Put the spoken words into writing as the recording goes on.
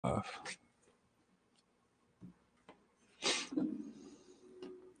What's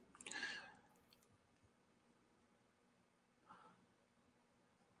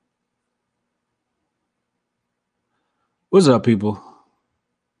up, people? I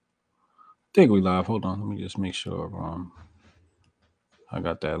think we live. Hold on. Let me just make sure. I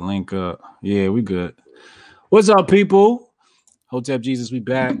got that link up. Yeah, we good. What's up, people? Hotep Jesus, we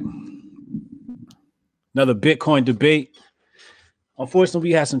back. Another Bitcoin debate. Unfortunately,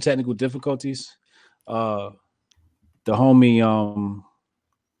 we had some technical difficulties. The homie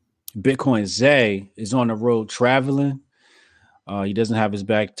Bitcoin Zay is on the road traveling. He doesn't have his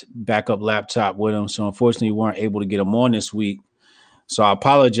backup laptop with him, so unfortunately, we weren't able to get him on this week. So I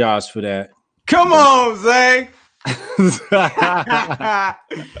apologize for that. Come on, Zay.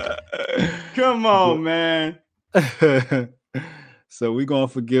 Come on, man. So we're gonna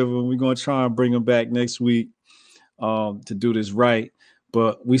forgive him. We're gonna try and bring him back next week to do this right.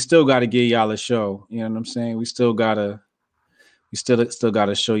 But we still got to give y'all a show. You know what I'm saying? We still gotta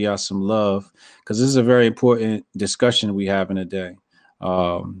show y'all some love, because this is a very important discussion we have in a day.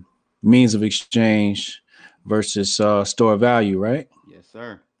 Means of exchange versus store value, right? Yes,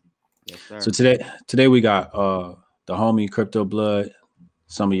 sir. Yes, sir. So today we got the homie Crypto Blood.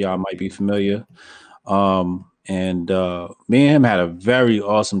 Some of y'all might be familiar. And me and him had a very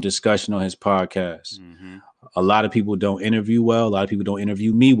awesome discussion on his podcast. Mm-hmm. A lot of people don't interview well. A lot of people don't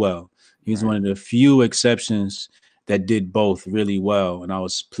interview me well. He's one of the few exceptions that did both really well. And I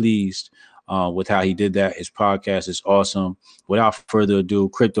was pleased with how he did that. His podcast is awesome. Without further ado,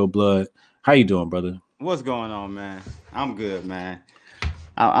 Crypto Blood, how you doing, brother? What's going on, man? I'm good, man.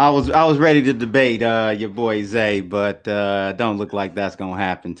 I was ready to debate your boy Zay, but don't look like that's gonna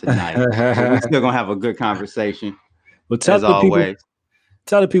happen tonight. We're still gonna have a good conversation. Well, tell the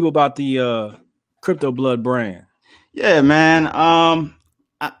people about the Crypto Blood brand. Yeah, man.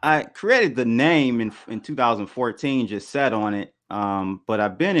 I created the name in 2014, just set on it. But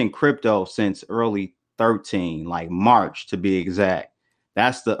I've been in crypto since early 13, like March to be exact.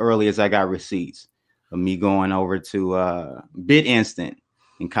 That's the earliest I got receipts of me going over to BitInstant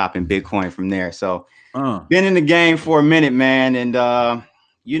and copping Bitcoin from there. So been in the game for a minute, man. And,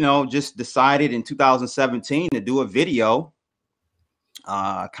 just decided in 2017 to do a video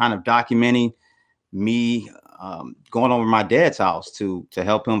kind of documenting me going over my dad's house to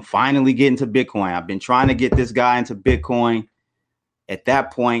help him finally get into Bitcoin. I've been trying to get this guy into Bitcoin at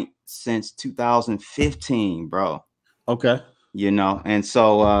that point since 2015, bro. Okay. And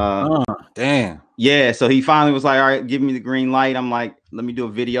so damn. Yeah, so he finally was like, all right, give me the green light. I'm like, let me do a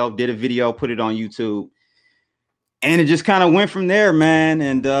video. Did a video, put it on YouTube. And it just kind of went from there, man.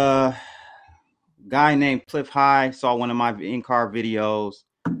 And guy named Cliff High saw one of my in-car videos,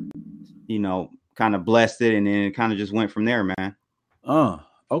 kind of blessed it, and then it kind of just went from there, man.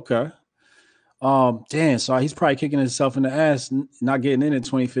 Okay. Damn, so he's probably kicking himself in the ass not getting in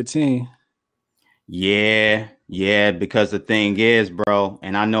 2015. Yeah, because the thing is, bro,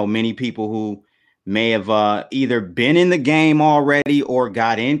 and I know many people who may have either been in the game already or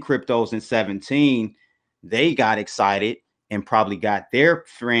got in cryptos in 17, they got excited and probably got their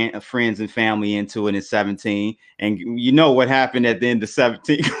friends and family into it in 17. And you know what happened at the end of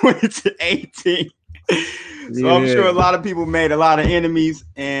 17 went into 18. So I'm sure a lot of people made a lot of enemies.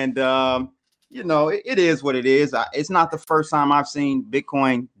 And, it is what it is. It's not the first time I've seen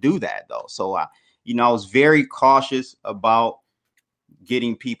Bitcoin do that, though. So, I was very cautious about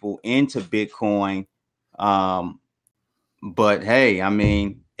getting people into Bitcoin. But, hey, I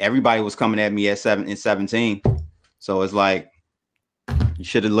mean, everybody was coming at me in 17. So it's like, you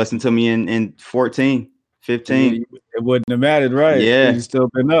should have listened to me in 14, 15. It wouldn't have mattered, right? Yeah. You'd still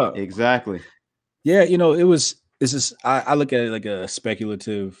been up. Exactly. Yeah, I look at it like a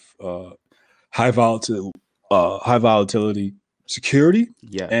speculative, high volatility security.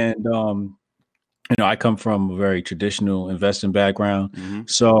 Yeah. And, I come from a very traditional investing background. Mm-hmm.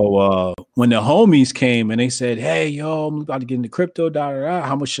 So when the homies came and they said, hey, yo, I'm about to get into crypto,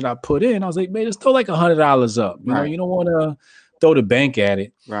 how much should I put in? I was like, man, just throw like $100 up. You don't want to throw the bank at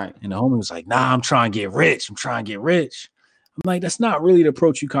it. Right. And the homie was like, nah, I'm trying to get rich. I'm like, that's not really the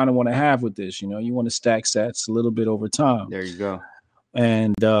approach you kind of want to have with this. You want to stack sats a little bit over time. There you go.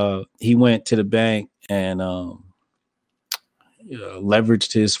 And he went to the bank and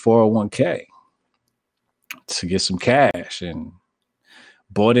leveraged his 401k to get some cash and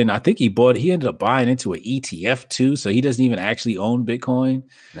bought in. I think he ended up buying into an ETF too. So he doesn't even actually own Bitcoin.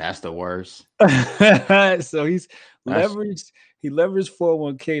 That's the worst. So he leveraged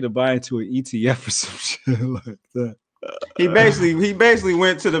 401k to buy into an ETF or some shit like that. He basically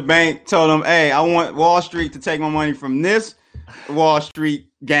went to the bank, told them, hey, I want Wall Street to take my money from this Wall Street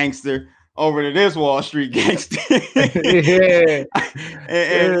gangster over to this Wall Street gangster. Yeah.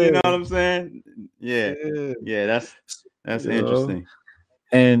 and you know what I'm saying? Yeah. That's interesting.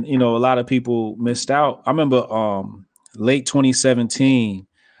 And a lot of people missed out. I remember late 2017,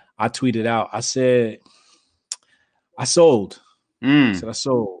 I tweeted out, I said, I sold. I said,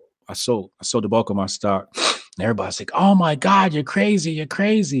 I sold the bulk of my stock. And everybody's like, oh my God, you're crazy.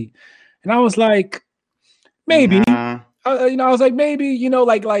 And I was like, maybe. I was like, maybe,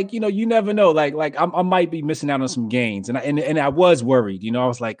 like, you never know. Like I might be missing out on some gains. And I was worried, I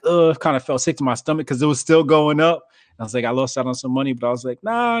was like, it kind of felt sick to my stomach because it was still going up. And I was like, I lost out on some money, but I was like,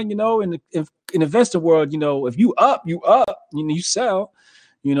 nah, in the investor world, if you up, you sell,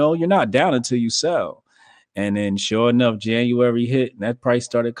 you're not down until you sell. And then sure enough, January hit and that price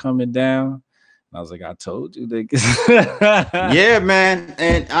started coming down. I was like, I told you. Yeah, man.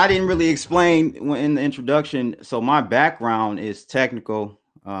 And I didn't really explain in the introduction. So my background is technical,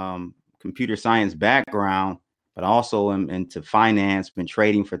 computer science background, but also am into finance, been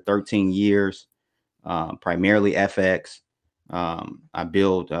trading for 13 years, primarily FX. I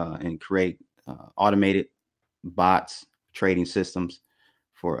build and create automated bots, trading systems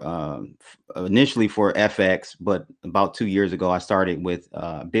for initially for FX, but about 2 years ago, I started with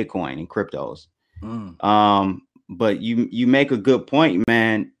Bitcoin and cryptos. But you make a good point,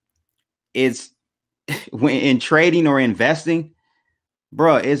 man. It's when in trading or investing,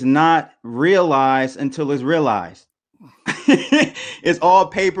 bro, it's not realized until it's realized. It's all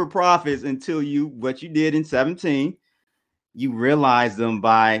paper profits until what you did in 17, you realize them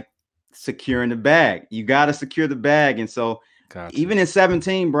by securing the bag. You got to secure the bag. And so even in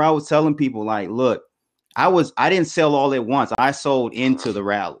 17, bro, I was telling people like, look, I didn't sell all at once. I sold into the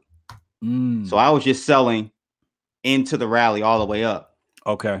rally. So I was just selling into the rally all the way up.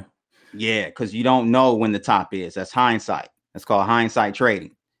 Okay. Yeah, because you don't know when the top is. That's hindsight. That's called hindsight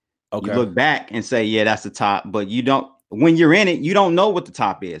trading. Okay. You look back and say, yeah, that's the top. But you don't, when you're in it, you don't know what the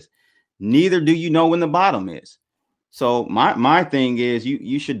top is. Neither do you know when the bottom is. So my thing is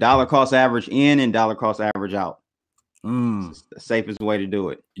you should dollar cost average in and dollar cost average out. It's the safest way to do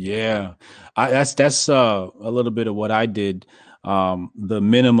it. Yeah. That's a little bit of what I did. The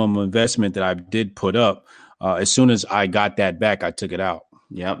minimum investment that I did put up, as soon as I got that back, I took it out.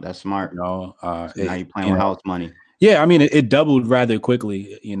 Yep, that's smart. So now you're playing with house money. Yeah, I mean, it doubled rather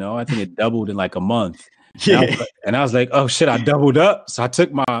quickly. I think it doubled in like a month. Yeah, and I was like, oh shit, I doubled up. So I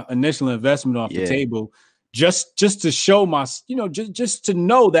took my initial investment off the table, just to show my, just to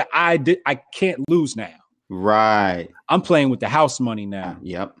know that I can't lose now. Right. I'm playing with the house money now.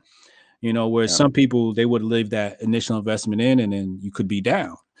 Yep. Where some people, they would leave that initial investment in and then you could be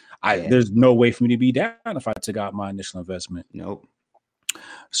down. There's no way for me to be down if I took out my initial investment. Nope.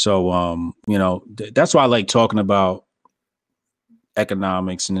 So, that's why I like talking about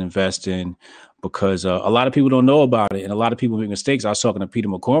economics and investing, because a lot of people don't know about it. And a lot of people make mistakes. I was talking to Peter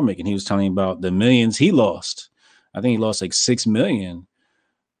McCormick and he was telling me about the millions he lost. I think he lost like 6 million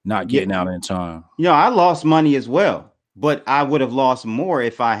not getting out in time. I lost money as well, but I would have lost more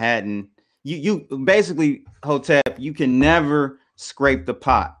if I hadn't. You basically, Hotep, you can never scrape the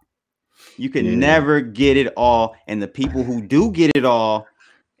pot. You can never get it all. And the people who do get it all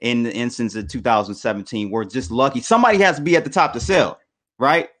in the instance of 2017 were just lucky. Somebody has to be at the top to sell,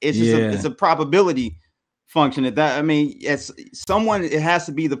 right? It's just it's a probability function. It has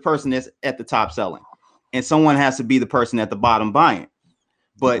to be the person that's at the top selling, and someone has to be the person at the bottom buying.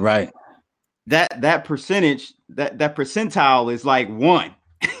 But that percentage, that percentile is like 1.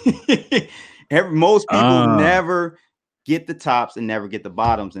 Most people never get the tops and never get the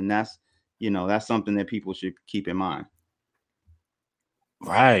bottoms, and that's something that people should keep in mind.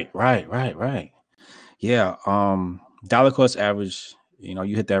 Right. Yeah. Dollar cost average,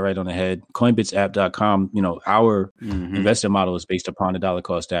 you hit that right on the head. Coinbitsapp.com, our investing model is based upon the dollar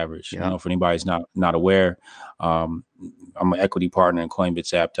cost average. For anybody who's not aware, I'm an equity partner in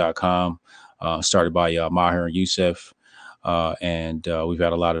Coinbitsapp.com, started by Maher and Youssef. And we've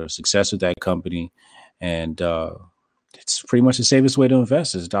had a lot of success with that company. And it's pretty much the safest way to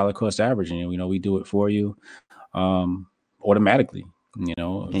invest is dollar cost averaging. We do it for you automatically.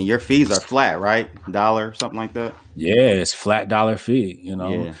 And your fees are flat, right? $1, something like that. Yeah, it's flat dollar fee,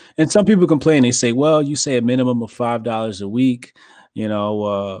 And some people complain, they say, well, you say a minimum of $5 a week,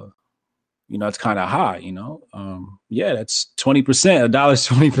 it's kind of high, that's 20%,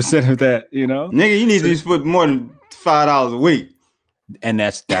 $1.20 of that, Nigga, you need to put more than $5 a week. And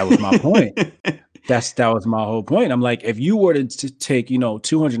that was my point. That was my whole point. I'm like, if you were to take,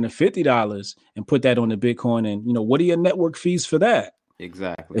 $250 and put that on the Bitcoin and, what are your network fees for that?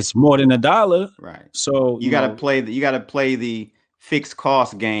 Exactly. It's more than $1. Right. So you got to play the fixed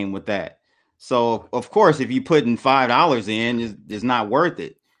cost game with that. So of course, if you put in $5 in, it's not worth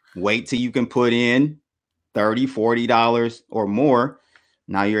it. Wait till you can put in $30, $40 or more.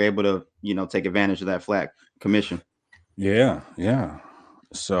 Now you're able to, take advantage of that flat commission. Yeah.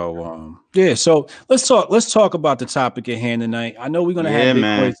 So so let's talk about the topic at hand tonight. I know we're gonna have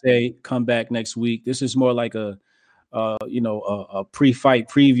Bitcoin Say come back next week. This is more like a pre-fight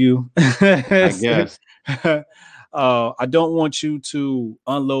preview. I guess. I don't want you to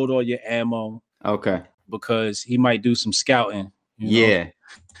unload all your ammo. Okay. Because he might do some scouting. Yeah.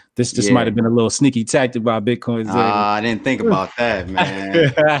 This might have been a little sneaky tactic by Bitcoin. I didn't think about that,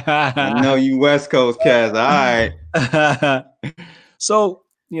 man. I know you West Coast cats. All right. So,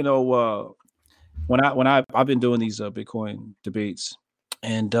 when I've been doing these Bitcoin debates,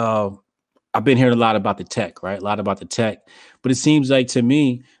 and I've been hearing a lot about the tech, right? A lot about the tech, but it seems like to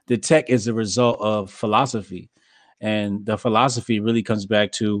me the tech is a result of philosophy, and the philosophy really comes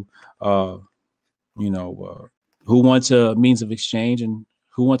back to, who wants a means of exchange and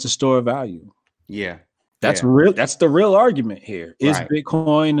who wants a store of value. Yeah, that's real. That's the real argument here. Is right.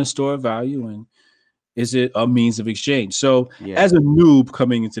 Bitcoin a store of value, and is it a means of exchange? So, as a noob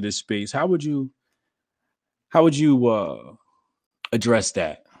coming into this space, how would you address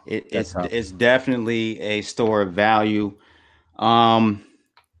that? It's definitely a store of value. And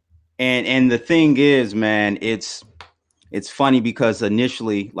the thing is, man, it's funny because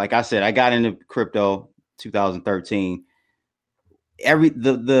initially, like I said, I got into crypto 2013.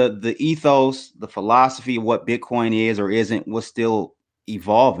 The ethos, the philosophy of what Bitcoin is or isn't was still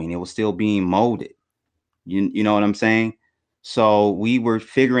evolving. It was still being molded. You know what I'm saying? So we were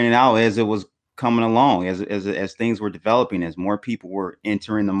figuring it out as it was coming along, as things were developing, as more people were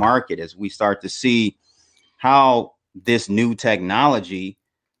entering the market, as we start to see how this new technology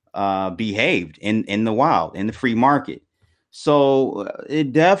behaved in the wild, in the free market. So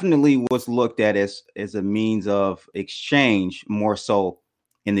it definitely was looked at as a means of exchange more so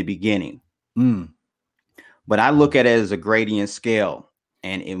in the beginning. But I look at it as a gradient scale,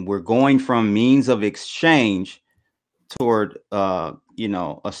 and we're going from means of exchange toward a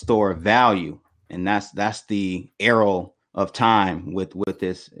store of value, and that's the arrow of time with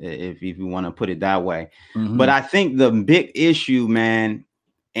this, if you want to put it that way. But I think the big issue, man,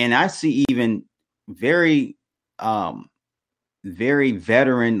 and I see even very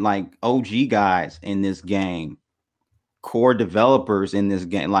veteran, like OG guys in this game, core developers in this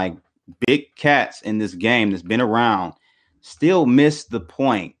game, like big cats in this game that's been around, still miss the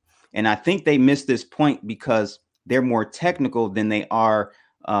point. And I think they miss this point because they're more technical than they are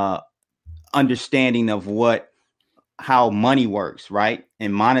understanding of how money works, right?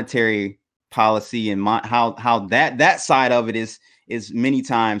 And monetary policy, and how that side of it is many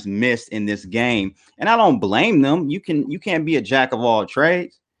times missed in this game. And I don't blame them. You can't be a jack of all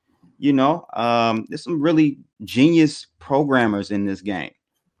trades. There's some really genius programmers in this game,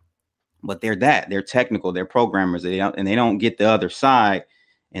 but they're technical, they're programmers, they don't get the other side.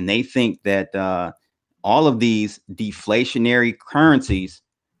 And they think that all of these deflationary currencies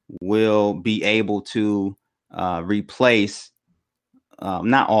will be able to replace,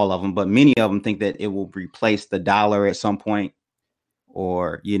 not all of them, but many of them think that it will replace the dollar at some point,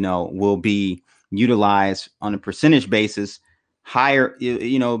 or will be utilized on a percentage basis higher,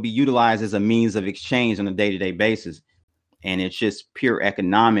 be utilized as a means of exchange on a day-to-day basis. And it's just pure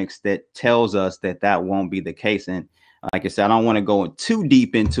economics that tells us that won't be the case. And like I said, I don't want to go too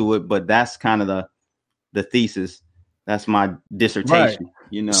deep into it, but that's kind of the thesis. That's my dissertation.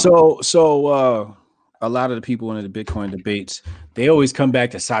 Right. So a lot of the people in the Bitcoin debates, they always come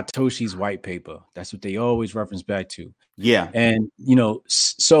back to Satoshi's white paper. That's what they always reference back to. Yeah. And,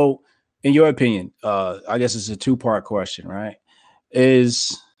 so in your opinion, I guess it's a two-part question, right?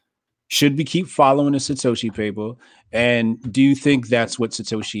 Should we keep following the Satoshi paper? And do you think that's what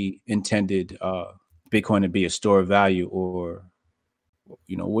Satoshi intended Bitcoin to be, a store of value? Or,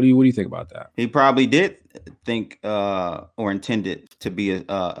 what do you think about that? He probably did think or intended to be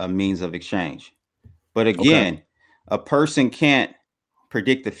a means of exchange. But again, a person can't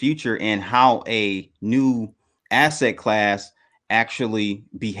predict the future and how a new asset class actually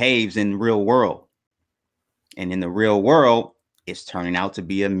behaves in the real world. And in the real world, it's turning out to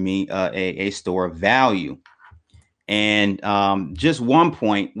be a store of value. And just one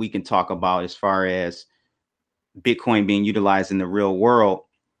point we can talk about as far as Bitcoin being utilized in the real world.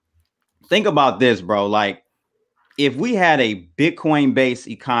 Think about this, bro. Like, if we had a Bitcoin-based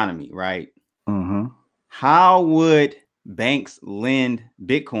economy, right? Mm-hmm. How would banks lend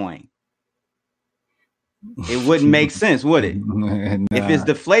Bitcoin? It wouldn't make sense, would it? Nah. If it's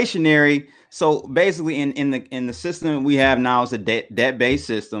deflationary, so basically in the system we have now is a debt-based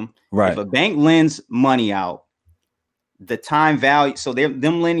system. Right. If a bank lends money out, the time value, so they're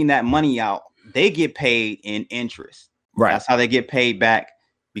them lending that money out, they get paid in interest. Right. That's how they get paid back,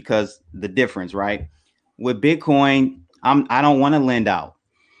 because the difference, right? With Bitcoin, I don't want to lend out.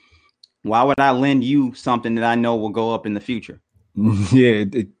 Why would I lend you something that I know will go up in the future? Yeah,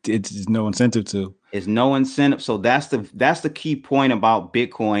 it's no incentive to. It's no incentive. So that's the key point about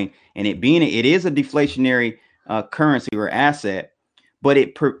Bitcoin, and it is a deflationary currency or asset, but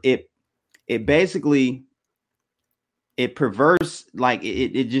it basically it perverse, like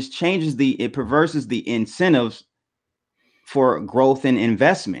it just changes it perverses the incentives for growth and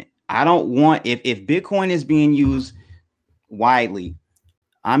investment. I don't want, if Bitcoin is being used widely,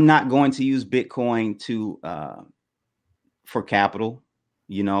 I'm not going to use Bitcoin to for capital,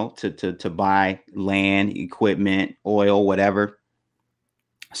 you know, to buy land, equipment, oil, whatever.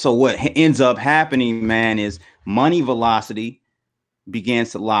 So what ends up happening, man, is money velocity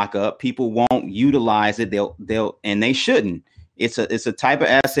begins to lock up. People won't utilize it. They'll and they shouldn't. It's a type of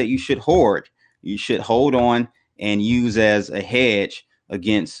asset you should hoard. You should hold on and use as a hedge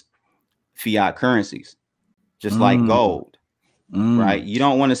against fiat currencies, just like gold. Right? You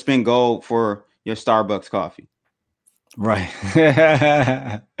don't want to spend gold for your Starbucks coffee. Right.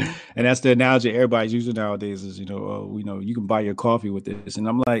 And that's the analogy everybody's using nowadays is, you know, you can buy your coffee with this. And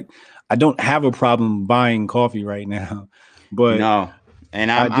I'm like, I don't have a problem buying coffee right now, but no.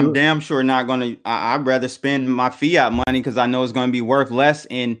 And I'm damn sure not going to, I'd rather spend my fiat money because I know it's going to be worth less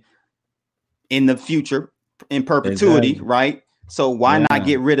in the future, in perpetuity. Exactly. Right. So why not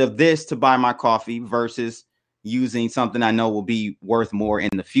get rid of this to buy my coffee versus using something I know will be worth more in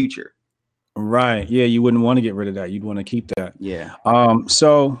the future? Right. Yeah, you wouldn't want to get rid of that. You'd want to keep that. Yeah.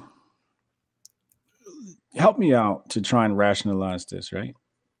 So help me out to try and rationalize this, right?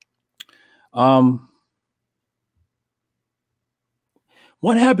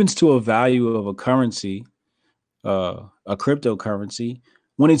 What happens to a value of a currency, a cryptocurrency,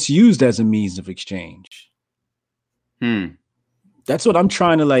 when it's used as a means of exchange? That's what I'm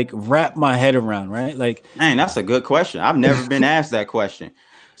trying to like wrap my head around, right? Like, man, that's a good question. I've never been asked that question.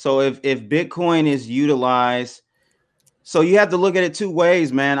 So if Bitcoin is utilized, so you have to look at it two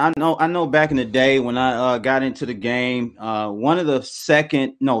ways, man. I know back in the day when I got into the game, one of the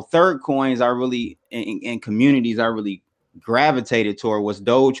third coins I really in communities I really gravitated toward was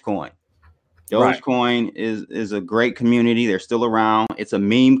Dogecoin. Dogecoin is a great community. They're still around. It's a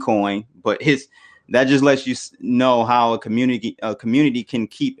meme coin, but that just lets you know how a community can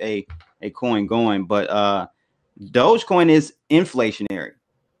keep a coin going. But Dogecoin is inflationary.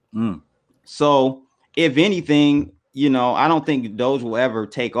 So if anything, you know, I don't think Doge will ever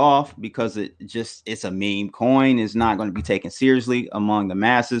take off because it's a meme coin. It's not going to be taken seriously among the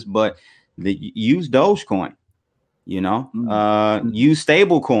masses, but use Dogecoin, you know, use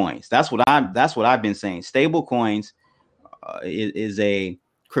stable coins. That's what I've been saying. Stable coins is a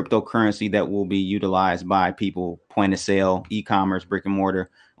cryptocurrency that will be utilized by people, point of sale, e-commerce, brick and mortar,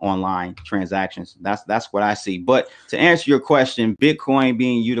 online transactions. That's what I see. But to answer your question, Bitcoin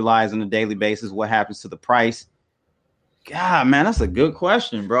being utilized on a daily basis, what happens to the price? God, man, that's a good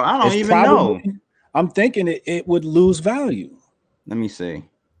question, bro. I don't even know. I'm thinking it would lose value. Let me see.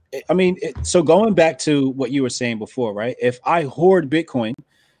 I mean, so going back to what you were saying before, right? If I hoard Bitcoin,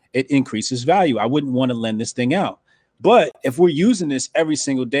 it increases value. I wouldn't want to lend this thing out. But if we're using this every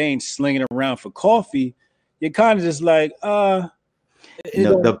single day and slinging it around for coffee, you're kind of just like,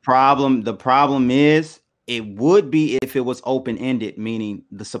 the problem is it would be if it was open-ended, meaning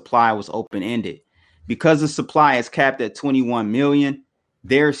the supply was open-ended. Because the supply is capped at 21 million,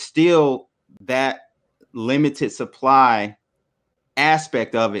 there's still that limited supply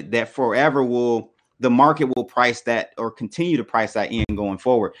aspect of it that forever the market will price that or continue to price that in going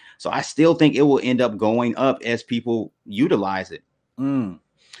forward. So I still think it will end up going up as people utilize it.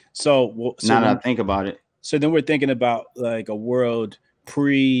 So now that I think about it. So then we're thinking about like a world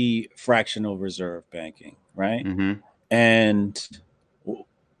pre-fractional reserve banking, right? And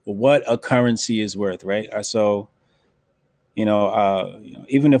what a currency is worth, right? So,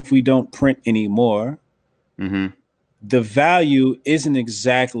 even if we don't print anymore, the value isn't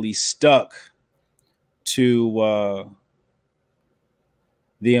exactly stuck to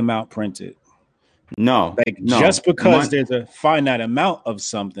the amount printed. No, just because there's a finite amount of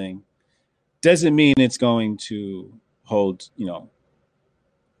something doesn't mean it's going to hold,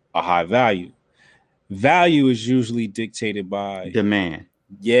 a high value. Value is usually dictated by demand.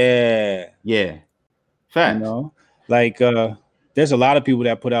 Yeah. Fact. There's a lot of people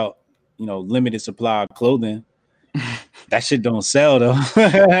that put out, limited supply of clothing. That shit don't sell though.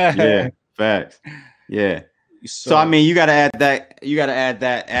 Yeah, facts. Yeah. So I mean, you got to add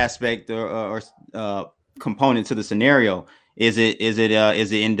that aspect or component to the scenario. Is it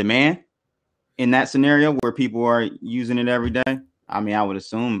in demand in that scenario where people are using it every day? I mean, I would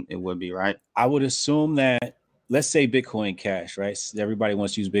assume it would be, right? I would assume that, let's say Bitcoin Cash, right? Everybody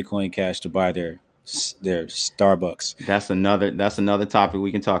wants to use Bitcoin Cash to buy their Starbucks. That's another topic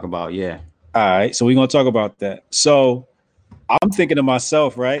we can talk about. Yeah. All right. So we're going to talk about that. So I'm thinking to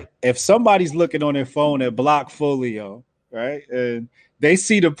myself, right? If somebody's looking on their phone at Blockfolio, right, and they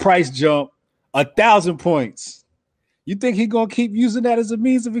see the price jump 1,000 points, you think he gonna keep using that as a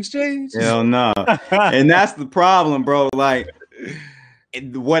means of exchange? Hell no. And that's the problem, bro. Like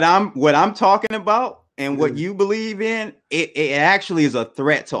what I'm talking about and what you believe in, it actually is a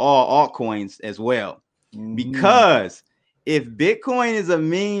threat to all altcoins as well. Mm-hmm. Because if Bitcoin is a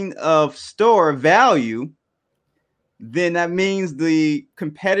mean of store value, then that means the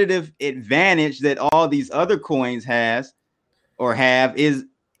competitive advantage that all these other coins have is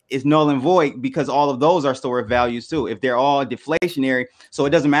null and void, because all of those are store of values too. If they're all deflationary, so it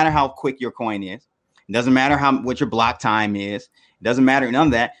doesn't matter how quick your coin is, it doesn't matter what your block time is, it doesn't matter none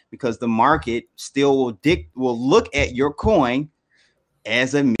of that, because the market still will look at your coin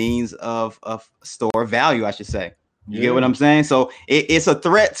as a means of store value, I should say. You get what I'm saying? So it's a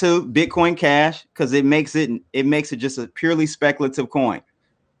threat to Bitcoin Cash because it makes it just a purely speculative coin.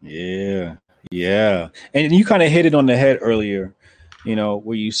 Yeah. And you kind of hit it on the head earlier,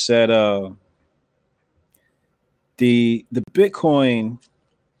 where you said the Bitcoin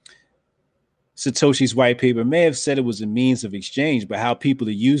Satoshi's white paper may have said it was a means of exchange, but how people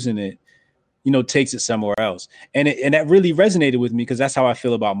are using it, takes it somewhere else. And that really resonated with me because that's how I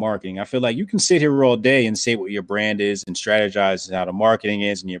feel about marketing. I feel like you can sit here all day and say what your brand is and strategize how the marketing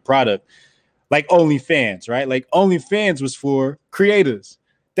is and your product, like OnlyFans, right? Like OnlyFans was for creators.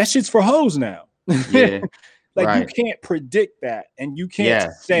 That shit's for hoes now. Yeah. You can't predict that. And you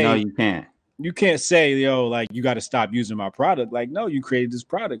can't say, no, you can't. You can't say, like, you got to stop using my product. Like, no, you created this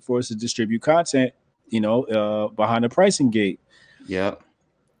product for us to distribute content, behind the pricing gate. Yep,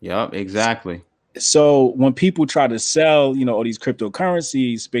 exactly. So when people try to sell, all these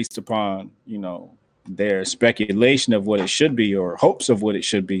cryptocurrencies based upon, their speculation of what it should be or hopes of what it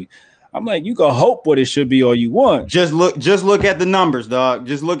should be, I'm like, you can hope what it should be all you want. Just look at the numbers, dog.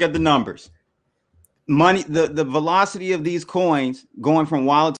 Just look at the numbers. Money, the velocity of these coins going from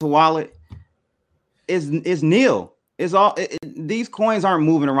wallet to wallet is nil. These coins aren't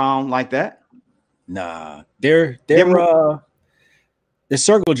moving around like that. Nah, they're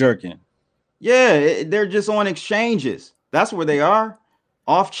circle jerking. Yeah, they're just on exchanges. That's where they are.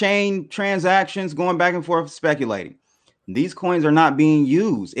 Off-chain transactions going back and forth speculating. These coins are not being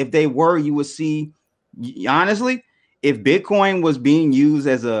used. If they were, you would see, honestly, if Bitcoin was being used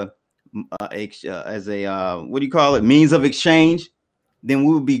as a what do you call it, means of exchange, then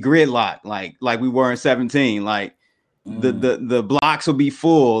we would be gridlocked like we were in 17. Like the blocks will be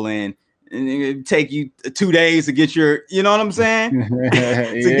full and it take you 2 days to get your, you know what I'm saying?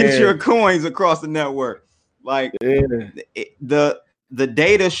 Get your coins across the network. Like the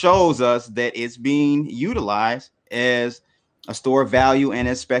data shows us that it's being utilized as a store of value and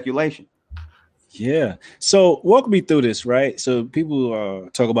as speculation. Yeah. So walk me through this, right? So people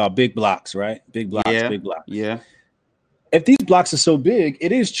talk about big blocks, right? Big blocks, big blocks. Yeah. If these blocks are so big,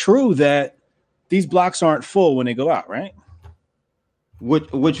 it is true that these blocks aren't full when they go out, right?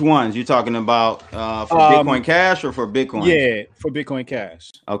 Which ones you talking about? For Bitcoin Cash or for Bitcoin? Yeah, for Bitcoin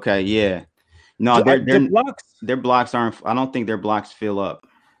Cash. Okay, yeah. No, their blocks aren't. I don't think their blocks fill up.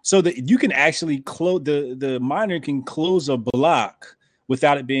 So that you can actually close the miner can close a block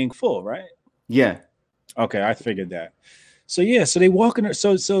without it being full, right? Yeah. Okay, I figured that. So yeah, so they walk in.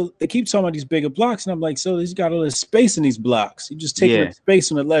 So they keep talking about these bigger blocks, and I'm like, so there's got all this space in these blocks. You just taking up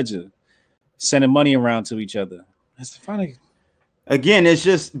space on the ledger, sending money around to each other. That's funny. Again, it's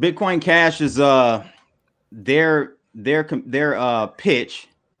just Bitcoin Cash is their pitch,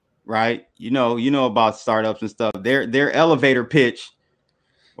 right? You know about startups and stuff. Their elevator pitch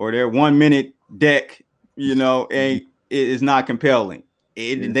or their 1 minute deck, it is not compelling.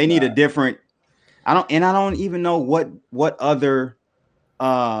 They need a different. I don't even know what other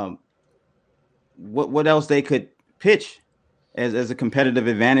what else they could pitch as a competitive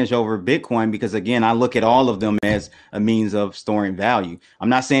advantage over Bitcoin, because again, I look at all of them as a means of storing value. I'm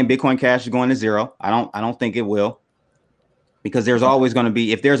not saying Bitcoin Cash is going to zero. I don't think it will, because there's always going to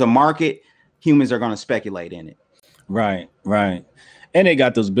be, if there's a market, humans are going to speculate in it. Right. And they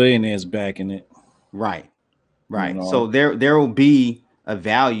got those billionaires backing it. Right. So there will be a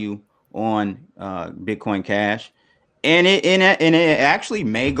value on Bitcoin Cash, and it actually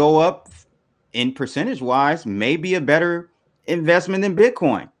may go up in percentage wise, may be a better investment than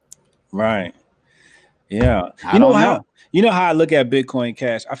Bitcoin. Right. Yeah. I don't know. You know how I look at Bitcoin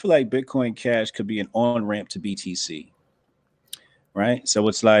Cash? I feel like Bitcoin Cash could be an on-ramp to BTC. Right? So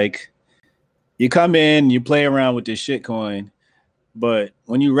it's like you come in, you play around with this shitcoin, but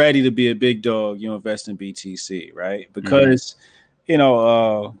when you're ready to be a big dog, you invest in BTC, right? Because you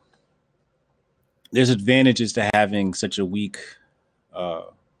know, there's advantages to having such a weak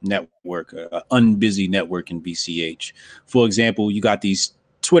network, unbusy network in BCH. For example, you got these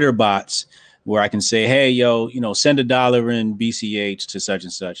Twitter bots where I can say, hey, yo, you know, send $1 in BCH to such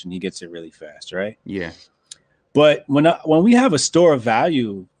and such, and he gets it really fast, right? Yeah. But when we have a store of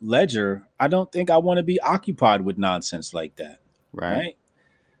value ledger, I don't think I want to be occupied with nonsense like that, right?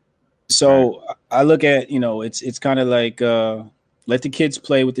 So I look at, you know, it's kind of like let the kids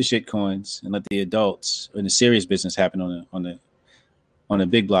play with the shit coins and let the adults in the serious business happen on the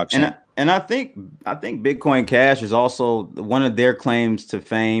big blockchain. And I think Bitcoin Cash is also one of their claims to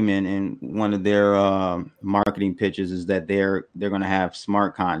fame, and one of their marketing pitches is that they're going to have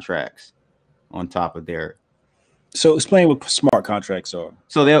smart contracts on top of their. So explain what smart contracts are.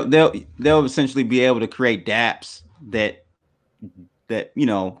 So they'll essentially be able to create dApps that you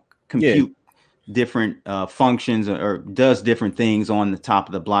know compute different functions or does different things on the top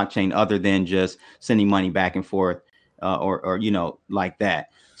of the blockchain other than just sending money back and forth or you know, like that.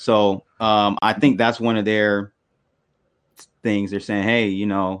 So I think that's one of their things. They're saying, hey, you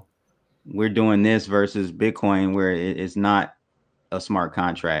know, we're doing this versus Bitcoin, where it's not a smart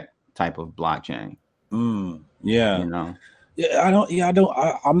contract type of blockchain. Yeah. You know,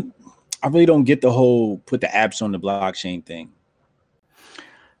 I really don't get the whole put the apps on the blockchain thing.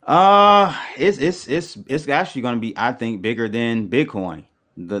 It's actually going to be, I think, bigger than Bitcoin.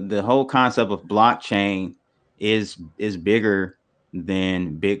 The whole concept of blockchain is bigger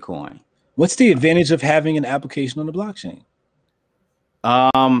than Bitcoin. What's the advantage of having an application on the blockchain?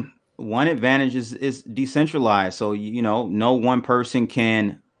 One advantage is decentralized. So, you know, no one person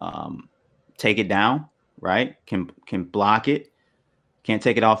can take it down, right? Can block it, can't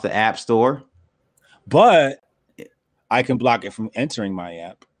take it off the app store. But I can block it from entering my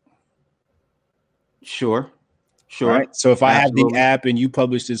app. Sure. Right? So if I have the app and you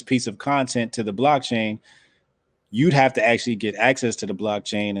publish this piece of content to the blockchain, you'd have to actually get access to the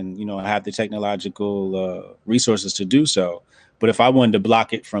blockchain and, you know, have the technological resources to do so. But if I wanted to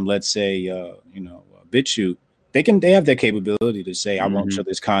block it from, let's say, you know, BitChute, they have that capability to say, I won't show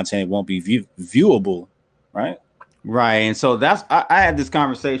this content, it won't be viewable, right? Right. And so I had this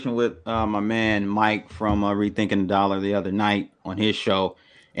conversation with my man Mike from Rethinking the Dollar the other night on his show,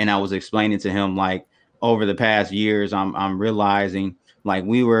 and I was explaining to him, like, over the past years, I'm realizing, like,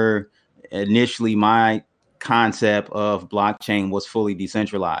 we were initially, my concept of blockchain was fully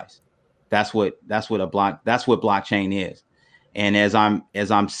decentralized. That's what blockchain is. And as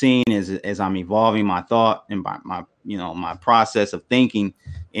I'm seeing, as I'm evolving my thought and my you know, my process of thinking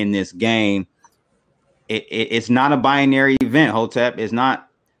in this game, it's not a binary event, Hotep. It's not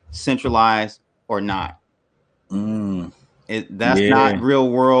centralized or not. That's not real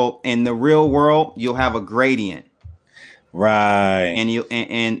world. In the real world, you'll have a gradient, right?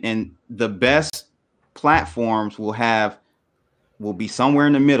 And the best platforms will be somewhere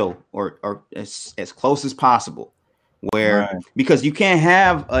in the middle, or as close as possible, where because you can't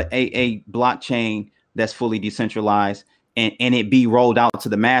have a blockchain that's fully decentralized and it be rolled out to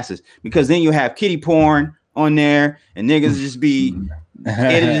the masses, because then you have kiddie porn on there and niggas just be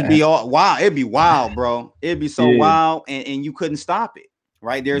it'd just be all wild. It'd be wild, bro. It'd be so wild, and you couldn't stop it,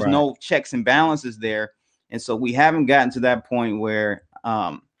 right? There's no checks and balances there. And so we haven't gotten to that point where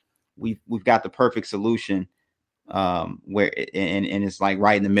we've got the perfect solution where and it's like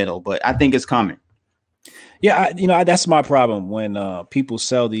right in the middle, but I think it's coming. Yeah, you know, that's my problem when people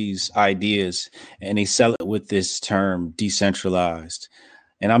sell these ideas and they sell it with this term decentralized,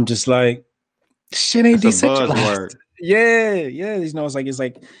 and I'm just like, shit ain't decentralized. Yeah, you know, it's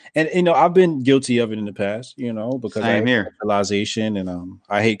like, and you know, I've been guilty of it in the past, you know, because I hate centralization and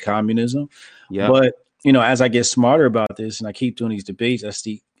I hate communism. Yeah, but you know, as I get smarter about this and I keep doing these debates,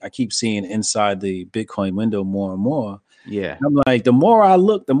 I keep seeing inside the Bitcoin window more and more. Yeah, and I'm like, the more I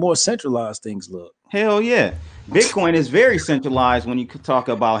look, the more centralized things look. Hell yeah. Bitcoin is very centralized when you talk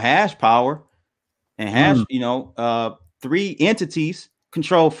about hash power, and hash, you know, 3 entities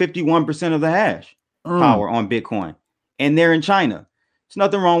control 51% of the hash power on Bitcoin, and they're in China. There's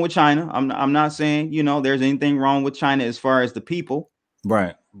nothing wrong with China. I'm not saying, you know, there's anything wrong with China as far as the people.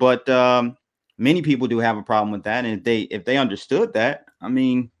 Right. But many people do have a problem with that. And if they understood that, I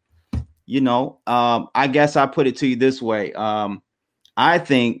mean, I guess I put it to you this way. I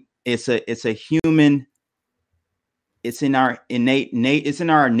think it's a human. It's in our it's in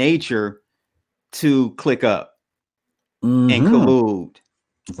our nature to click up and collude.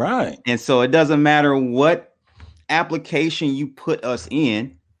 Right. And so it doesn't matter what application you put us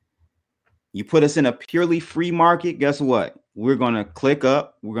in. You put us in a purely free market. Guess what? We're going to click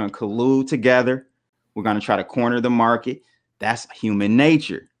up. We're going to collude together. We're going to try to corner the market. That's human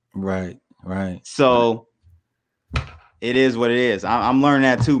nature. Right. So it is what it is. I'm learning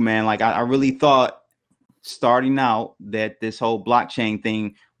that too, man. Like I really thought starting out that this whole blockchain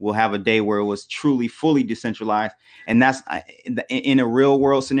thing will have a day where it was truly fully decentralized. And that's in a real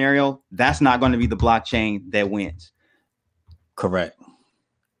world scenario, that's not going to be the blockchain that wins. Correct.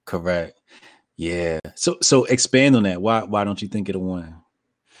 Yeah. So expand on that. Why don't you think it'll win?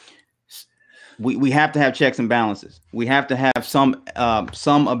 We have to have checks and balances. We have to have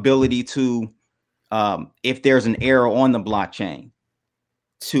some ability to, if there's an error on the blockchain,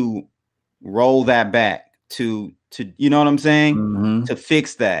 to roll that back, to you know what I'm saying? To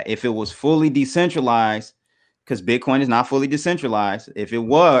fix that. If it was fully decentralized, because Bitcoin is not fully decentralized. If there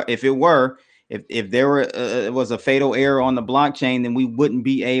was a fatal error on the blockchain, then we wouldn't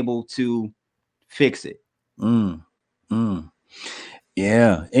be able to fix it.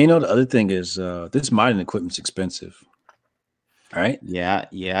 Yeah. And the other thing is this mining equipment's expensive. Right? Yeah.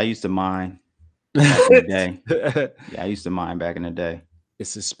 I used to mine back in the day. Yeah, I used to mine back in the day.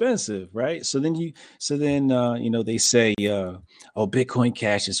 It's expensive, right? So then they say, oh, Bitcoin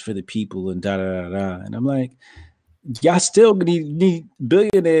Cash is for the people and da da da da. And I'm like, y'all still need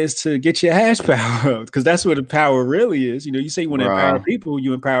billionaires to get your hash power, because that's where the power really is. You say you want to empower people,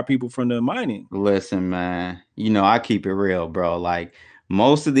 you empower people from the mining. Listen, man, I keep it real, bro. Like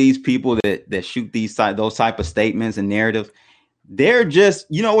most of these people that shoot those type of statements and narrative, they're just,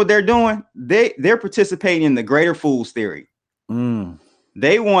 what they're doing? They're participating in the greater fools theory.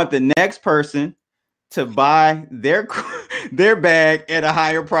 They want the next person to buy their bag at a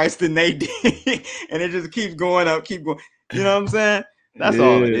higher price than they did. And it just keeps going up, keep going. You know what I'm saying? That's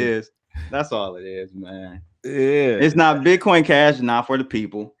all it is. That's all it is, man. Yeah. It's not Bitcoin Cash, not for the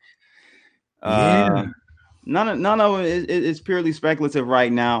people. None of it is purely speculative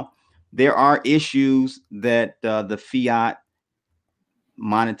right now. There are issues that the fiat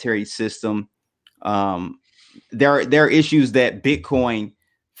monetary system, there are issues that Bitcoin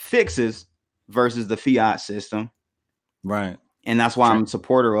fixes versus the fiat system. Right. And that's why I'm a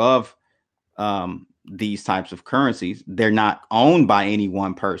supporter of these types of currencies. They're not owned by any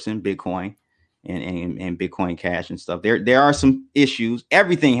one person, Bitcoin and Bitcoin Cash and stuff. There are some issues.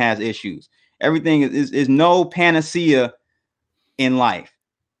 Everything has issues. Everything is no panacea in life.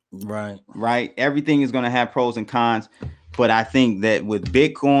 Right. Everything is going to have pros and cons. But I think that with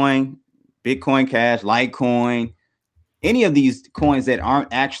Bitcoin Cash, Litecoin, any of these coins that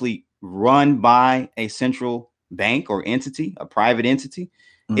aren't actually run by a central bank or entity, a private entity,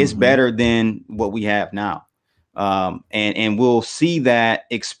 it's better than what we have now. And we'll see that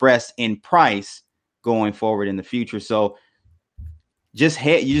expressed in price going forward in the future. So you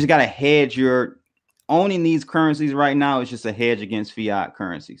just got to hedge your owning these currencies right now. It's just a hedge against fiat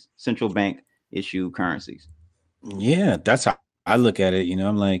currencies, central bank issue currencies. Yeah, that's how I look at it.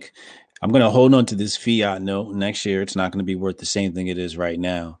 I'm like, I'm going to hold on to this fiat note. Next year, it's not going to be worth the same thing it is right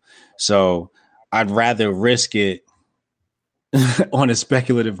now. So I'd rather risk it on a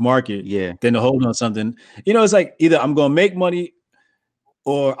speculative market than to hold on something. It's like either I'm going to make money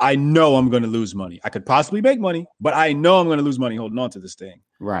or I know I'm going to lose money. I could possibly make money, but I know I'm going to lose money holding on to this thing.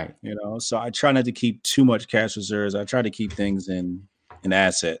 Right. So I try not to keep too much cash reserves. I try to keep things in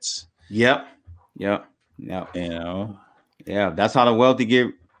assets. Yep. That's how the wealthy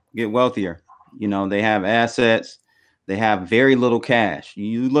get wealthier. They have assets, they have very little cash.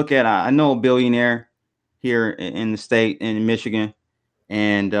 You look at, I know a billionaire here in the state in Michigan,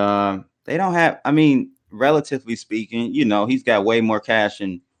 and they don't have, relatively speaking, he's got way more cash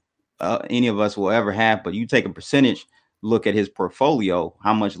than any of us will ever have. But you take a percentage look at his portfolio,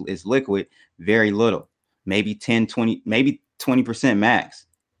 how much is liquid? Very little, maybe 10, 20, maybe 20% max.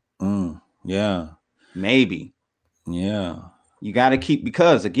 Yeah. Maybe. Yeah. You got to keep,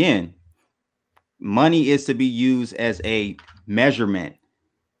 because again, money is to be used as a measurement,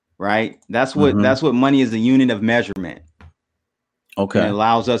 right? That's what money is, a unit of measurement. Okay. And it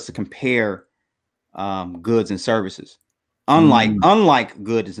allows us to compare goods and services. Unlike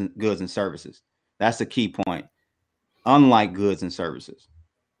goods and services. That's the key point. Unlike goods and services.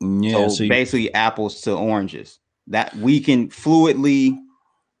 Yeah. So basically apples to oranges. That we can fluidly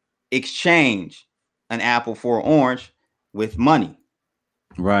exchange an apple for an orange with money.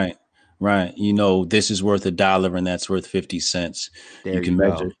 Right. Right. You know, this is worth $1 and that's worth 50 cents. There you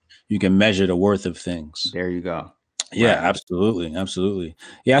go. You can measure the worth of things. There you go. Yeah, Right. absolutely. Absolutely.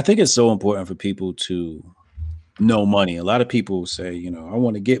 Yeah, I think it's so important for people to know money. A lot of people say, you know, I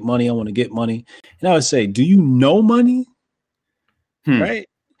want to get money. I want to get money. And I would say, do you know money? Right.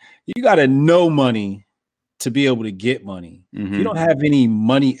 You got to know money to be able to get money. If you don't have any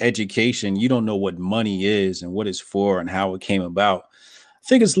money education, you don't know what money is and what it's for and how it came about. I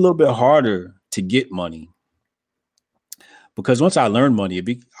think it's a little bit harder to get money. Because once I learned money,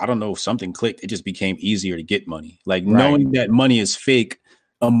 I don't know, something clicked. It just became easier to get money. Like knowing that money is fake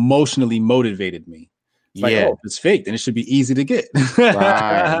emotionally motivated me. It's like, oh, if it's fake, then it should be easy to get.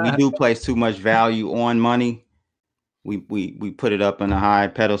 Right. We do place too much value on money. We put it up on a high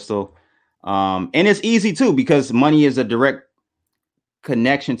pedestal. And it's easy too, because money is a direct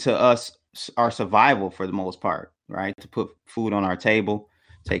connection to us, our survival for the most part, right? To put food on our table,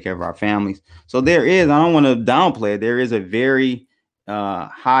 take care of our families. So there is, I don't want to downplay it, there is a very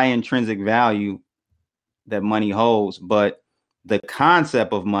high intrinsic value that money holds, but the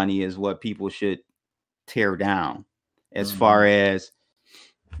concept of money is what people should tear down as far as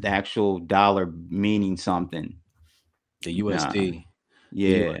the actual dollar meaning something. The USD.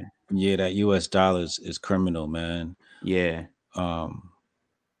 Yeah. That US dollar is criminal, man. Yeah.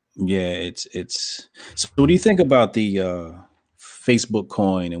 It's so what do you think about the Facebook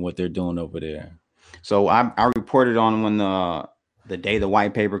coin and what they're doing over there? So I reported on when the day the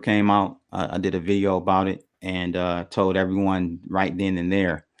white paper came out. I did a video about it and told everyone right then and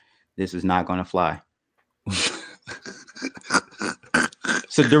there, this is not going to fly.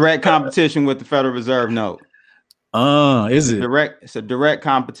 It's a direct competition with the Federal Reserve note. Is it? It's a direct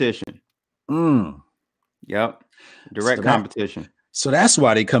competition. Yep. Direct competition. So that's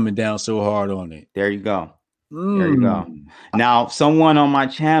why they're coming down so hard on it. There you go. There you go. Now, someone on my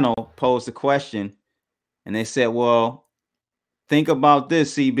channel posed a question and they said, well, think about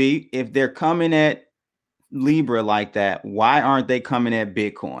this, CB. If they're coming at Libra like that, why aren't they coming at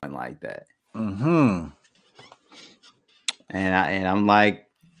Bitcoin like that? And I'm like,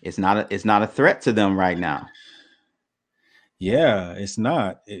 it's not a threat to them right now. Yeah, it's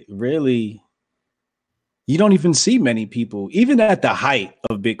not. It really, you don't even see many people, even at the height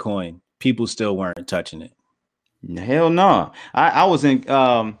of Bitcoin, people still weren't touching it. Hell no. I was in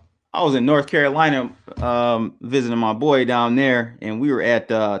North Carolina visiting my boy down there, and we were at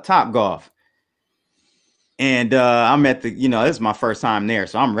Top Golf. And I'm at the, this is my first time there.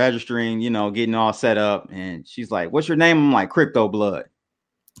 So I'm registering, getting all set up. And she's like, what's your name? I'm like, Crypto Blood.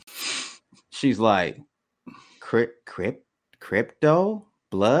 She's like, Crypto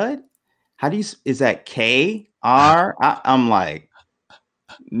Blood? How do you, is that K-R? I'm like,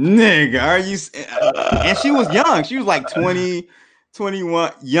 nigga, are you? And she was young. She was like 20,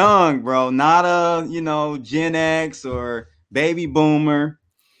 21, young, bro. Not a, Gen X or baby boomer.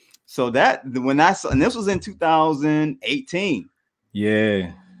 So that when I saw, and this was in 2018.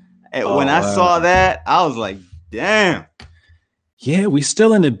 Yeah. And when I saw that, I was like, damn. Yeah, we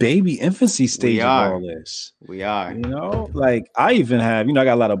still in the baby infancy stage of all this. We are. Like I even have, I got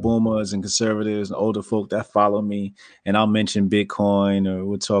a lot of boomers and conservatives and older folk that follow me, and I'll mention Bitcoin or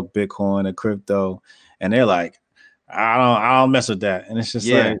we'll talk Bitcoin or crypto, and they're like, I don't mess with that. And it's just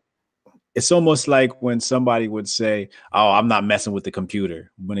like, it's almost like when somebody would say, oh, I'm not messing with the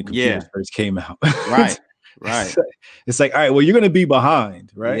computer when the computer first came out. Right. It's like, all right, well, you're going to be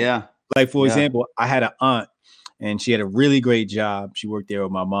behind, right? Yeah. Like, for example, I had an aunt and she had a really great job. She worked there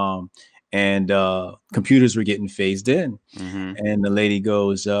with my mom, and computers were getting phased in. And the lady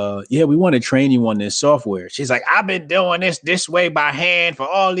goes, yeah, we want to train you on this software. She's like, I've been doing this way by hand for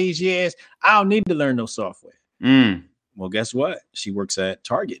all these years. I don't need to learn no software. Well, guess what? She works at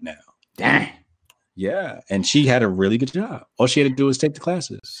Target now. Dang. Yeah. And she had a really good job. All she had to do was take the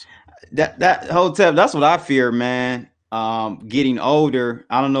classes. That Hotep, that's what I fear, man. Getting older.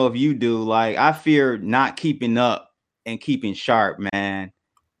 I don't know if you do. Like, I fear not keeping up and keeping sharp, man.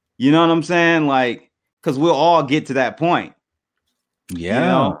 You know what I'm saying? Like, because we'll all get to that point.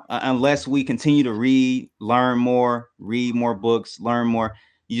 Yeah. Unless we continue to read more books, learn more.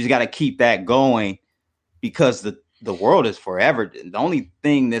 You just got to keep that going, because the world is forever. The only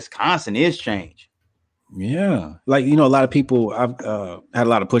thing that's constant is change. Yeah. Like, a lot of people, I've had a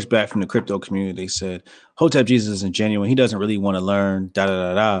lot of pushback from the crypto community. They said, Hotep Jesus isn't genuine. He doesn't really want to learn,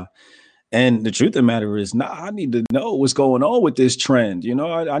 And the truth of the matter is, I need to know what's going on with this trend.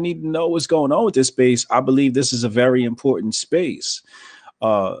 I need to know what's going on with this space. I believe this is a very important space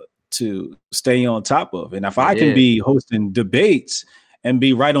to stay on top of. And if I can be hosting debates and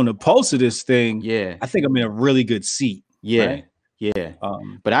be right on the pulse of this thing, I think I'm in a really good seat. Yeah. Right? Yeah.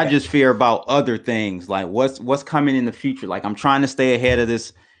 But I just fear about other things, like what's coming in the future. Like I'm trying to stay ahead of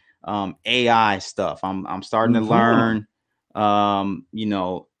this AI stuff. I'm starting to learn you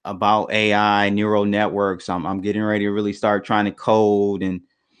know, about AI, neural networks. I'm getting ready to really start trying to code and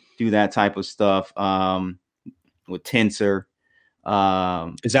do that type of stuff with Tensor.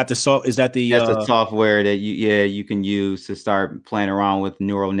 Is that the that's the software that you can use to start playing around with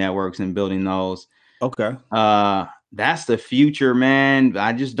neural networks and building those. Okay. That's the future, man.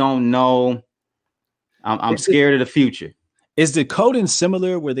 I just don't know. I'm scared of the future. Is the coding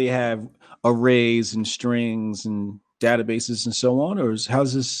similar where they have arrays and strings and databases and so on, or how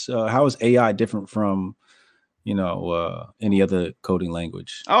is AI different from, you know, any other coding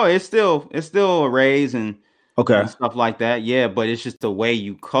language? Oh, it's still arrays and okay, stuff like that. Yeah, but it's just the way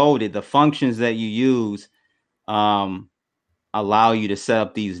you code it. The functions that you use allow you to set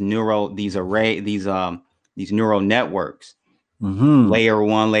up these neural networks. Layer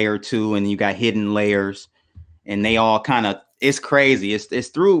 1, layer 2, and you got hidden layers, and they all kind of, it's crazy. It's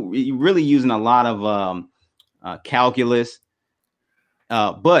through really using a lot of calculus.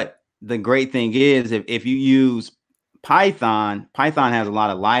 But the great thing is if you use Python has a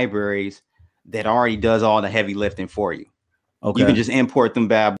lot of libraries that already does all the heavy lifting for you. Okay. You can just import them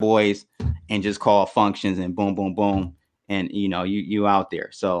bad boys and just call functions and boom, boom, boom. And you know, you out there.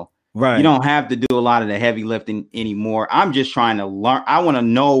 So you don't have to do a lot of the heavy lifting anymore. I'm just trying to learn. I want to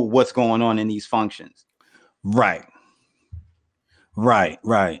know what's going on in these functions. Right.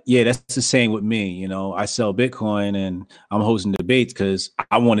 Yeah, that's the same with me. You know, I sell Bitcoin and I'm hosting debates because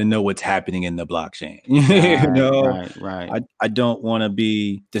I want to know what's happening in the blockchain. Right. I don't want to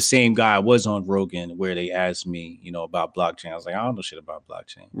be the same guy I was on Rogan where they asked me, you know, about blockchain. I was like, I don't know shit about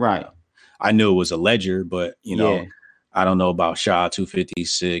blockchain. Right. You know, I knew it was a ledger, but you know, I don't know about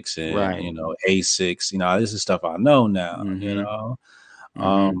SHA-256 and you know, ASICs. You know, this is stuff I know now. You know,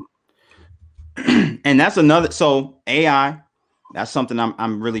 and that's another. So AI. That's something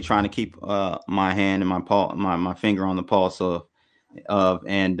I'm really trying to keep my hand and my finger on the pulse of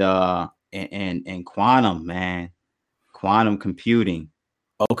and quantum, man, quantum computing.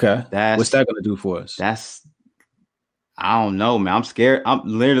 Okay, what's that going to do for us? I don't know, man. I'm scared. I'm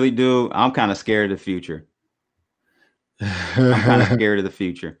kind of scared of the future. I'm kind of scared of the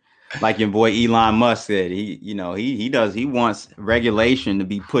future. Like your boy Elon Musk said, he wants regulation to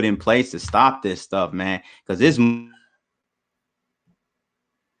be put in place to stop this stuff, man, because this.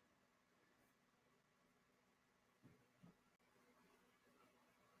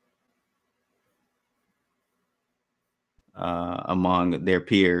 Among their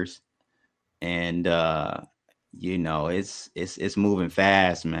peers, and you know, it's moving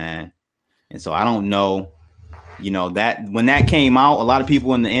fast, man. And so I don't know, you know, that when that came out, a lot of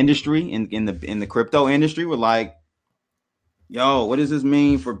people in the industry, in the crypto industry, were like, "Yo, what does this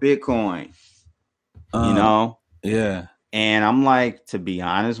mean for Bitcoin?" You know? Yeah. And I'm like, to be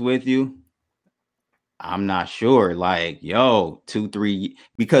honest with you, I'm not sure. Like, yo, 2-3,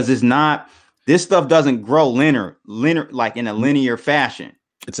 because it's not. This stuff doesn't grow linear, like in a linear fashion.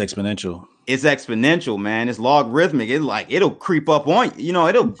 It's exponential. It's exponential, man. It's logarithmic. It's like it'll creep up on you. You know,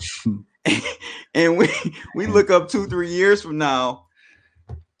 it'll. And we look up 2-3 years from now,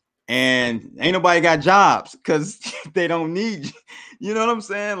 and ain't nobody got jobs because they don't need. You know what I'm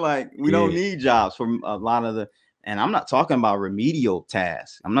saying? Like we don't need jobs for a lot of the. And I'm not talking about remedial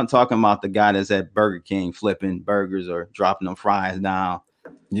tasks. I'm not talking about the guy that's at Burger King flipping burgers or dropping them fries down.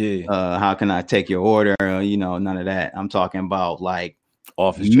 Yeah. How can I take your order? You know, none of that. I'm talking about like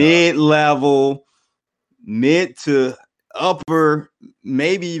office mid-level, mid to upper,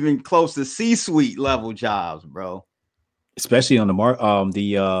 maybe even close to C-suite level jobs, bro. Especially on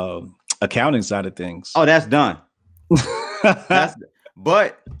the accounting side of things. Oh, that's done.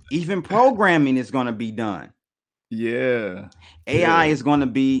 But even programming is going to be done. Yeah. AI is going to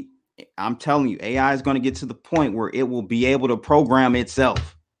be. I'm telling you, AI is going to get to the point where it will be able to program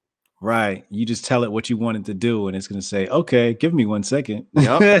itself. Right. You just tell it what you want it to do, and it's going to say, "Okay, give me 1 second."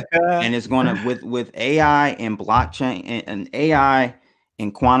 Yep. And it's going to with AI and blockchain and AI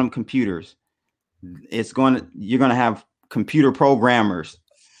and quantum computers, you're going to have computer programmers.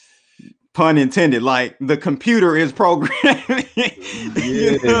 Pun intended. Like the computer is programming.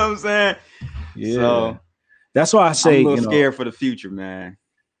 You know what I'm saying? Yeah. So that's why I say, I'm a little scared for the future, man.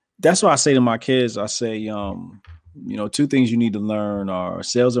 That's why I say to my kids, I say, you know, 2 things you need to learn are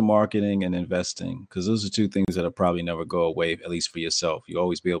sales and marketing and investing, because those are 2 things that'll probably never go away, at least for yourself. You'll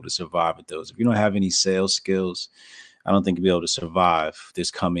always be able to survive with those. If you don't have any sales skills, I don't think you'll be able to survive this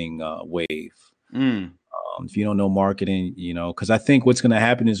coming wave. If you don't know marketing, you know, because I think what's going to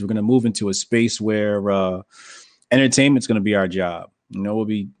happen is we're going to move into a space where Entertainment's going to be our job.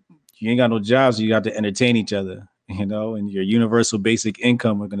 You ain't got no jobs. So you got to entertain each other, and your universal basic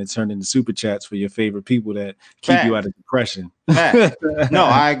income are going to turn into super chats for your favorite people that keep you out of depression. No,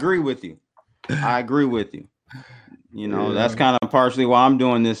 I agree with you. That's kind of partially why I'm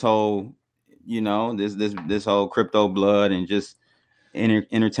doing this whole, this whole crypto blood and just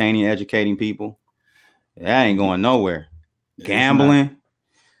entertaining, educating people. That ain't going nowhere. Gambling,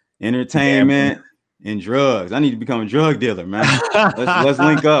 entertainment, and drugs. I need to become a drug dealer, man. Let's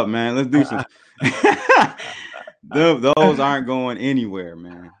link up, man. Let's do some. Those aren't going anywhere,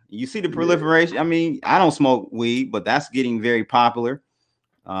 man. You see the proliferation. I mean, I don't smoke weed, but that's getting very popular.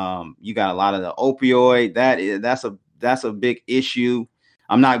 You got a lot of the opioid. That's a big issue.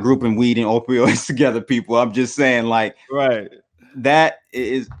 I'm not grouping weed and opioids together, people. I'm just saying, like, right. That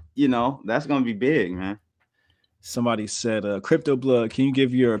is, that's going to be big, man. Somebody said, Crypto Blood, can you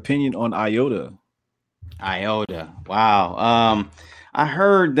give your opinion on IOTA? IOTA. Wow. I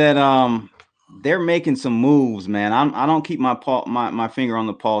heard that they're making some moves, man. I don't keep my finger on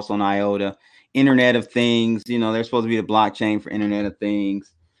the pulse on IOTA. Internet of Things, they're supposed to be the blockchain for Internet of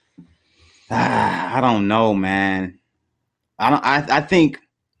Things. I don't know, man. I think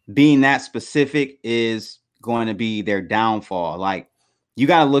being that specific is going to be their downfall. Like, you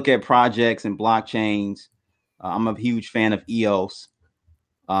got to look at projects and blockchains. I'm a huge fan of EOS.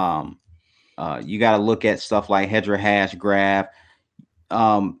 You got to look at stuff like Hedera Hashgraph.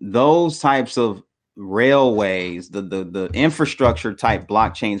 Those types of railways, the infrastructure type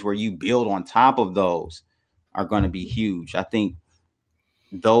blockchains where you build on top of those are going to be huge. I think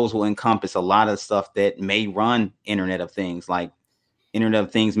those will encompass a lot of stuff that may run Internet of Things. Like, Internet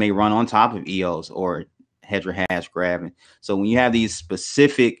of Things may run on top of EOS or Hedera Hashgraph. So when you have these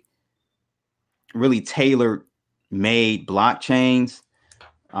specific, really tailored made blockchains,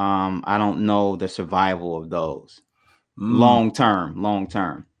 I don't know the survival of those long term.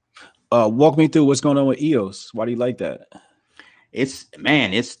 Walk me through what's going on with EOS. Why do you like that? If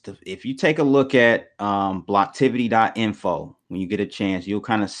you take a look at blocktivity.info when you get a chance, you'll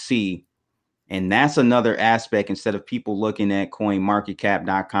kind of see, and that's another aspect. Instead of people looking at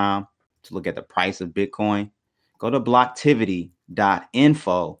coinmarketcap.com to look at the price of Bitcoin, go to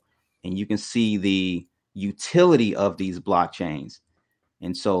blocktivity.info and you can see the utility of these blockchains.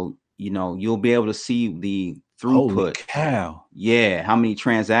 And so, you'll be able to see the throughput. Holy cow. Yeah. How many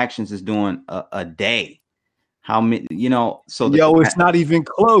transactions is doing a day? How many, so it's not even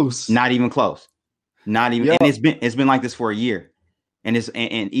close. Not even close. Not even. Yo. And it's been like this for a year. And EOS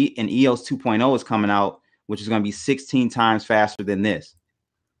 2.0 is coming out, which is going to be 16 times faster than this.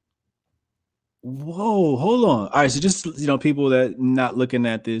 Whoa, hold on. All right, so just people that not looking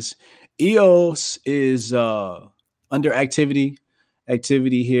at this, EOS is under activity.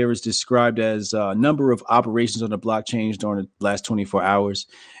 Activity here is described as number of operations on the blockchain during the last 24 hours,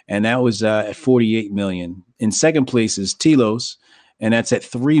 and that was at 48 million. In second place is Telos, and that's at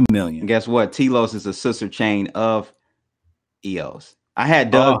 3 million. And guess what? Telos is a sister chain of EOS. I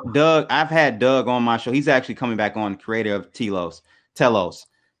had Doug. I've had Doug on my show. He's actually coming back on. Creator of Telos,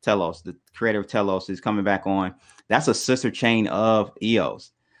 the creator of Telos is coming back on. That's a sister chain of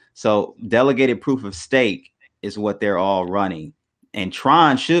EOS. So delegated proof of stake is what they're all running, and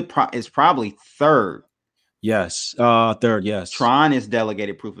Tron is probably third. Yes, third. Yes, Tron is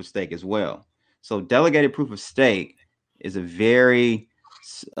delegated proof of stake as well. So delegated proof of stake is a very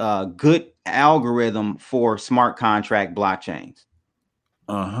good algorithm for smart contract blockchains.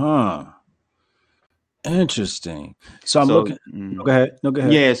 Interesting. So I'm looking. Go ahead. No, go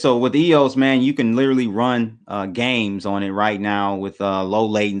ahead. Yeah. So with EOS, man, you can literally run games on it right now with low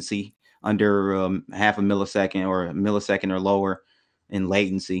latency, under half a millisecond or a millisecond or lower in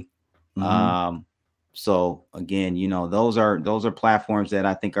latency. So again, those are platforms that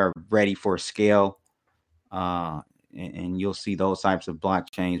I think are ready for scale. And you'll see those types of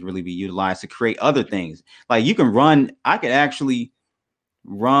blockchains really be utilized to create other things. Like I could actually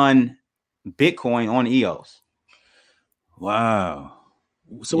run Bitcoin on EOS. Wow.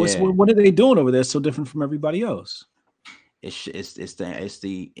 So what are they doing over there so different from everybody else? It's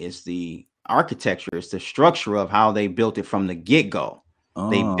the architecture, it's the structure of how they built it from the get-go.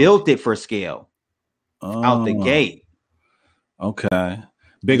 They built it for scale out the gate. Okay.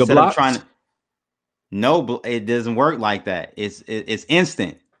 Bigger blocks? No, it doesn't work like that. It's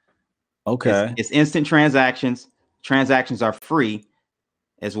instant. Okay. It's instant transactions. Transactions are free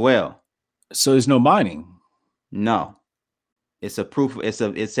as well. So there's no mining. No. It's a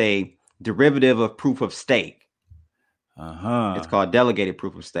derivative of proof of stake. It's called delegated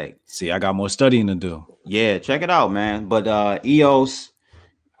proof of stake. See, I got more studying to do. Yeah, check it out, man. But EOS,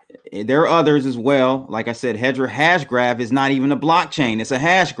 there are others as well. Like I said, Hedera Hashgraph is not even a blockchain. It's a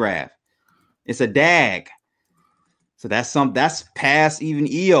hash graph. It's a DAG. So that's past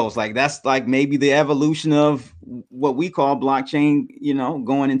even EOS. Like that's like maybe the evolution of what we call blockchain, you know,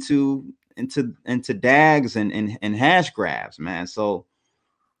 going into DAGs and hash graphs, man. So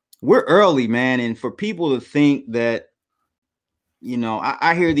we're early, man. And for people to think that, you know,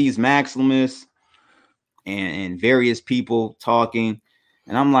 I hear these maximalists and various people talking,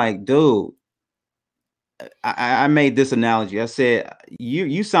 and I'm like, dude, I made this analogy. I said,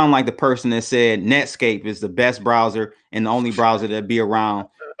 you sound like the person that said Netscape is the best browser and the only browser that'd be around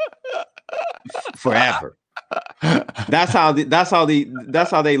forever. That's how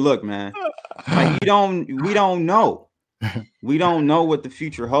they look, man. Like we don't know. We don't know what the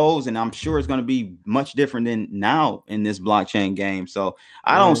future holds, and I'm sure it's going to be much different than now in this blockchain game. So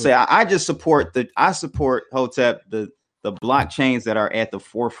I don't say I just support Hotep, the blockchains that are at the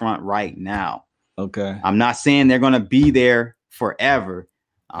forefront right now. Okay. I'm not saying they're going to be there forever.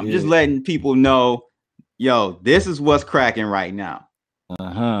 I'm just letting people know, yo, this is what's cracking right now.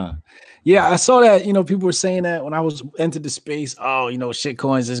 Yeah, I saw that, you know, people were saying that when I was entered the space. Oh, you know,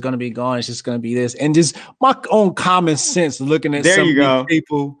 shitcoins is going to be gone. It's just going to be this. And just my own common sense looking at some of these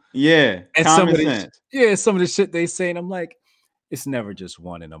people. Yeah. And some of the shit they say. And I'm like, it's never just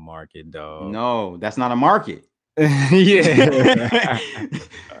one in a market, dog. No, that's not a market. Yeah.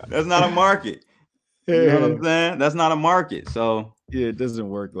 That's not a market. You know what I'm saying? That's not a market. So yeah, it doesn't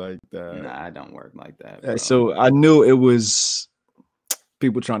work like that. Nah, it don't work like that. Bro. So I knew it was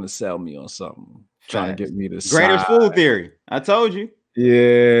people trying to sell me on something, trying to get me to greater fool theory. I told you.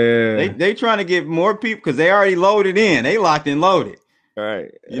 Yeah. They trying to get more people because they already loaded in. They locked and loaded.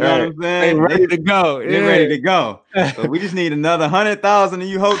 Right. You know what I'm saying? They ready to go. They're ready to go. So we just need another 100,000 of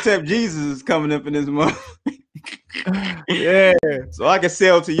you Hotep Jesus is coming up in this month. Yeah. So I can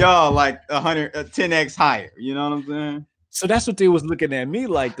sell to y'all like 10x higher. You know what I'm saying? So that's what they was looking at me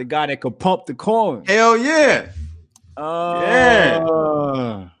like, the guy that could pump the coin. Hell yeah.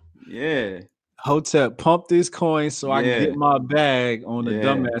 Yeah. Hotep, pump this coin so I can get my bag on the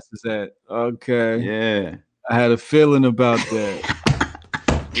dumbasses at. Okay. Yeah. I had a feeling about that.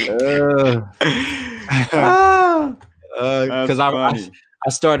 Because I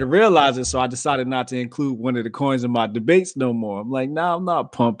started realizing, so I decided not to include one of the coins in my debates no more. I'm like, nah, I'm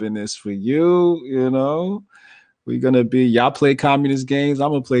not pumping this for you. You know, we're gonna be y'all play communist games.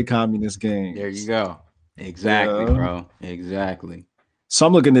 I'm gonna play communist games. There you go. Exactly, bro. Exactly. So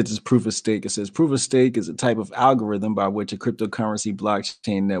I'm looking at this proof of stake. It says proof of stake is a type of algorithm by which a cryptocurrency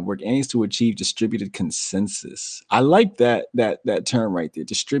blockchain network aims to achieve distributed consensus. I like that term right there,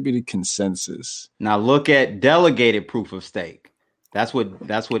 distributed consensus. Now look at delegated proof of stake. That's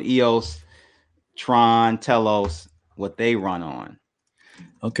what EOS, Tron, Telos, what they run on.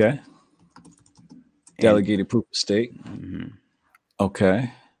 Okay. Delegated proof of stake. Mm-hmm.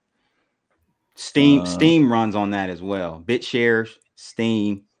 Okay. Steam runs on that as well. BitShares,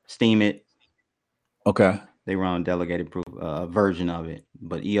 Steemit. Okay. They run delegated proof version of it,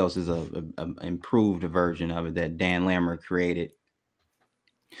 but EOS is a improved version of it that Dan Lammer created.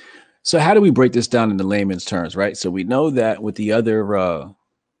 So how do we break this down into layman's terms, right? So we know that with the other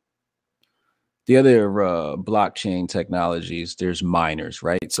blockchain technologies, there's miners,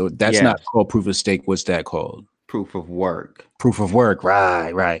 right? So that's not called proof of stake. What's that called? Proof of work. Proof of work,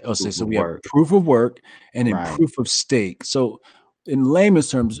 right. Oh, so we have proof of work and then proof of stake. So in layman's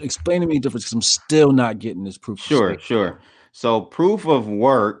terms, explain to me the difference because I'm still not getting this proof of stake. Sure. So proof of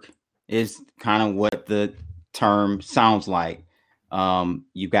work is kind of what the term sounds like.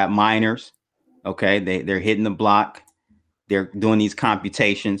 You've got miners, okay, they're hitting the block, they're doing these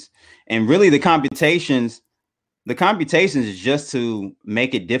computations, and really the computations is just to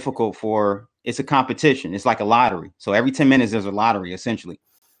make it difficult it's a competition. It's like a lottery. So every 10 minutes there's a lottery essentially,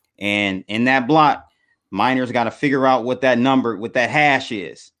 and in that block, miners got to figure out what that hash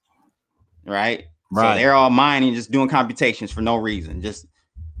is, right? So they're all mining, just doing computations for no reason, just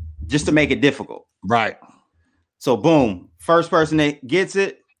to make it difficult, right? So boom. First person that gets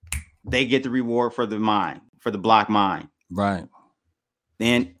it, they get the reward for the block mine. Right.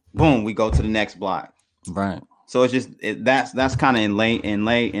 Then boom, we go to the next block. Right. So it's just that's kind of in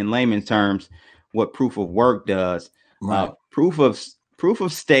layman's terms what proof of work does. Right. Proof of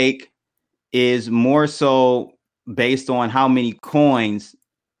stake is more so based on how many coins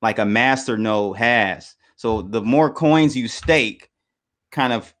like a master node has. So the more coins you stake,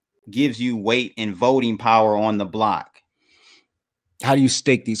 kind of gives you weight and voting power on the block. How do you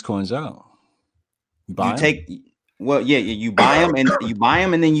stake these coins out? You buy you buy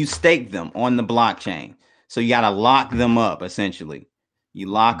them and then you stake them on the blockchain. So you got to lock them up essentially. You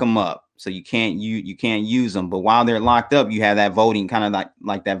lock them up, so you can't use them. But while they're locked up, you have that voting, kind of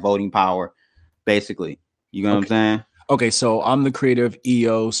like that voting power, basically. You know what I'm saying? Okay, so I'm the creator of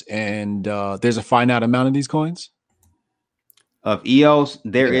EOS, and there's a finite amount of these coins. Of EOS,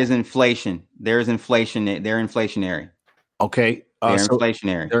 there is inflation. There's inflation. They're inflationary. Okay, they're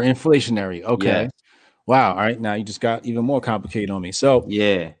inflationary. They're inflationary. Okay. Yes. Wow. All right. Now you just got even more complicated on me. So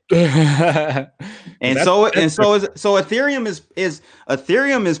yeah. and so Ethereum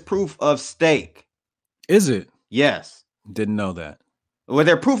is proof of stake. Is it? Yes. Didn't know that. Well,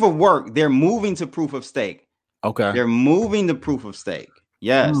 they're proof of work. They're moving to proof of stake. Okay. They're moving to proof of stake.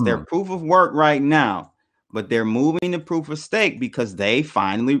 Yes, they're proof of work right now, but they're moving to proof of stake because they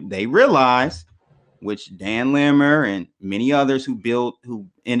realize, which Dan Limmer and many others who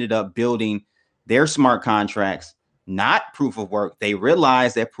ended up building their smart contracts, not proof of work, they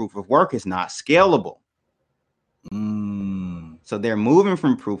realize that proof of work is not scalable. So they're moving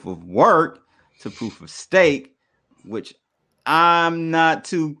from proof of work to proof of stake, which I'm not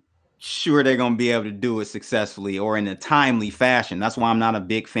too sure they're going to be able to do it successfully or in a timely fashion. That's why I'm not a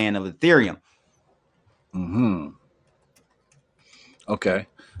big fan of Ethereum. Okay.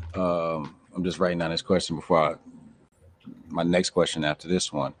 I'm just writing down this question before my next question after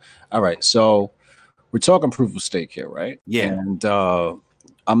this one. All right. So we're talking proof of stake here, right? Yeah. And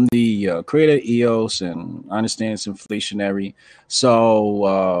I'm the creator of EOS, and I understand it's inflationary.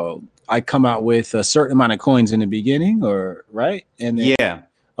 So I come out with a certain amount of coins in the beginning, or right? And then,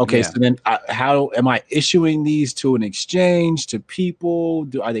 okay. So then, how am I issuing these to an exchange, to people?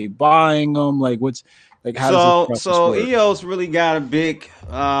 Are they buying them? Like, what's like? How does this process work? EOS really got a big.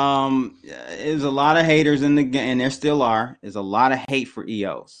 There's a lot of haters in the game, and there still are. There's a lot of hate for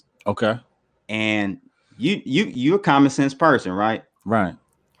EOS. Okay. And you're a common sense person, right? Right.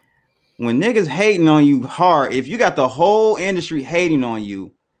 When niggas hating on you hard, if you got the whole industry hating on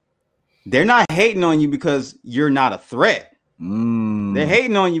you, they're not hating on you because you're not a threat. They're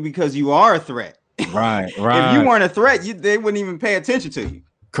hating on you because you are a threat. Right. If you weren't a threat, they wouldn't even pay attention to you.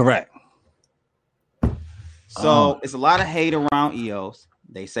 Correct. So it's a lot of hate around EOS.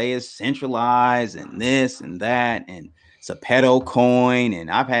 They say it's centralized and this and that, and it's a pedo coin. And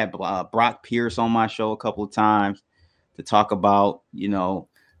I've had Brock Pierce on my show a couple of times to talk about,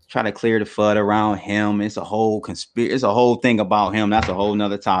 try to clear the FUD around him. It's a whole conspiracy. It's a whole thing about him. That's a whole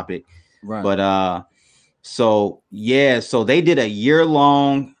nother topic. Right. But so they did a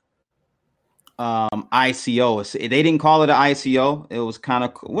year-long ICO. They didn't call it an ICO. It was kind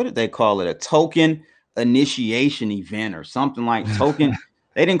of, what did they call it? A token initiation event or something like token.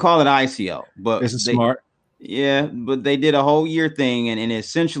 They didn't call it ICO, but this is smart. Yeah, but they did a whole year thing, and it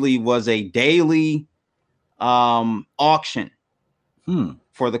essentially was a daily auction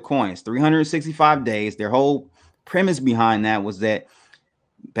for the coins, 365 days. Their whole premise behind that was that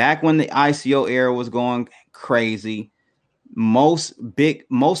back when the ICO era was going crazy, most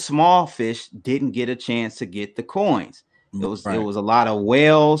small fish didn't get a chance to get the coins. It was a lot of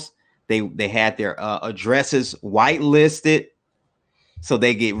whales. They had their addresses whitelisted, so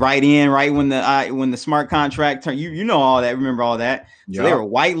they get right in right when the smart contract turned. You know all that. Remember all that. So they were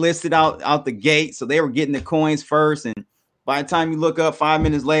whitelisted out the gate. So they were getting the coins first, and by the time you look up 5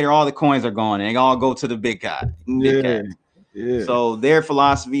 minutes later, all the coins are gone, and they all go to the big guy. Yeah. So their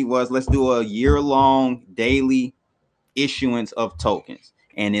philosophy was, let's do a year-long daily issuance of tokens,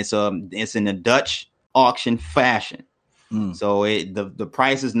 and it's in a Dutch auction fashion. So the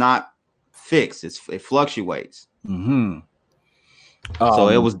price is not fixed; it fluctuates. So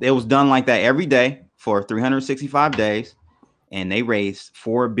it was done like that every day for 365 days, and they raised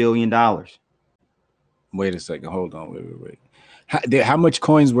 $4 billion. Wait a second. Hold on. Wait. How much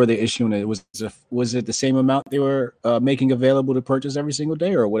coins were they issuing? Was it the same amount they were making available to purchase every single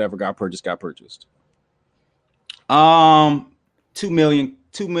day, or whatever got purchased? 2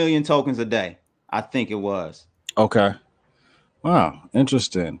 million tokens a day, I think it was. Okay. Wow,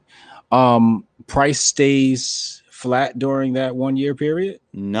 interesting. Price stays flat during that 1 year period?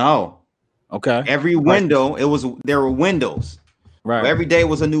 No. Okay. Every window, there were windows. Right. Every day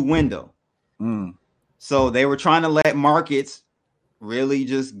was a new window. So they were trying to let markets really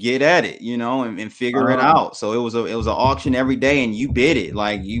just get at it, and figure it out. So it was an auction every day, and you bid it,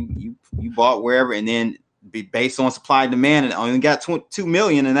 like you bought wherever, and then based on supply and demand, and only got 2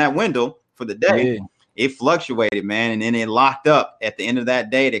 million in that window for the day. It fluctuated, man, and then it locked up at the end of that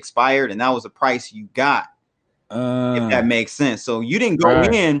day. It expired, and that was the price you got. If that makes sense. So you didn't go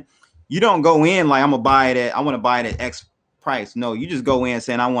in. You don't go in like I want to buy it at X price. No, you just go in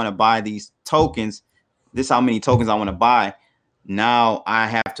saying I want to buy these tokens. This is how many tokens I want to buy. Now I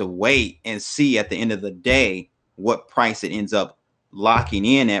have to wait and see at the end of the day what price it ends up locking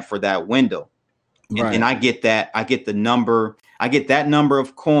in at for that window. And I get that number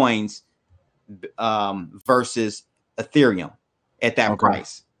of coins versus Ethereum at that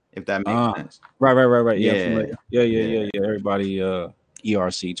price, if that makes sense. Right. Yeah. Everybody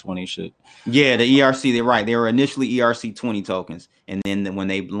ERC20 shit. Yeah, the ERC, they're right. They were initially ERC20 tokens, and then when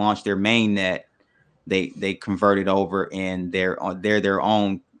they launched their mainnet, they converted over, and they're their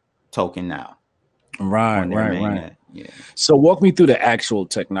own token now. Right. Yeah. So walk me through the actual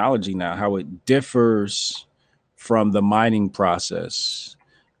technology now, how it differs from the mining process,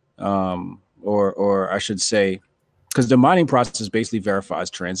 or I should say, because the mining process basically verifies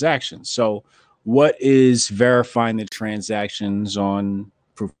transactions. So what is verifying the transactions on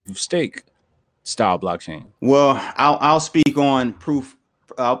proof of stake style blockchain? Well, I'll speak on proof.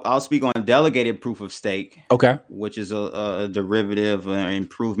 I'll speak on delegated proof of stake. Okay. Which is a derivative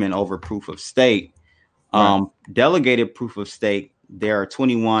improvement over proof of stake. Delegated proof of stake, there are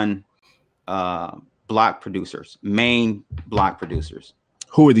 21 block producers, main block producers.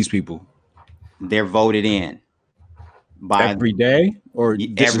 Who are these people? They're voted in by every day, or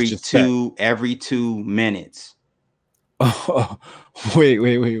every 2 minutes. Oh,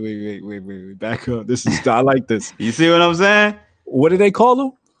 wait. Back up. I like this. You see what I'm saying? What do they call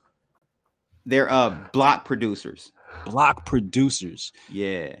them? They're block producers. Block producers.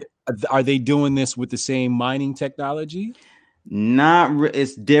 Yeah. Are they doing this with the same mining technology?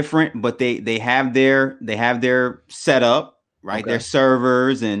 It's different, but they have their setup, right? Their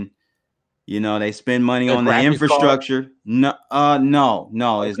servers, and they spend money on the infrastructure. No,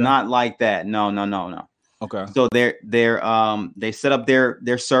 it's not like that. No. Okay. So they set up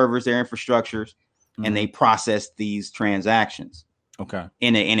their servers, their infrastructures, and they process these transactions. Okay.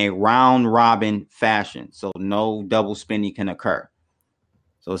 In a round robin fashion, so no double spending can occur.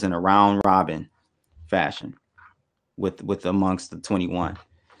 So it's in a round robin fashion with amongst the 21.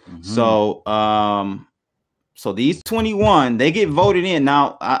 So so these 21, they get voted in.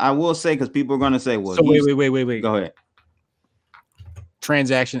 Now I will say, because people are going to say, well, so wait. Go ahead.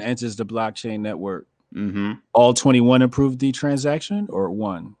 Transaction enters the blockchain network. All 21 approved the transaction, or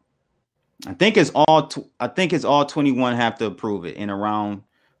one? I think it's all 21 have to approve it in a round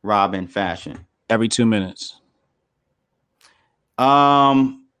robin fashion. Every 2 minutes.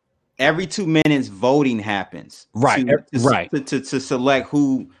 Every 2 minutes voting happens. Right. To select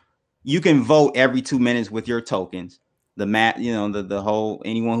who you can vote every 2 minutes with your tokens. The whole,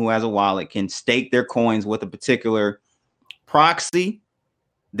 anyone who has a wallet can stake their coins with a particular proxy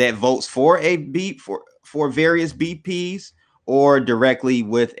that votes for for various BPs, or directly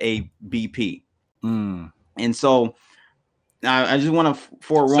with a BP. And so I just want to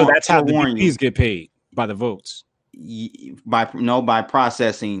forewarn. So that's how the BPs get paid, by the votes. By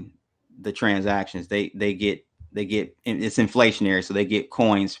processing the transactions. They get it's inflationary, so they get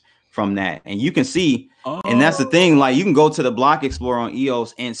coins from that. And you can see, and that's the thing, like you can go to the Block Explorer on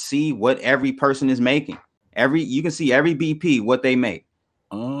EOS and see what every person is making. You can see every BP what they make.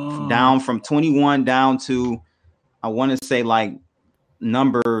 Down from 21 down to, I want to say, like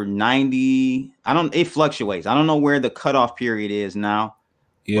number 90. It fluctuates. I don't know where the cutoff period is now.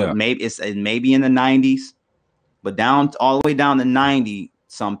 Yeah, maybe it's in the 90s, but all the way down to 90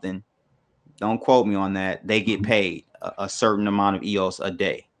 something. Don't quote me on that. They get paid a certain amount of EOS a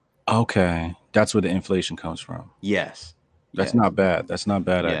day. Okay, that's where the inflation comes from. Yes. That's not bad. That's not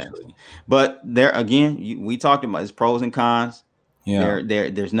bad, actually. But there again, we talked about its pros and cons. Yeah,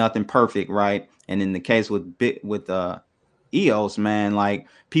 there's nothing perfect, right? And in the case with EOS, man, like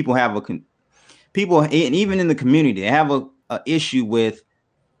people and even in the community, they have a issue with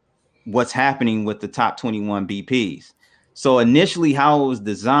what's happening with the top 21 BPs. So initially, how it was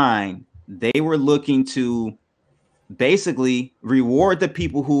designed, they were looking to basically reward the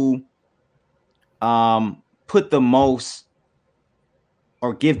people who put the most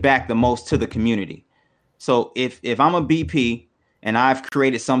or give back the most to the community. So if I'm a BP and I've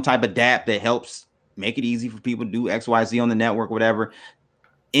created some type of dApp that helps make it easy for people to do XYZ on the network, whatever,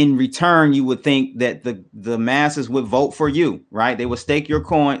 in return, you would think that the masses would vote for you, right? They would stake their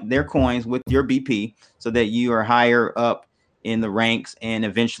coins with your BP so that you are higher up in the ranks, and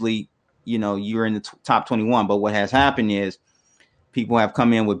eventually, you're in the top 21. But what has happened is people have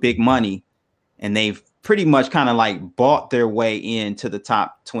come in with big money, and they've pretty much kind of like bought their way into the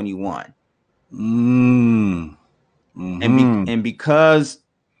top 21. And because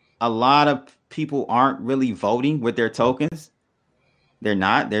a lot of people aren't really voting with their tokens, they're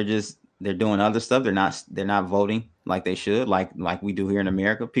they're doing other stuff. They're not voting like they should, like we do here in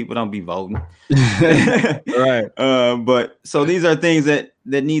America. People don't be voting. Right. But so these are things that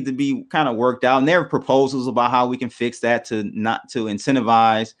need to be kind of worked out, and there are proposals about how we can fix that to not to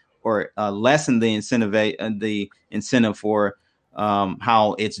incentivize or lessen the incentive for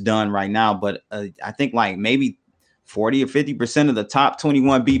how it's done right now. But I think like maybe 40 or 50% of the top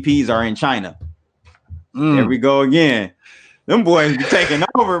 21 BPs are in China. There we go again. Them boys be taking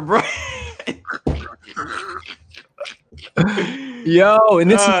over, bro. Yo, and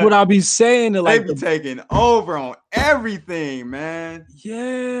this is what I'll be saying to like they be taking over on everything, man.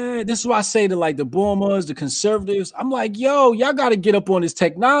 Yeah, this is why I say to like the boomers, the conservatives. I'm like, yo, y'all got to get up on this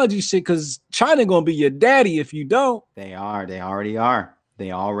technology shit because China gonna be your daddy if you don't. They already are.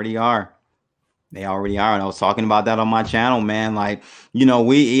 And I was talking about that on my channel, man. Like, you know,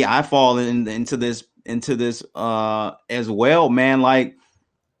 I fall into this as well, man. Like,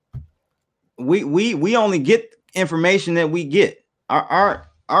 we only get information that we get.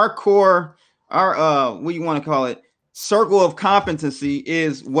 Our core, what you want to call it, circle of competency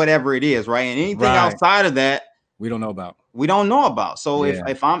is whatever it is, right? And anything outside of that, we don't know about. So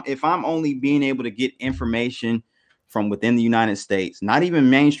if I'm only being able to get information from within the United States, not even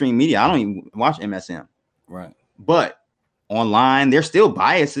mainstream media, I don't even watch MSM, right? But online, there's still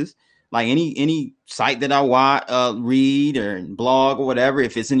biases. Like any site that I read or blog or whatever,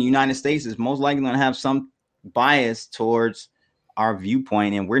 if it's in the United States, it's most likely going to have some bias towards our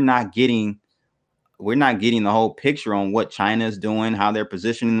viewpoint, and we're not getting the whole picture on what China is doing, how they're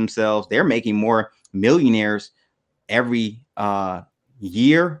positioning themselves. They're making more millionaires every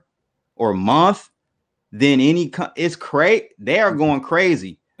year or month than it's crazy. They are going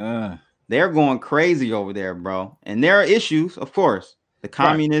crazy. They're going crazy over there, bro. And there are issues, of course, the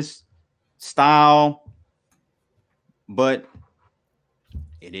communist style, but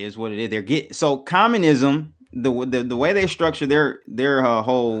it is what it is. So communism, the way they structure their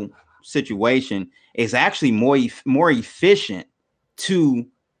whole situation is actually more efficient to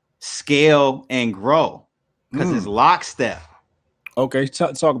scale and grow because it's lockstep. Okay,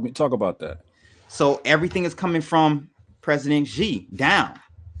 talk about that. So everything is coming from President Xi down.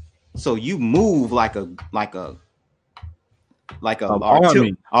 So you move like a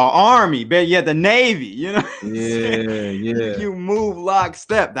army, but yeah, the Navy, you know. Yeah. You move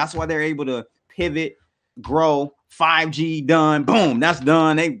lockstep. That's why they're able to pivot, grow. 5G done, boom, that's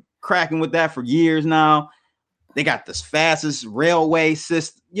done. They cracking with that for years now. They got the fastest railway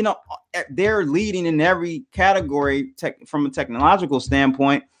system. You know, they're leading in every category from a technological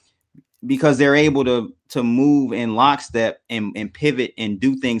standpoint because they're able to move in lockstep and pivot and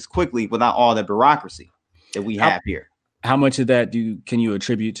do things quickly without all the bureaucracy that we have here. How much of that can you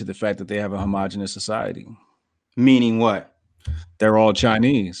attribute to the fact that they have a homogenous society? Meaning what? They're all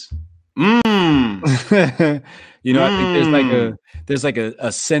Chinese. You know, I think there's like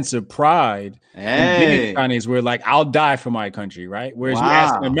a sense of pride in being Chinese where like I'll die for my country, right? Whereas you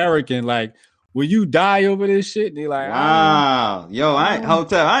ask an American, like, will you die over this shit? And they're like, wow, yo,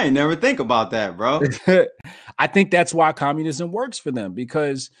 I ain't never think about that, bro. I think that's why communism works for them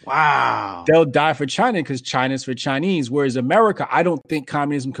because they'll die for China because China's for Chinese. Whereas America, I don't think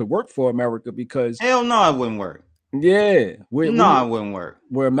communism could work for America because hell no, it wouldn't work. Yeah, it wouldn't work.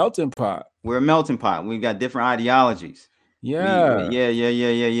 We're a melting pot. We've got different ideologies. Yeah.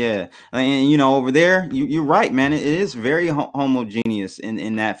 And you know, over there, you're right, man. It is very homogeneous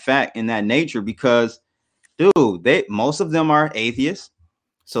in that nature because, dude, most of them are atheists.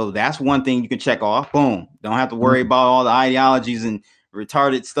 So that's one thing you can check off. Boom. Don't have to worry about all the ideologies and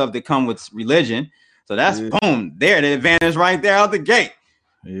retarded stuff that come with religion. So that's boom, there, the advantage right there out the gate.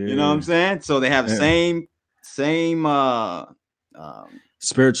 You know what I'm saying? So they have the same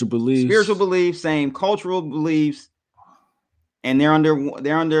spiritual beliefs, same cultural beliefs, and they're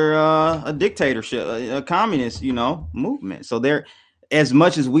under a dictatorship, a communist, movement. So they're, as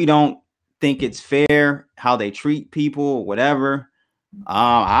much as we don't think it's fair how they treat people or whatever,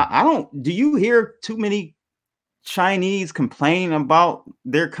 I don't. Do you hear too many Chinese complain about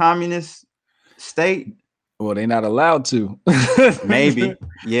their communist state? Well, they're not allowed to. Maybe.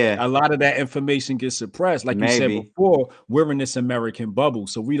 Yeah. A lot of that information gets suppressed. Like you said before, we're in this American bubble,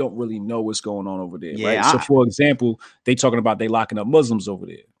 so we don't really know what's going on over there. Yeah, right? So for example, they talking about they locking up Muslims over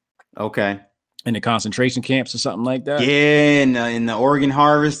there. Okay. In the concentration camps or something like that. Yeah, in the organ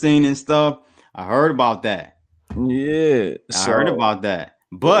harvesting and stuff. I heard about that. Yeah. I heard about that.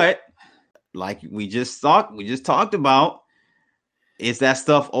 But like we just talked about, is that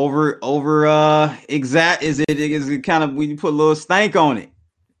stuff over exact? Is it kind of, we put a little stank on it?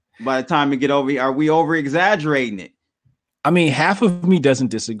 By the time we get over here, are we over exaggerating it? I mean, half of me doesn't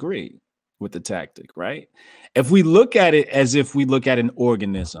disagree. with the tactic, right? If we look at it as if we look at an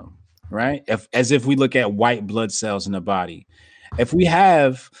organism, right? As if we look at white blood cells in the body, if we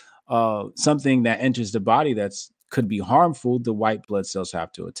have something that enters the body that's could be harmful, the white blood cells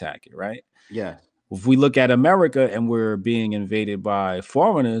have to attack it, right? Yeah. If we look at America and we're being invaded by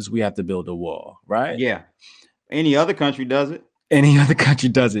foreigners, we have to build a wall, right? Yeah. Any other country does it. Any other country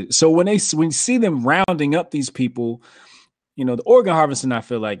does it. So when you see them rounding up these people, you know, the organ harvesting, I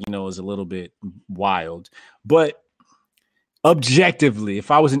feel like, you know, is a little bit wild. But objectively,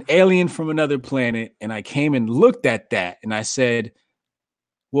 if I was an alien from another planet and I came and looked at that and I said,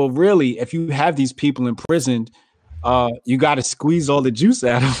 well, really, if you have these people imprisoned, you got to squeeze all the juice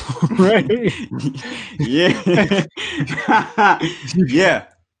out of them, right? Yeah. Yeah.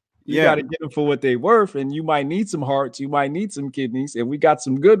 You got to get them for what they're worth, and you might need some hearts, you might need some kidneys, and we got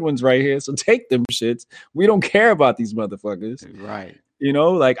some good ones right here. So take them shits. We don't care about these motherfuckers, right? You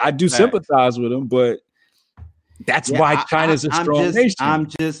know, like I do sympathize with them, but that's why China's a strong nation. I'm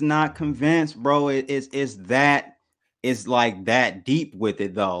just not convinced, bro. It's like that deep with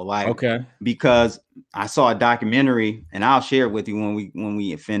it though. Like, okay, because I saw a documentary, and I'll share it with you when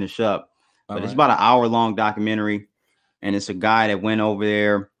we finish up. But it's about an hour-long documentary, and it's a guy that went over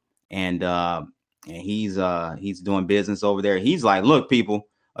there. And he's doing business over there. He's like, look, people,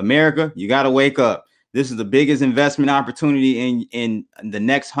 America, you got to wake up. This is the biggest investment opportunity in the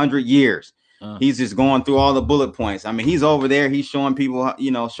next 100 years. He's just going through all the bullet points. I mean, he's over there. He's showing people,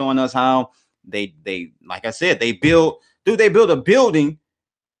 you know, showing us how they like I said, they build a building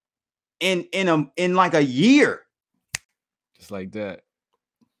in like a year. Just like that.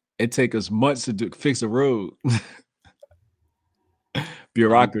 It take us months to fix a road.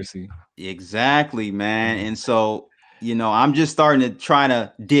 Bureaucracy. Exactly, man. And so, you know, I'm just starting to try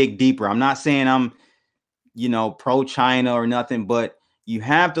to dig deeper. I'm not saying I'm, you know, pro China or nothing, but you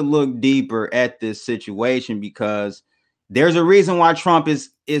have to look deeper at this situation, because there's a reason why Trump is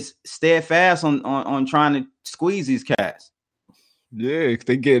steadfast on trying to squeeze these cats. Yeah,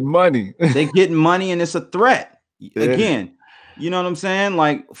 they getting money. They getting money, and it's a threat. Yeah. Again, you know what I'm saying?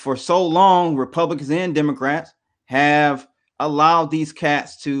 Like, for so long, Republicans and Democrats have allowed these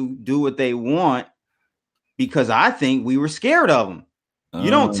cats to do what they want, because I think we were scared of them. You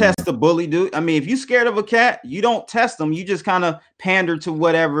don't test the bully, dude. I mean, if you're scared of a cat, you don't test them. You just kind of pander to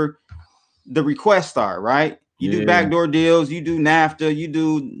whatever the requests are, right? You do backdoor deals, you do NAFTA, you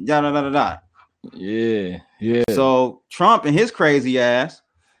do da da da da da. Yeah, yeah. So Trump and his crazy ass,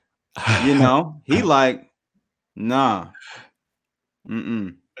 you know, he like, nah,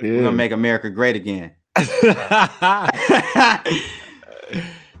 we're gonna make America great again.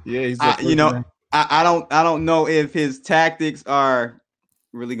 He's you know, I don't know if his tactics are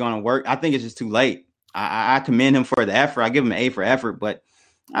really gonna work. I think it's just too late. I commend him for the effort. I give him an A for effort, but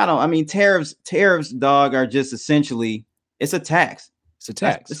I mean, tariffs, dog, are just essentially, it's a tax. It's a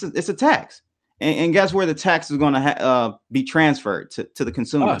tax. It's a tax. And guess where the tax is going to be transferred to the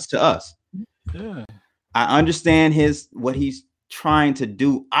consumers, to us. Yeah. I understand what he's trying to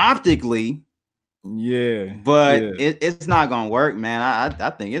do optically. Yeah. But it's not going to work, man. I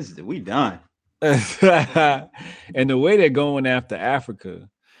think we done. And the way they're going after Africa,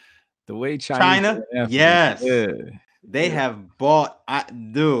 the way China, yes. Yeah. They have bought,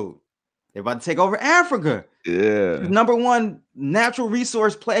 dude. They're about to take over Africa. Yeah, number one natural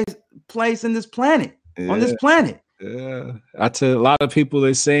resource place in this planet, on this planet. Yeah, I tell a lot of people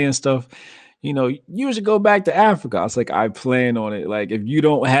they're saying stuff. You know, you should go back to Africa. I was like, I plan on it. Like, if you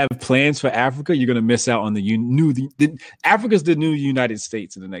don't have plans for Africa, you're gonna miss out on Africa's the new United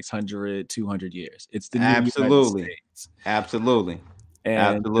States in the next 100, 200 years. It's the new United States. Absolutely.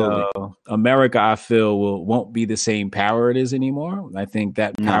 And America, I feel, won't be the same power it is anymore. I think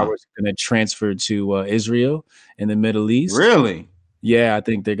that power is going to transfer to Israel in the Middle East. Really? Yeah, I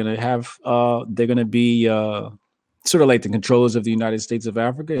think they're going to have they're going to be sort of like the controllers of the United States of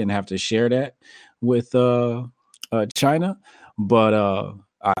Africa and have to share that with China. But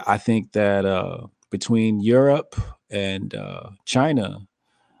I think that between Europe and China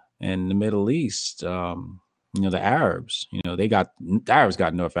and the Middle East, you know, the Arabs, you know, the Arabs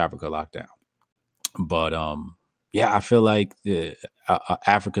got North Africa locked down. But I feel like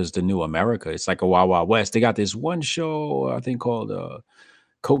Africa's the new America. It's like a Wild Wild West. They got this one show, I think, called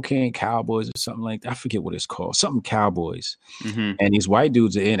Cocaine Cowboys or something like that. I forget what it's called. Something Cowboys. Mm-hmm. And these white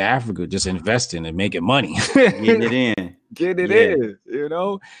dudes are in Africa just investing and making money. Getting it in. Getting it in, you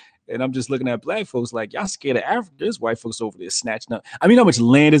know? And I'm just looking at black folks like, y'all scared of Africa. There's white folks over there snatching up. I mean, how much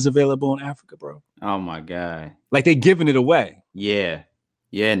land is available in Africa, bro? Oh, my God. Like, they giving it away. Yeah.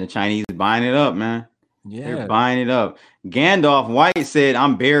 Yeah, and the Chinese buying it up, man. They're buying it up. Gandalf White said,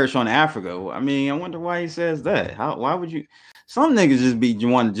 "I'm bearish on Africa." I mean, I wonder why he says that. Why would you? Some niggas just be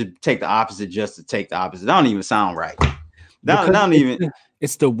want to just take the opposite just to take the opposite. That don't even sound right. That don't even.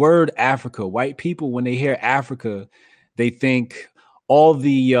 It's the word Africa. White people, when they hear Africa, they think all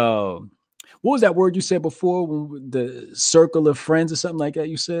the what was that word you said before? The circle of friends or something like that.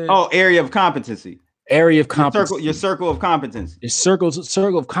 You said, oh, area of competency. Area of competence. Your circle of competence. Your circle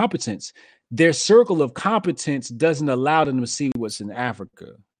of competence. Their circle of competence doesn't allow them to see what's in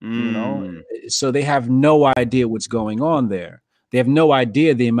Africa. You know, so they have no idea what's going on there. They have no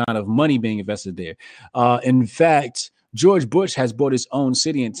idea the amount of money being invested there. In fact, George Bush has bought his own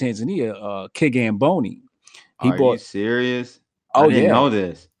city in Tanzania, Kigamboni. Are you serious? Oh, I didn't know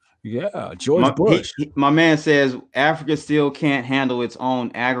this. Yeah, George Bush. My man says Africa still can't handle its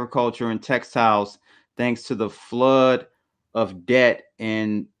own agriculture and textiles thanks to the flood of debt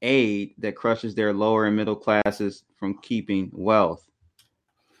and aid that crushes their lower and middle classes from keeping wealth.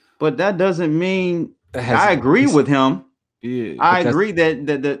 But that doesn't mean I agree with him. Yeah, I agree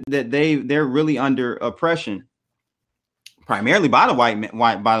that they're really under oppression, primarily by the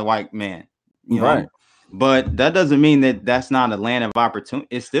white man. You know? Right. But that doesn't mean that that's not a land of opportunity.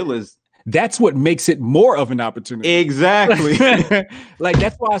 It still is. That's what makes it more of an opportunity. Exactly. Like,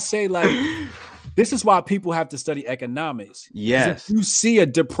 that's why I say, like, this is why people have to study economics. Yes. If you see a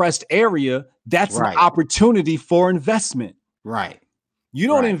depressed area, that's an opportunity for investment. Right. You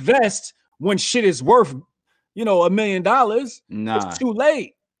don't invest when shit is worth, $1 million. Nah. It's too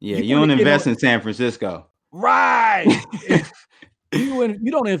late. Yeah, you don't invest in San Francisco. Right. You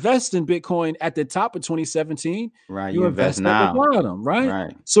don't invest in Bitcoin at the top of 2017. Right. You invest now. At the bottom,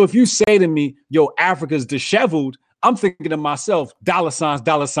 right? So if you say to me, yo, Africa's disheveled, I'm thinking to myself, dollar signs,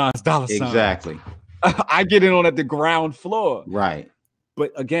 dollar signs, dollar signs. Exactly. I get in on at the ground floor. Right.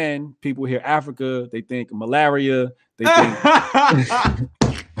 But again, people hear Africa, they think malaria, they think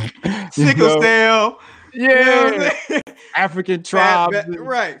sickle cell. Yeah. African tribes.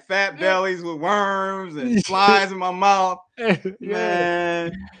 Fat bellies with worms and flies in my mouth.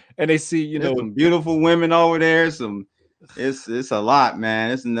 Man. And they see, some beautiful women over there. It's a lot, man.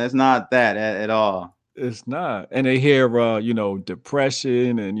 That's not that at all. It's not. And they hear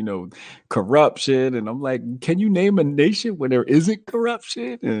depression and corruption. And I'm like, can you name a nation where there isn't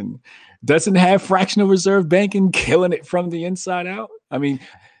corruption and doesn't have fractional reserve banking killing it from the inside out? I mean,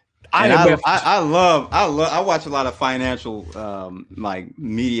 I watch a lot of financial like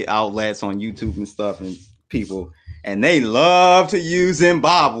media outlets on YouTube and stuff, and people, and they love to use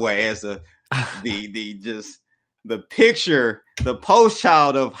Zimbabwe as the picture, the post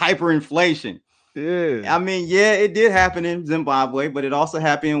child of hyperinflation. Yeah. I mean, yeah, it did happen in Zimbabwe, but it also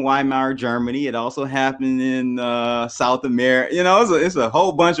happened in Weimar Germany. It also happened in South America. It's a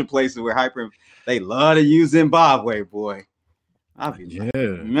whole bunch of places where they love to use Zimbabwe, boy.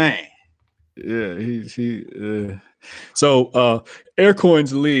 Man. Yeah, So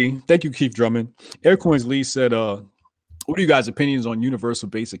Aircoins Lee, thank you, Keith Drummond. Aircoins Lee said, what are you guys' opinions on universal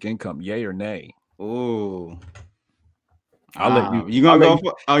basic income? Yay or nay? Oh, I'll let you. You gonna go?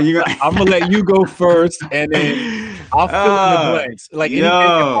 I'm gonna let you go first, and then I'll fill in the blanks. Like,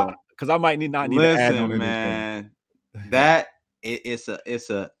 because I might not need to add on anything. Man, that it's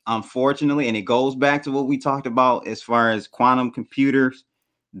a unfortunately, and it goes back to what we talked about as far as quantum computers.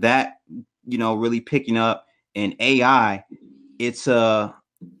 That really picking up in AI, it's a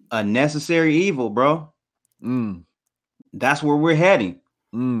necessary evil, bro. That's where we're heading.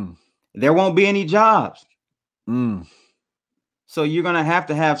 There won't be any jobs. So you're gonna have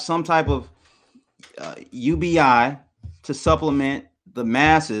to have some type of UBI to supplement the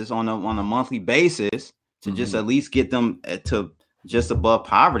masses on a monthly basis to just at least get them to just above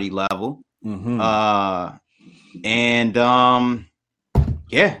poverty level. Yeah,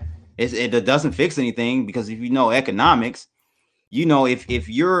 it doesn't fix anything, because if you know economics, if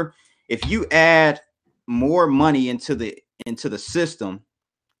you add more money into the system,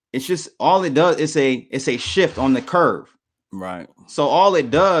 it's just all it does is it's a shift on the curve. Right. So all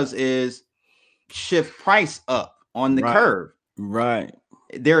it does is shift price up on the curve. Right.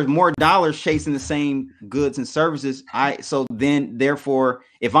 There's more dollars chasing the same goods and services. Therefore,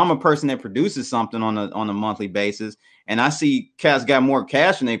 if I'm a person that produces something on a monthly basis, and I see cats got more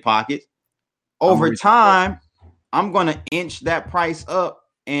cash in their pockets, over time, I'm going to inch that price up,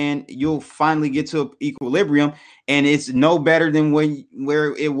 and you'll finally get to equilibrium, and it's no better than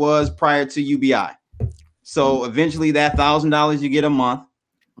where it was prior to UBI. So eventually that $1,000 you get a month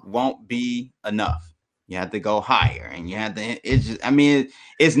won't be enough. You have to go higher, and you have to,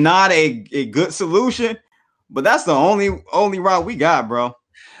 it's not a good solution, but that's the only route we got, bro.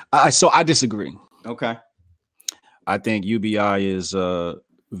 So I disagree. Okay. I think UBI is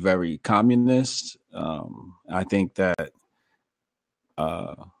very communist. I think that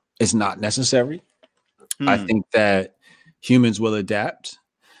it's not necessary. I think that humans will adapt.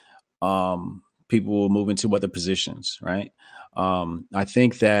 People will move into other positions, right? I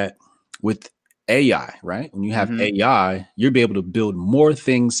think that with AI, right? When you have AI, you'll be able to build more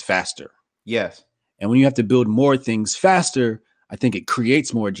things faster. Yes. And when you have to build more things faster, I think it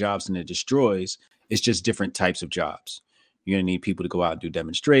creates more jobs than it destroys. It's just different types of jobs. You're going to need people to go out and do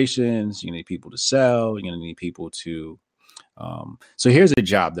demonstrations. You're going to need people to sell. You're going to need people to. So here's a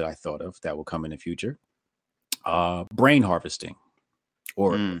job that I thought of that will come in the future. Brain harvesting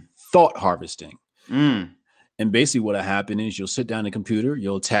or thought harvesting. And basically what'll happen is you'll sit down at a computer,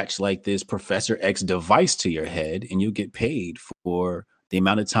 you'll attach like this Professor X device to your head, and you'll get paid for the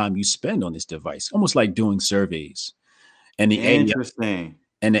amount of time you spend on this device, almost like doing surveys. And the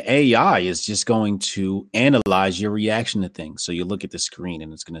AI is just going to analyze your reaction to things. So you look at the screen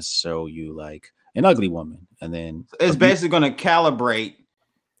and it's going to show you like an ugly woman. And then it's basically going to calibrate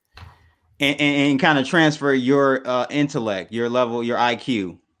and kind of transfer your intellect, your level, your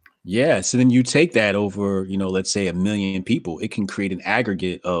IQ. Yeah. So then you take that over, let's say 1 million people. It can create an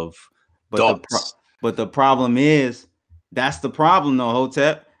aggregate of thoughts. But the problem is, that's the problem though,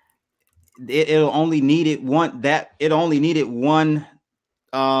 Hotep. It'll only need it one pass. It only needed one.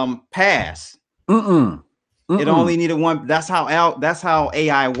 That's how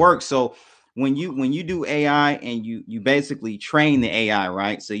AI works. So when you do AI and you basically train the AI,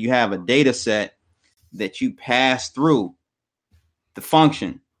 right? So you have a data set that you pass through the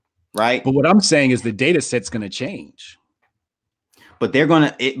function, right? But what I'm saying is the data set's going to change. But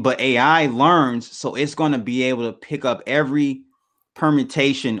but AI learns, so it's going to be able to pick up every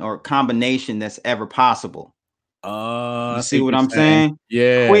permutation or combination that's ever possible. You see what I'm saying?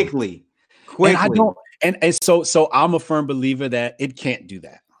 Yeah. Quickly. And so I'm a firm believer that it can't do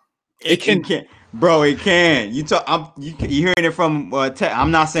that. It can, bro. It can. You hearing it from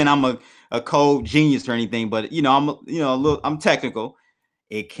I'm not saying I'm a code genius or anything, but I'm technical.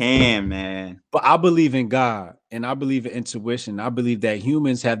 It can, man. But I believe in God and I believe in intuition. I believe that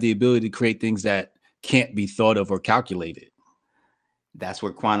humans have the ability to create things that can't be thought of or calculated. That's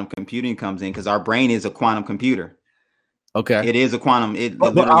where quantum computing comes in, because our brain is a quantum computer. Okay. It is a quantum. It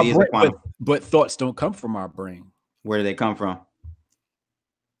literally is a quantum. But thoughts don't come from our brain. Where do they come from?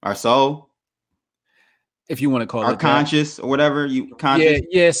 Our soul? If you want to call it our conscious or whatever you conscious.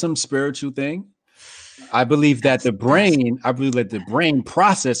 Yeah, some spiritual thing. I believe that the brain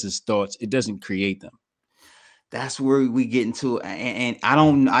processes thoughts. It doesn't create them. That's where we get into, and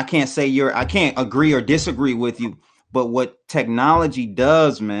I can't agree or disagree with you, but what technology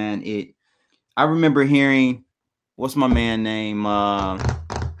does, man, I remember hearing, what's my man name?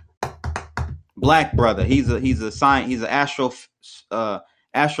 Black brother. He's an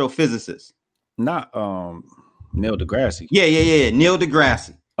astrophysicist. Not Neil deGrasse. Yeah. Neil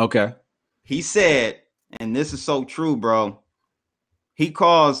deGrasse. Okay. He said, and this is so true, bro. He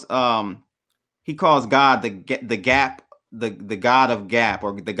calls God the gap, the God of gap,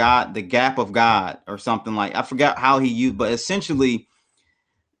 or the gap of God, or something like. I forgot how he used, but essentially,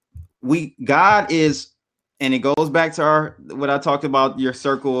 God is, and it goes back to what I talked about, your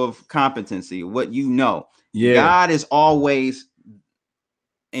circle of competency, what you know. Yeah. God is always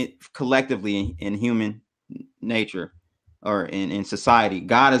collectively in human nature, or in society,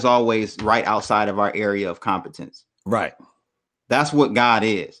 God is always right outside of our area of competence. Right. That's what God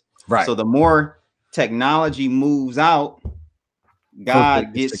is. Right. So the more technology moves out,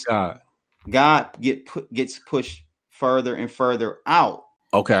 God gets pushed further and further out.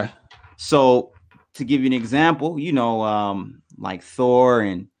 Okay. So to give you an example, like Thor,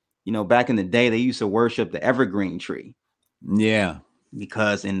 and back in the day they used to worship the evergreen tree. Yeah.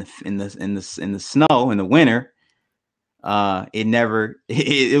 Because in the snow in the winter,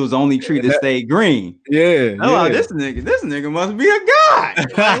 it was the only tree that stayed green. Yeah. Oh, this nigga must be a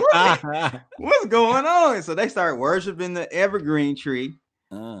god. What's going on? So they start worshiping the evergreen tree,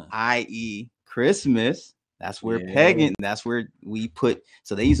 i.e. Christmas. That's where that's where we put.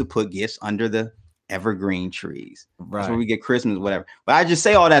 So they used to put gifts under the evergreen trees. Right. That's where we get Christmas, whatever. But I just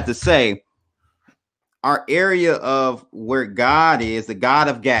say all that to say, our area of where God is, the God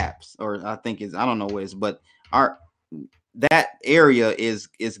of gaps, or I don't know what it is, but that area is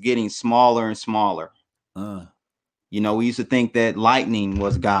getting smaller and smaller. We used to think that lightning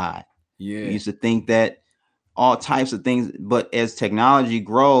was God. Yeah. We used to think that all types of things, but as technology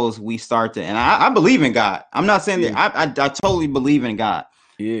grows, we start to, and I believe in God. I'm not saying that I totally believe in God.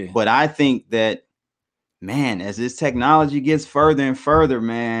 Yeah. But I think that, man, as this technology gets further and further,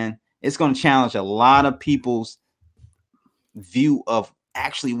 man, it's going to challenge a lot of people's view of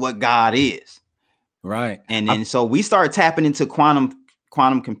actually what God is. Right. And then so we start tapping into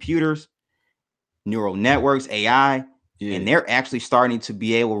quantum computers, neural networks, AI, and they're actually starting to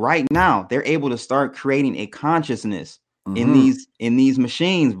be able right now, they're able to start creating a consciousness in these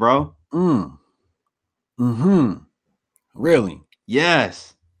machines, bro. Really?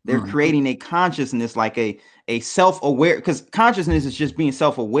 Yes. They're creating a consciousness, like a self-aware, because consciousness is just being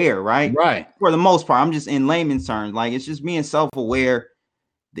self-aware, right? Right. For the most part, I'm just in layman's terms, like it's just being self-aware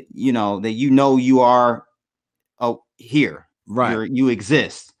that you are here. Right. You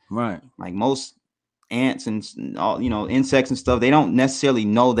exist. Right. Like most ants and all, insects and stuff, they don't necessarily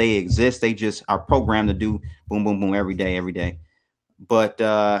know they exist. They just are programmed to do boom, boom, boom every day. But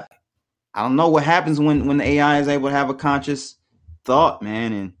I don't know what happens when the AI is able to have a conscious thought,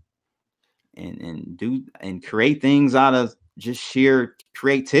 man, and do and create things out of just sheer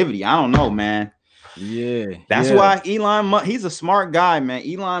creativity. I don't know, man. Yeah. That's why Elon Musk, he's a smart guy, man.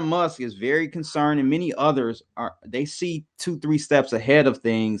 Elon Musk is very concerned, and many others they see 2-3 steps ahead of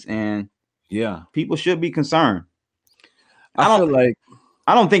things, and people should be concerned. I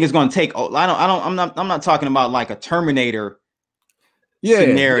don't think it's going to take. I'm not talking about like a Terminator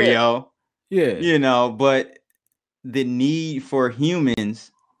scenario. But the need for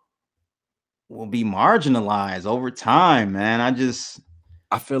humans will be marginalized over time, man.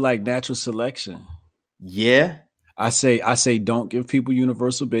 I feel like natural selection. Yeah. I say don't give people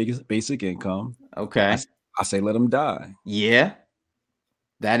universal basic income. Okay. I say let them die. Yeah.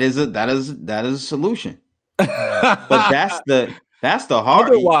 That is a solution. But that's the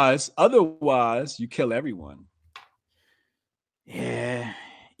hard. Otherwise you kill everyone. Yeah.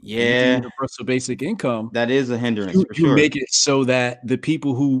 Universal basic income. That is a hindrance for sure. You make it so that the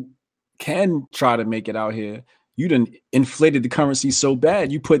people who can try to make it out here, you done inflated the currency so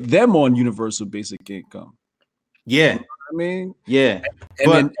bad, you put them on universal basic income. Yeah. You know what I mean? Yeah.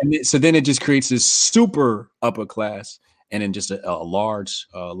 So then it just creates this super upper class and then just a large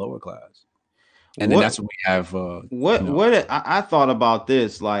lower class. And then that's what we have. What I thought about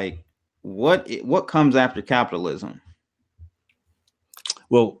this, like what comes after capitalism?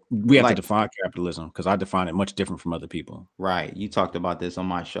 Well, we have to define capitalism because I define it much different from other people. Right. You talked about this on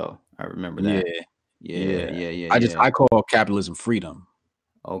my show. I remember that. Yeah. I call capitalism freedom.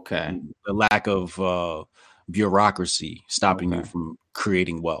 Okay. The lack of bureaucracy stopping you from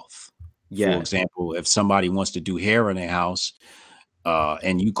creating wealth. Yeah. For example, if somebody wants to do hair in their house,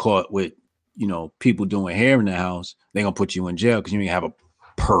 and you caught with people doing hair in the house, they're gonna put you in jail because you didn't have a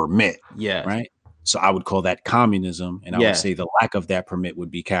permit. Yeah. Right. So I would call that communism, and I would say the lack of that permit would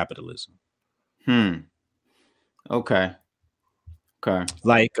be capitalism. Okay.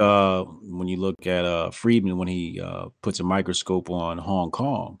 Like when you look at Friedman, when he puts a microscope on Hong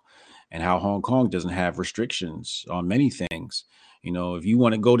Kong and how Hong Kong doesn't have restrictions on many things. If you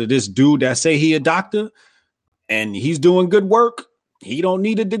want to go to this dude that say he a doctor and he's doing good work, he don't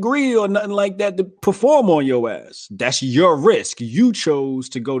need a degree or nothing like that to perform on your ass. That's your risk. You chose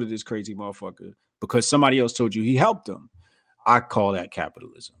to go to this crazy motherfucker because somebody else told you he helped them. I call that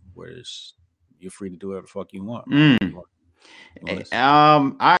capitalism, whereas you're free to do whatever the fuck you want.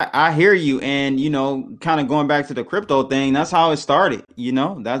 I hear you, and kind of going back to the crypto thing, that's how it started.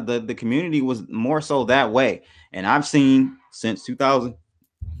 That the community was more so that way, and I've seen since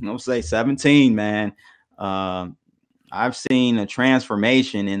 2017, man. I've seen a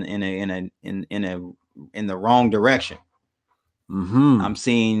transformation in the wrong direction. I'm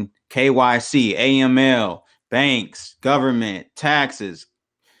seeing KYC, AML, banks, government, taxes,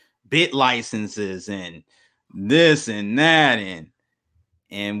 bit licenses, and this and that,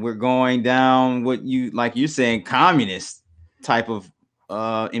 and we're going down what you're saying, communist type of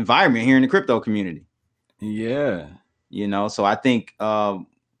environment here in the crypto community. Yeah. So I think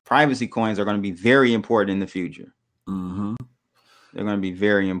privacy coins are going to be very important in the future. They're going to be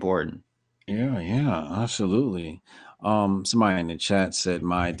very important. Yeah, absolutely. Somebody in the chat said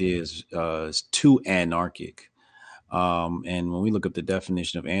my idea is too anarchic. And when we look up the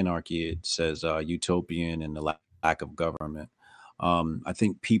definition of anarchy, it says utopian and the lack of government. I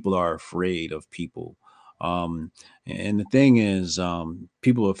think people are afraid of people. And the thing is,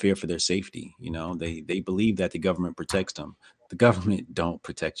 people are fear for their safety. They believe that the government protects them. The government don't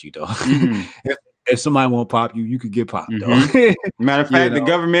protect you, though. If somebody won't pop you, you could get popped, though. Matter of fact, the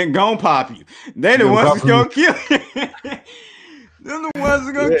government gonna pop you. They the ones that's gonna kill you. They're the ones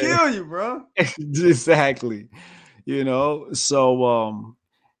that gonna kill you, bro. Exactly. So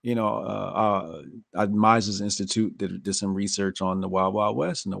Mises Institute did some research on the Wild Wild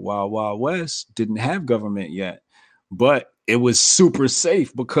West, and the Wild Wild West didn't have government yet, but it was super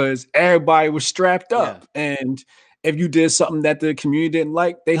safe because everybody was strapped up. Yeah. And if you did something that the community didn't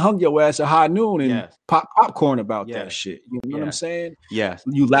like, they hung your ass at high noon and pop popcorn about that shit. You know what I'm saying? Yes.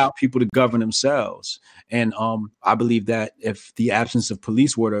 You allow people to govern themselves. And I believe that if the absence of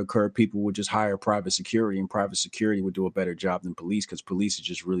police were to occur, people would just hire private security, and private security would do a better job than police, because police are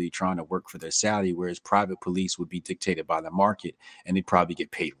just really trying to work for their salary, whereas private police would be dictated by the market, and they'd probably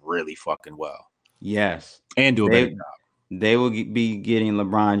get paid really fucking well. Yes. And do a better job. They will be getting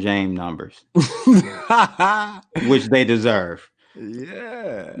LeBron James numbers, which they deserve.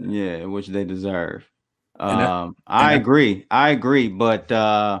 Yeah, which they deserve. I agree, but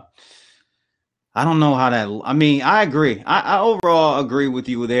I don't know how that. I mean, I agree. I overall agree with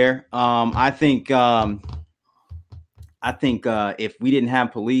you there. I think if we didn't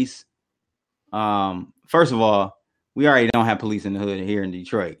have police, first of all, we already don't have police in the hood here in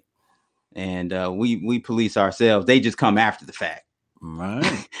Detroit. And we police ourselves. They just come after the fact.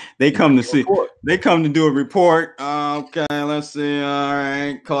 Right. They come to see. They come to do a report. Okay, let's see. All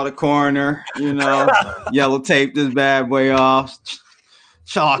right, call the coroner. Yellow tape this bad boy off,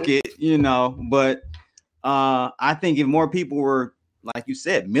 chalk it. But I think if more people were, like you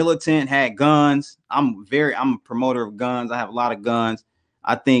said, militant, had guns. I'm a promoter of guns. I have a lot of guns.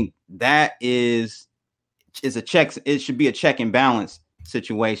 I think that is a check. It should be a check and balance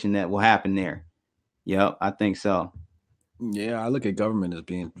situation that will happen there. Yep, I think so. Yeah, I look at government as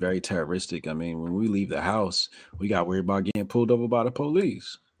being very terroristic. I mean, when we leave the house, we got worried about getting pulled over by the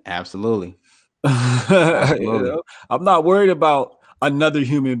police. Absolutely. I'm not worried about another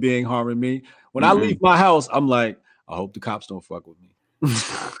human being harming me. When I leave my house, I'm like, I hope the cops don't fuck with me.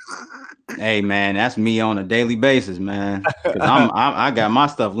 Hey man, that's me on a daily basis, man. I got my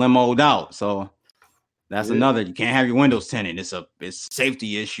stuff limoed out, so. That's another. You can't have your windows tinted. It's a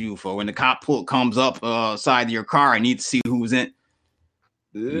safety issue for when the cop comes up side of your car. I need to see who's in.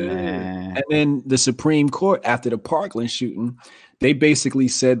 And then the Supreme Court, after the Parkland shooting, they basically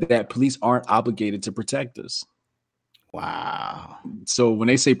said that police aren't obligated to protect us. Wow. So when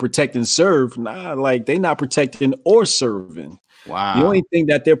they say protect and serve, like they're not protecting or serving. Wow. The only thing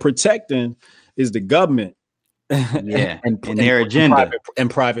that they're protecting is the government. Yeah. and their agenda and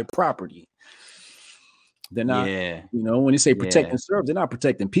private property. They're not, when they say protect and serve, they're not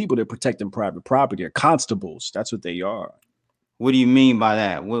protecting people. They're protecting private property. They're constables. That's what they are. What do you mean by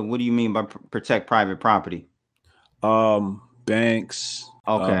that? What do you mean by protect private property? Banks.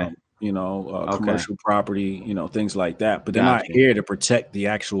 Okay. Commercial property, things like that. But they're not here to protect the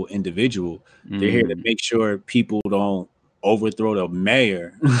actual individual. They're here to make sure people don't overthrow the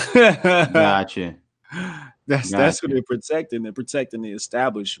mayor. Gotcha. That's what they're protecting. They're protecting the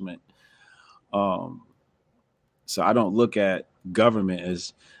establishment. So I don't look at government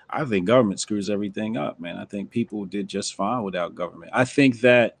as, I think government screws everything up, man. I think people did just fine without government. I think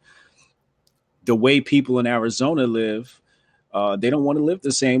that the way people in Arizona live, they don't want to live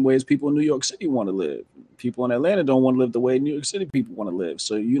the same way as people in New York City want to live. People in Atlanta don't want to live the way New York City people want to live.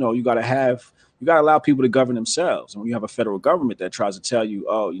 So, you got to allow people to govern themselves. And when you have a federal government that tries to tell you,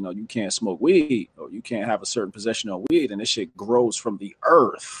 you can't smoke weed or you can't have a certain possession of weed, and this shit grows from the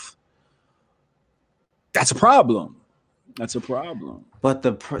earth. That's a problem. But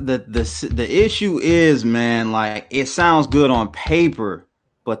the issue is, man, like it sounds good on paper,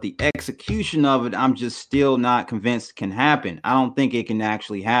 but the execution of it, I'm just still not convinced can happen. I don't think it can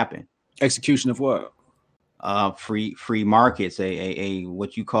actually happen. Execution of what? Free markets, a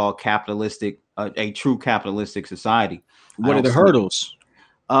what you call capitalistic, a true capitalistic society. What are the hurdles?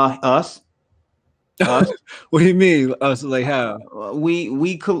 Us. What do you mean? Us, like how?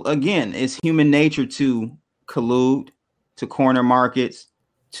 Again, it's human nature to collude, to corner markets,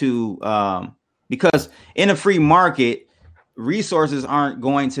 to because in a free market, resources aren't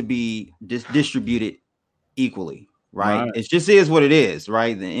going to be distributed equally, right? It just is what it is,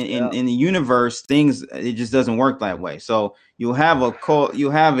 right? In the universe, it just doesn't work that way. So you have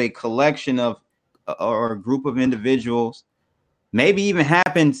a collection of or a group of individuals. Maybe even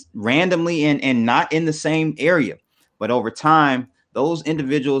happens randomly and not in the same area. But over time, those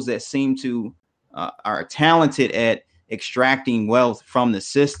individuals that seem to are talented at extracting wealth from the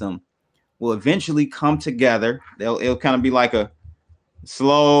system will eventually come together. It'll kind of be like a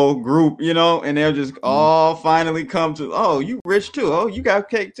slow group, and they'll just all finally come to, oh, you rich too. Oh, you got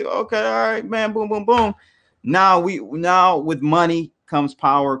cake too. Okay, all right, man, boom, boom, boom. Now with money comes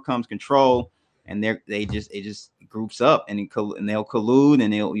power, comes control. And it just groups up and they'll collude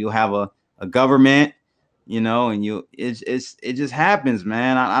and you'll have a government, and it just happens,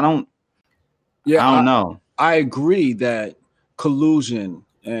 man. I don't know. I agree that collusion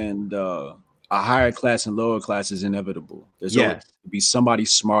and a higher class and lower class is inevitable. There's always Yes. to be somebody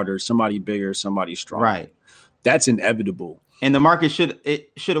smarter, somebody bigger, somebody stronger. Right. That's inevitable. And the market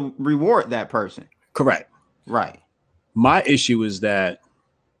should reward that person. Correct. Right. My issue is that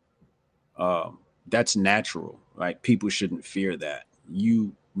that's natural, right? People shouldn't fear that.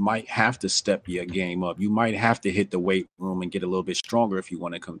 You might have to step your game up. You might have to hit the weight room and get a little bit stronger if you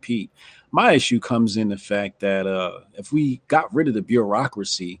want to compete. My issue comes in the fact that if we got rid of the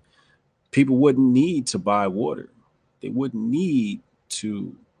bureaucracy, people wouldn't need to buy water. They wouldn't need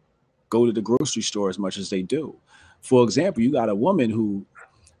to go to the grocery store as much as they do. For example, you got a woman who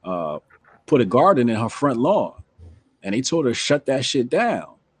put a garden in her front lawn, and they told her shut that shit down.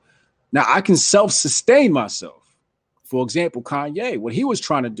 Now I can self-sustain myself. For example, Kanye, what he was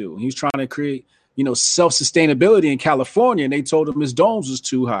trying to do, he was trying to create, self-sustainability in California, and they told him his domes was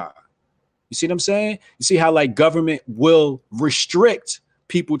too high. You see what I'm saying? You see how like government will restrict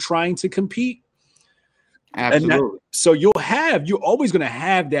people trying to compete? Absolutely. So you're always going to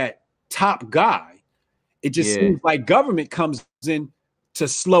have that top guy. It just seems like government comes in to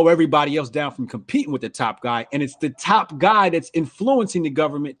slow everybody else down from competing with the top guy. And it's the top guy that's influencing the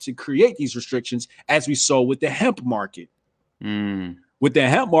government to create these restrictions, as we saw with the hemp market. With the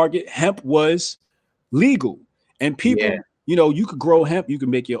hemp market, hemp was legal. And people, you could grow hemp, you can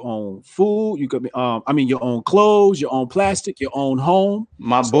make your own food, you could your own clothes, your own plastic, your own home.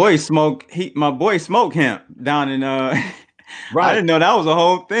 My boy smoked hemp down in right. I didn't know that was a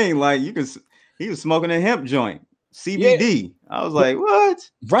whole thing. Like he was smoking a hemp joint. CBD. Yeah. I was like, what?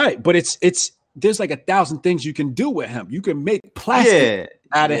 Right. But there's like 1,000 things you can do with hemp. You can make plastic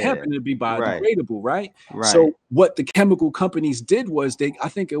out of hemp and it'll be biodegradable, right? So what the chemical companies did was I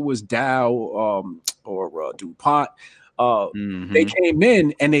think it was Dow or DuPont. They came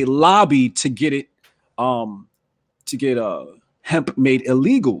in and they lobbied to get hemp made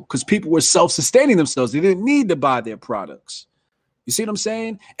illegal because people were self-sustaining themselves. They didn't need to buy their products. You see what I'm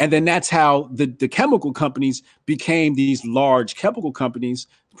saying? And then that's how the chemical companies became these large chemical companies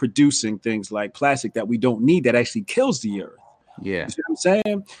producing things like plastic that we don't need, that actually kills the earth. Yeah. You see what I'm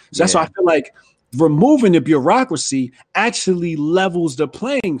saying? So that's why I feel like removing the bureaucracy actually levels the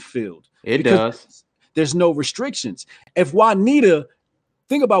playing field. It does. There's no restrictions. If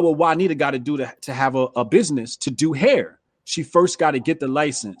think about what Juanita got to do to have a business, to do hair. She first got to get the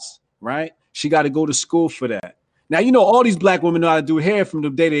license, right? She got to go to school for that. Now, all these black women know how to do hair from the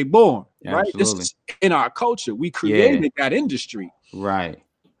day they're born, right? Absolutely. This is in our culture. We created that industry. Right.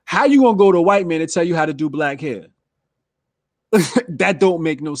 How you going to go to a white man and tell you how to do black hair? That don't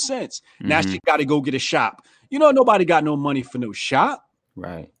make no sense. Now she got to go get a shop. Nobody got no money for no shop.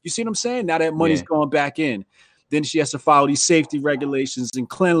 Right. You see what I'm saying? Now that money's going back in. Then she has to follow these safety regulations and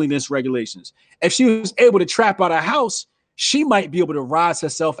cleanliness regulations. If she was able to trap out a house, she might be able to rise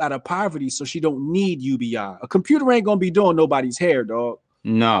herself out of poverty so she don't need UBI. A computer ain't going to be doing nobody's hair, dog.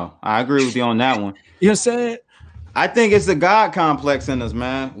 No, I agree with you on that one. You know what I'm saying? I think it's the God complex in us,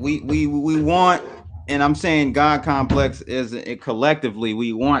 man. We want, and I'm saying God complex is collectively,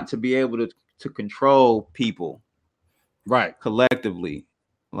 we want to be able to control people. Right. Collectively.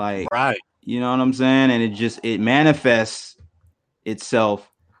 Like, right. You know what I'm saying? And it manifests itself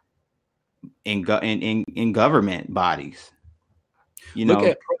in government bodies.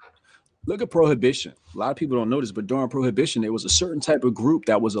 Look at prohibition. A lot of people don't notice, but during prohibition, there was a certain type of group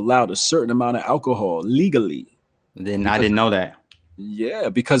that was allowed a certain amount of alcohol legally. I didn't know that. Yeah,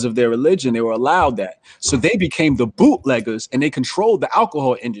 because of their religion, they were allowed that. So they became the bootleggers and they controlled the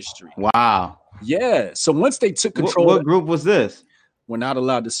alcohol industry. Wow. Yeah. So once they took control, what group was this? We're not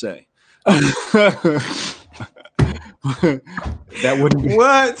allowed to say. That wouldn't be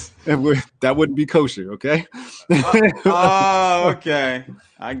that wouldn't be kosher, okay? Okay.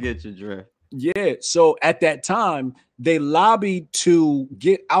 I get your drift. Yeah. So at that time, they lobbied to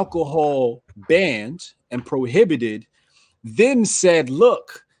get alcohol banned and prohibited, then said,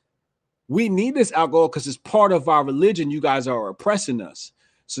 look, we need this alcohol because it's part of our religion. You guys are oppressing us.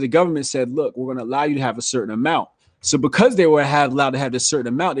 So the government said, look, we're going to allow you to have a certain amount. So because they were allowed to have this certain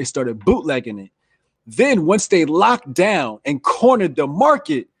amount, they started bootlegging it. Then once they locked down and cornered the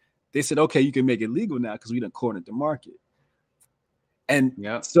market, they said, okay, you can make it legal now because we done cornered the market. And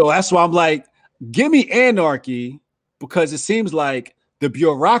so that's why I'm like, give me anarchy, because it seems like the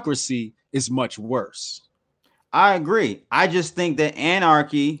bureaucracy is much worse. I agree. I just think that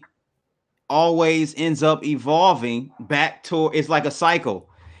anarchy always ends up evolving back to, it's like a cycle.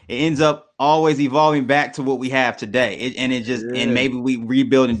 It ends up always evolving back to what we have today. And maybe we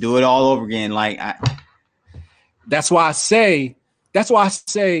rebuild and do it all over again. That's why I say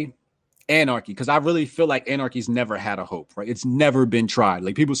Anarchy, because I really feel like anarchy's never had a hope, right? It's never been tried.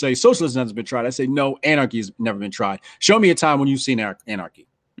 Like people say socialism has been tried. I say no, anarchy has never been tried. Show me a time when you've seen anarchy.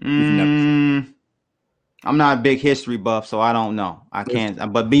 You've never. I'm not a big history buff, so I don't know. I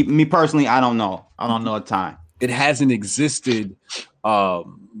can't. But me personally, I don't know. I don't know a time. It hasn't existed for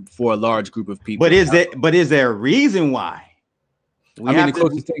a large group of people. But is there a reason why?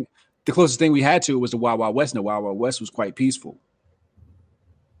 The closest thing we had to it was the Wild Wild West, and the Wild Wild West was quite peaceful.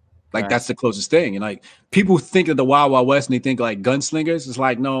 Like that's the closest thing. And like people think of the Wild Wild West and they think like gunslingers. It's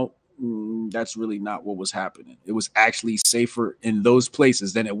like, no, that's really not what was happening. It was actually safer in those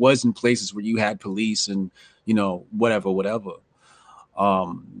places than it was in places where you had police and, you know, whatever.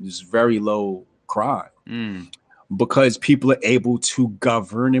 There's very low crime because people are able to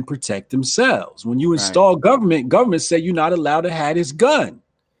govern and protect themselves. When you install government say you're not allowed to have this gun.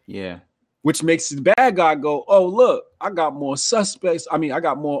 Yeah. Which makes the bad guy go, oh, look, I got more suspects. I mean, I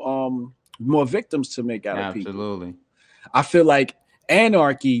got more victims to make out of people. Absolutely. I feel like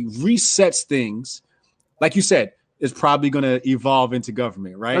anarchy resets things. Like you said, it's probably going to evolve into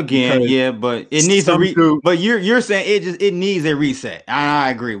government, right? Again, because but it needs but you're saying it needs a reset. I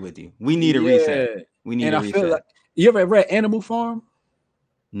agree with you. We need a reset. We need a reset. Feel like, you ever read Animal Farm?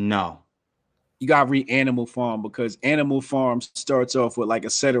 No. You got to read Animal Farm because Animal Farm starts off with like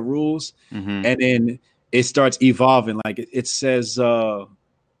a set of rules and then it starts evolving. Like it says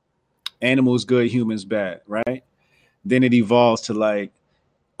animals good, humans bad, right? Then it evolves to like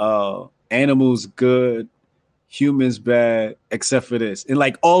animals good, humans bad, except for this. And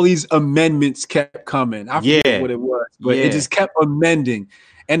like all these amendments kept coming. I forget what it was, but it just kept amending.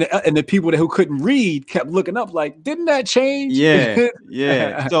 And the people who couldn't read kept looking up like, didn't that change?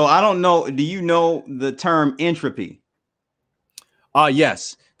 Yeah. So I don't know. Do you know the term entropy?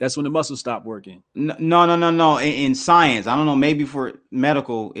 Yes. That's when the muscles stop working. No. In science, I don't know. Maybe for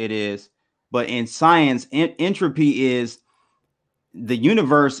medical it is. But in science, entropy is the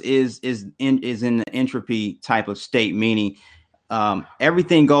universe is in the entropy type of state, meaning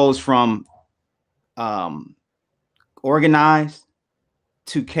everything goes from organized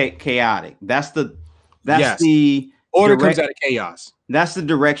to chaotic. That's the order comes out of chaos. That's the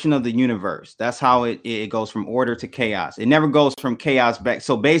direction of the universe. That's how it goes from order to chaos. It never goes from chaos back.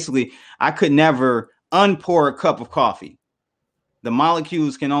 So basically, I could never unpour a cup of coffee. The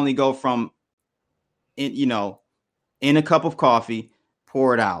molecules can only go from in a cup of coffee,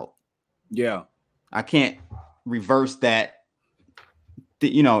 pour it out. Yeah. I can't reverse that.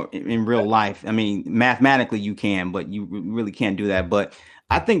 In real life. I mean, mathematically you can, but you really can't do that. But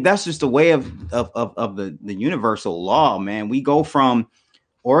I think that's just a way of the universal law, man. We go from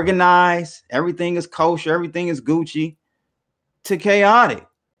organized, everything is kosher, everything is Gucci, to chaotic.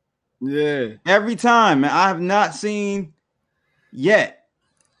 Yeah. Every time. I have not seen yet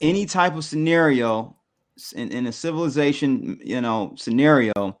any type of scenario in a civilization,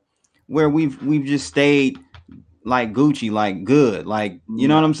 scenario where we've just stayed like Gucci, like good, like, you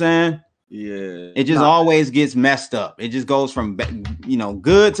know what I'm saying? Yeah. It just always gets messed up. It just goes from,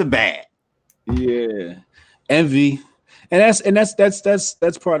 good to bad. Yeah. Envy. And that's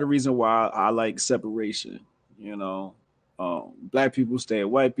part of the reason why I like separation. Black people stay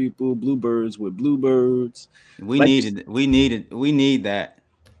with white people, bluebirds with bluebirds. We need that.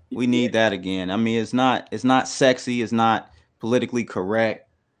 We need that again. I mean, it's not sexy, it's not politically correct.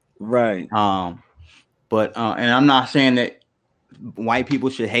 Right. But and I'm not saying that white people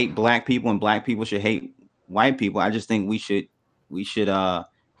should hate black people and black people should hate white people. I just think we should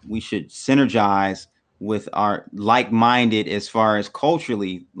synergize with our like-minded, as far as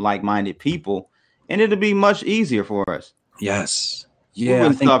culturally like-minded people, and it'll be much easier for us. Yes. Yeah. We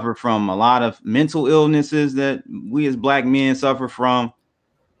wouldn't suffer from a lot of mental illnesses that we as black men suffer from.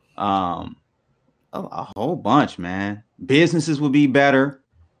 A whole bunch, man. Businesses would be better,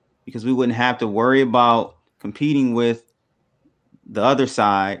 because we wouldn't have to worry about competing with the other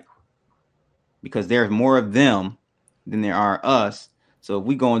side, because there's more of them than there are us. So if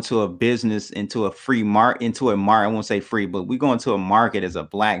we go into a business, into a free market, I won't say free, but we go into a market as a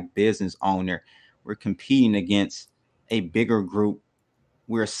black business owner, we're competing against a bigger group.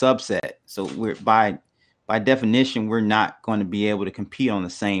 We're a subset. So we're by definition, we're not going to be able to compete on the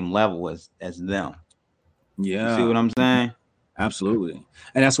same level as them. Yeah. You see what I'm saying? Absolutely.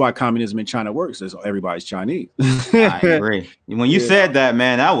 And that's why communism in China works, is everybody's Chinese. I agree. When you said that,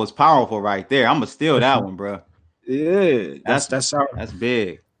 man, that was powerful right there. I'm gonna steal that one, bro. Yeah. That's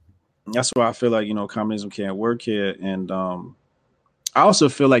big. That's why I feel like, communism can't work here. And I also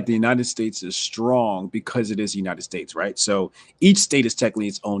feel like the United States is strong because it is the United States, right? So each state is technically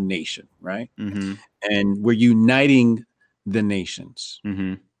its own nation, right? Mm-hmm. And we're uniting the nations.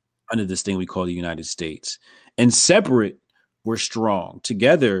 Mm-hmm. under this thing we call the United States. And separate, we're strong.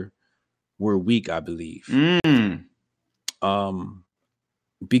 Together, we're weak, I believe.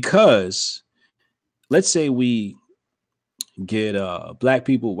 Because let's say we get black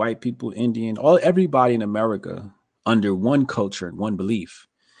people, white people, Indian, everybody in America under one culture and one belief.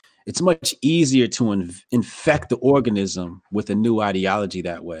 It's much easier to infect the organism with a new ideology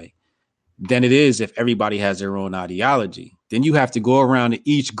that way than it is if everybody has their own ideology. Then you have to go around to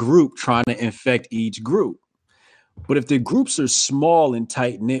each group trying to infect each group. But if the groups are small and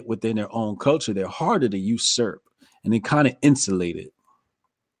tight knit within their own culture, they're harder to usurp and they kind of insulated.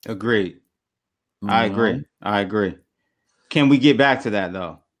 Agreed. I agree. Can we get back to that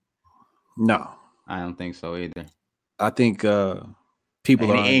though? No, I don't think so either. I think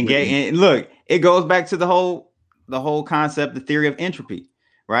people and look, it goes back to the whole concept, the theory of entropy,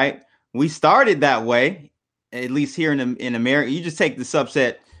 right? We started that way, at least here in America. You just take the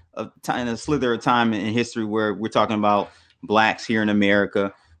subset of time, a slither of time in history where we're talking about blacks here in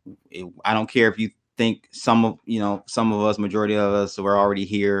America. I don't care if you think some of us, majority of us were already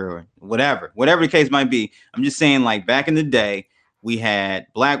here or whatever the case might be. I'm just saying, like, back in the day, we had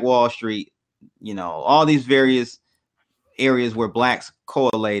Black Wall Street, all these various areas where blacks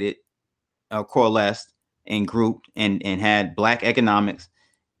coalesced and grouped and had black economics,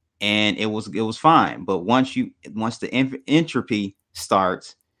 and it was fine. But once the entropy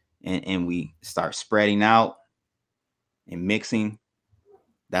starts and we start spreading out and mixing,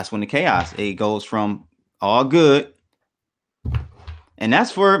 that's when the chaos, it goes from all good, and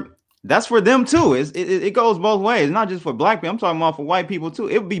that's for them too. It goes both ways, not just for black people. I'm talking about for white people too.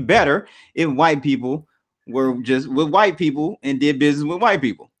 It would be better if white people were just with white people and did business with white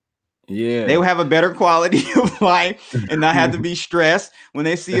people. Yeah, they would have a better quality of life and not have to be stressed when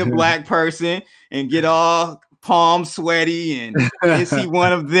they see a black person and get all palm sweaty and is he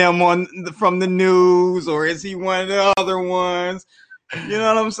one of them from the news, or is he one of the other ones? You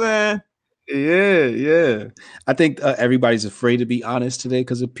know what I'm saying? Yeah. I think everybody's afraid to be honest today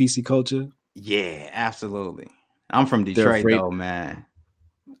because of PC culture. Yeah, absolutely. I'm from Detroit though, man.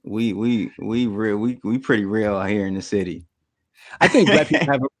 We pretty real out here in the city. I think black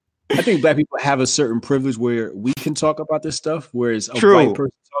people have a certain privilege where we can talk about this stuff, whereas a white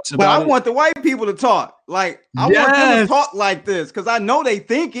person talks about it. But I want the white people to talk. Like, I want them to talk like this because I know they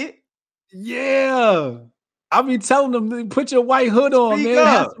think it. Yeah. I'll be telling them, put your white hood on, Speak man. Up.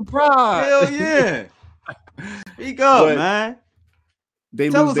 Have some pride. Hell yeah. Speak up, man.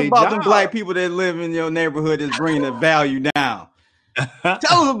 Tell us about the black people that live in your neighborhood that's bringing the value down.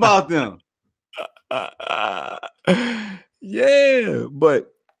 Tell us about them. Yeah,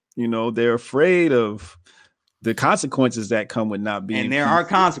 but they're afraid of the consequences that come with not being. And there are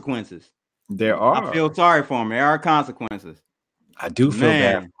consequences. There are. I feel sorry for them. There are consequences. I do feel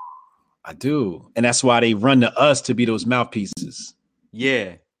bad. I do. And that's why they run to us to be those mouthpieces.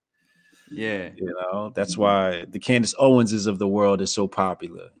 Yeah. That's why the Candace Owenses of the world is so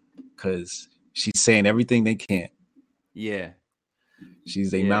popular, because she's saying everything they can. Yeah.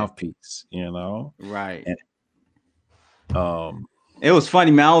 She's a mouthpiece, Right. And, it was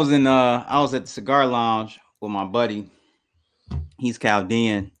funny, man. I was at the cigar lounge with my buddy. He's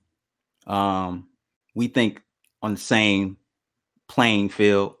Chaldean. We think on the same playing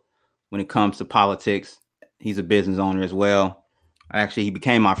field when it comes to politics. He's a business owner as well. Actually, he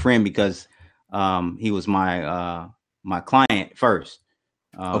became my friend because he was my client first.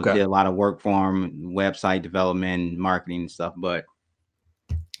 Did a lot of work for him, website development, marketing and stuff. But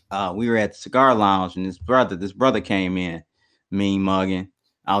we were at the cigar lounge, and this brother came in, mean mugging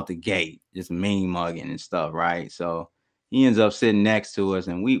out the gate, just mean mugging and stuff, right? So he ends up sitting next to us,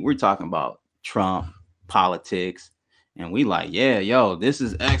 and we're talking about Trump, politics. And we like, yeah, yo, this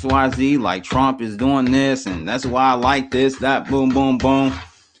is XYZ. Like, Trump is doing this, and that's why I like this, that, boom, boom, boom.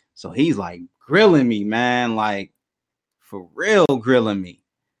 So he's like grilling me, man, like for real grilling me.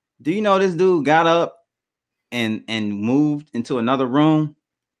 Do you know this dude got up and moved into another room?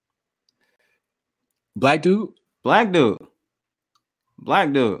 Black dude.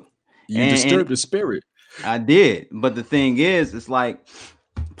 You disturbed the spirit. I did. But the thing is, it's like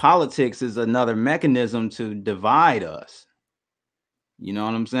politics is another mechanism to divide us. You know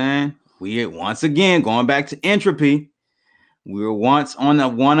what I'm saying? We, once again, going back to entropy, we were once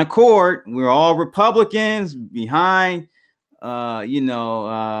on one accord. We were all Republicans behind, Martin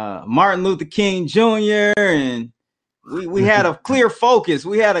Luther King Jr. And we had a clear focus.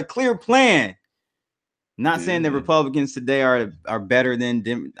 We had a clear plan. Not saying that Republicans today are better than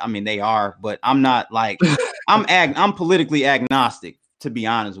them. I mean, they are, but I'm not like I'm politically agnostic, to be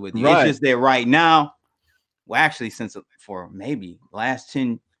honest with you. Right. It's just that right now, well, actually, for maybe last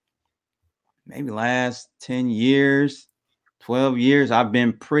 10 maybe last 10 years, 12 years, I've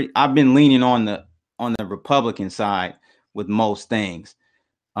been leaning on the Republican side with most things.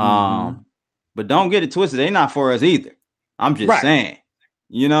 But don't get it twisted. They're not for us either. I'm just saying,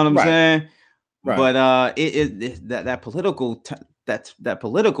 you know what I'm saying? Right. But that political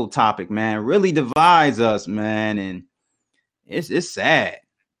political topic, man, really divides us, man, and it's sad.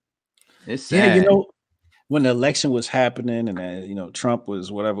 It's sad. Yeah, when the election was happening and Trump was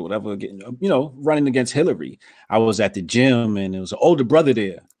whatever getting running against Hillary, I was at the gym and there was an older brother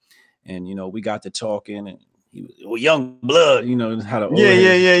there, and we got to talking and he was young blood, how to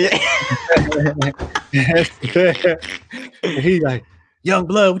he like, young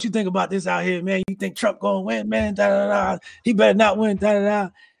blood, what you think about this out here, man? You think Trump gonna win, man? Da, da, da. He better not win. Da, da, da.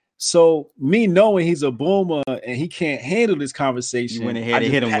 So me knowing he's a boomer and he can't handle this conversation, you went ahead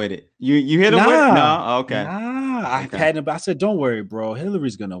and hit him with it. You hit him with it? No, okay. I had him, but I said, don't worry, bro.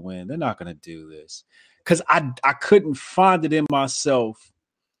 Hillary's gonna win. They're not gonna do this. Because I couldn't find it in myself.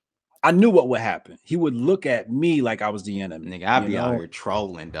 I knew what would happen. He would look at me like I was the enemy. Nigga, I'd be out here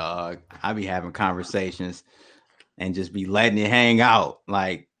trolling, dog. I'd be having conversations and just be letting it hang out.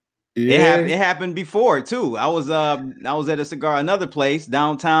 Like it happened before too. I was at a cigar, another place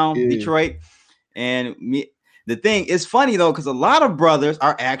downtown Detroit, and the thing is funny though, because a lot of brothers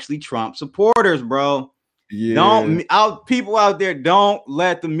are actually Trump supporters, bro. People out there, don't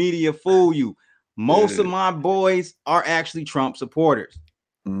let the media fool you. Most of my boys are actually Trump supporters.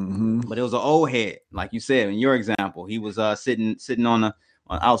 But it was an old head, like you said in your example. He was sitting on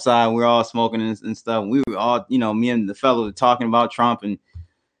outside. We were all smoking and stuff. We were all, me and the fellow were talking about Trump, and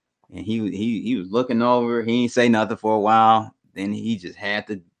he was looking over. He didn't say nothing for a while. Then he just had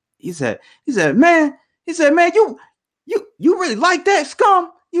to. He said, man, you really like that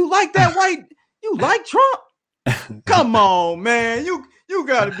scum? You like that white? You like Trump? Come on, man. You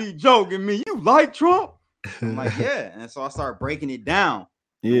gotta be joking me. You like Trump? I'm like, yeah. And so I started breaking it down.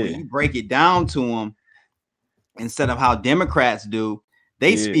 Yeah. When you break it down to them, instead of how Democrats do,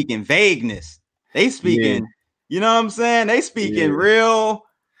 they speak in vagueness. They speak in, you know what I'm saying? They speak in real,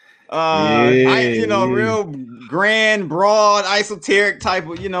 real grand, broad, esoteric type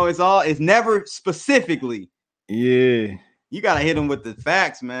of, it's never specifically. Yeah. You got to hit him with the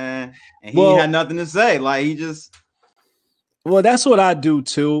facts, man. And he had nothing to say. Like, he just. Well, that's what I do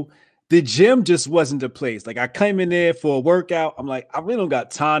too. The gym just wasn't the place. Like, I came in there for a workout. I'm like, I really don't got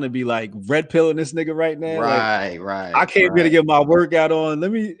time to be like red pilling this nigga right now. Right. I came here to get my workout on.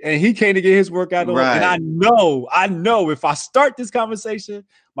 And he came to get his workout on. And I know if I start this conversation,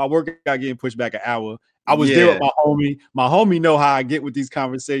 my workout getting pushed back an hour. I was there with my homie. My homie know how I get with these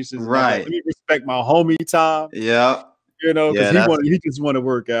conversations. Right. Like, let me respect my homie time. Yeah. Because he just want to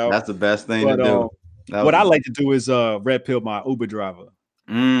work out. That's the best thing to do. What I like to do is red pill my Uber driver.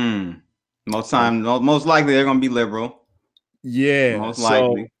 Most likely they're gonna be liberal. Yeah, most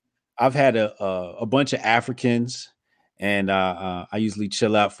likely. So I've had a bunch of Africans, and I usually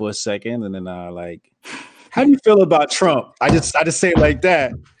chill out for a second, and then like, how do you feel about Trump? I just say it like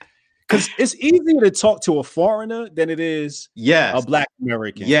that because it's easier to talk to a foreigner than it is a Black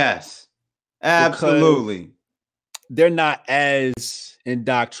American. Yes, absolutely. They're not as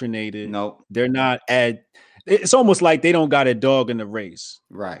indoctrinated. Nope. They're not as. It's almost like they don't got a dog in the race.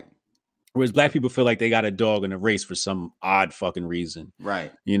 Right. Whereas Black people feel like they got a dog in the race for some odd fucking reason.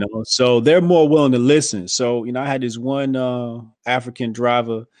 Right. So they're more willing to listen. So, I had this one African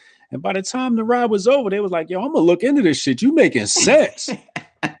driver, and by the time the ride was over, they was like, yo, I'm going to look into this shit. You making sense. You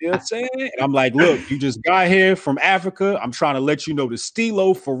know what I'm saying? And I'm like, look, you just got here from Africa. I'm trying to let you know the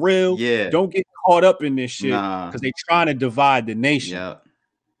stilo for real. Yeah. Don't get caught up in this shit because they trying to divide the nation. Yeah,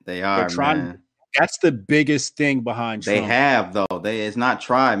 they are, man. That's the biggest thing behind Trump. They have, though. It's not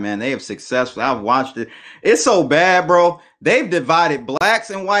tried, man. They have successfully. I've watched it. It's so bad, bro. They've divided blacks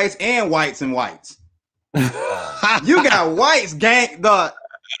and whites and whites and whites. You got whites gang.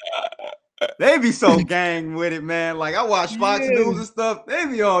 They be so gang with it, man. Like, I watch Fox News and stuff. They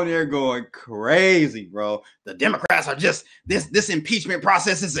be on there going crazy, bro. The Democrats are just this impeachment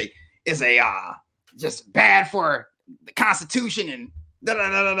process is just bad for the Constitution and da da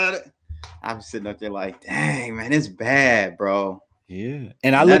da da da. I'm sitting up there like, dang, man, it's bad, bro. Yeah.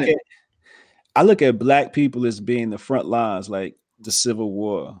 And I look at Black people as being the front lines, like the Civil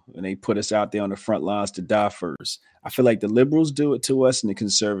War, and they put us out there on the front lines to die first. I feel like the liberals do it to us and the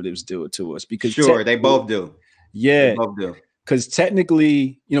conservatives do it to us because they both do. Yeah. They both do. Because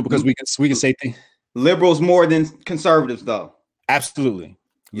technically, because we can say things. Liberals more than conservatives, though. Absolutely.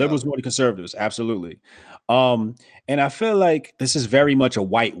 Liberals more than conservatives. Absolutely. And I feel like this is very much a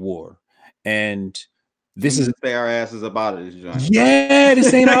white war. And This is stay our asses up out of this joint. Yeah,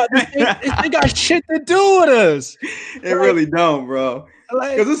 this ain't they got shit to do with us. It really don't, bro.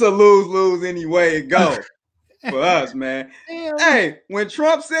 Because it's a lose-lose anyway it go for us, man. Damn. Hey, when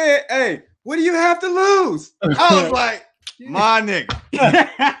Trump said, "Hey, what do you have to lose?" I was like, "My nigga,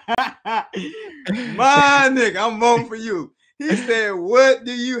 my nigga, I'm voting for you." He said, "What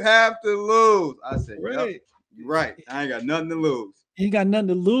do you have to lose?" I said, "Right, you're right. I ain't got nothing to lose." You got nothing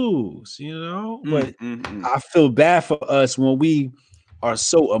to lose, you know. But I feel bad for us when we are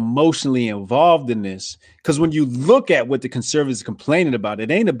so emotionally involved in this. Because when you look at what the conservatives are complaining about, it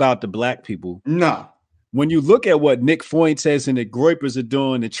ain't about the black people. No. When you look at what Nick Fuentes and the Groypers are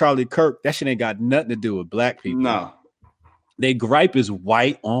doing and Charlie Kirk, that shit ain't got nothing to do with black people. No. They gripe is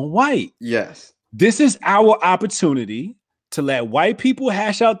white on white. Yes. This is our opportunity to let white people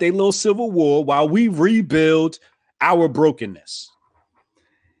hash out their little civil war while we rebuild our brokenness.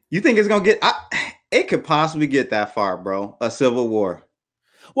 You think it's gonna get? It could possibly get that far, bro. A civil war.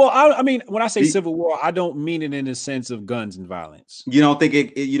 Well, I mean, when I say civil war, I don't mean it in the sense of guns and violence. You don't think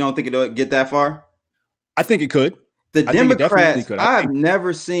it? You don't think it'll get that far? I think it could. The Democrats. I've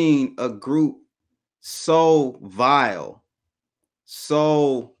never seen a group so vile.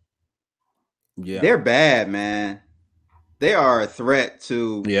 So they're bad, man. They are a threat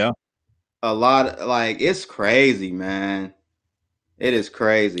to a lot of, like, it's crazy, man. It is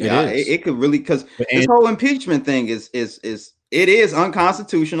crazy. It could really, because this whole impeachment thing is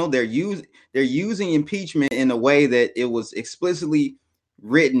unconstitutional. They're using impeachment in a way that it was explicitly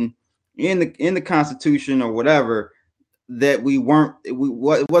written in the Constitution or whatever, that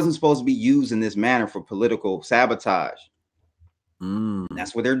it wasn't supposed to be used in this manner for political sabotage.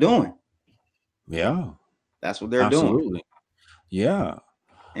 That's what they're doing. Yeah, that's what they're doing. Yeah,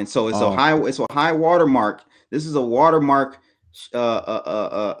 and so it's a high watermark. This is a watermark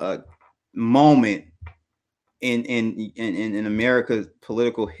moment in America's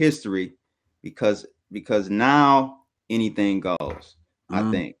political history, because now anything goes.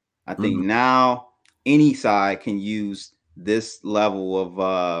 I think now any side can use this level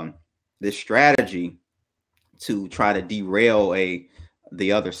of this strategy to try to derail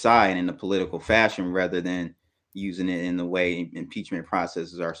the other side in a political fashion, rather than using it in the way impeachment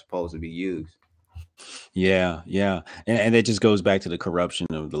processes are supposed to be used. Yeah. And it just goes back to the corruption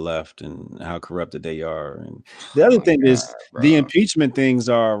of the left and how corrupted they are. And the other thing is, the impeachment things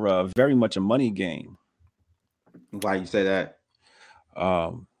are very much a money game. Why you say that?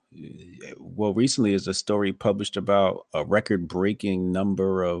 Well, recently is a story published about a record-breaking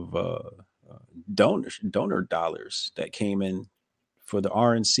number of donor dollars that came in for the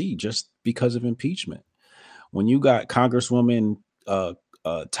RNC just because of impeachment. When you got Congresswoman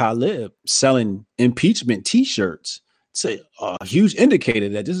Tlaib selling impeachment T-shirts, it's a huge indicator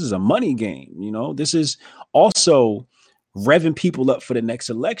that this is a money game. You know, this is also revving people up for the next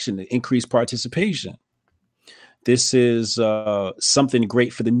election to increase participation. This is something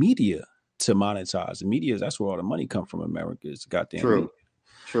great for the media to monetize. The media, that's where all the money comes from. America is goddamn media.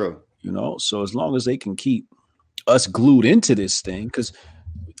 True. You know, so as long as they can keep us glued into this thing, because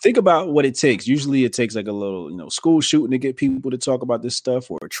think about what it takes. Usually it takes like a little, school shooting to get people to talk about this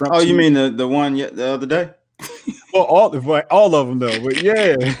stuff, or a Trump. Oh, you mean the one the other day? Well, all of them though, but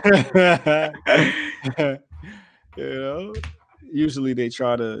yeah. Usually they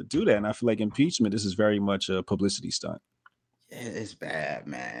try to do that. And I feel like impeachment, this is very much a publicity stunt. It's bad,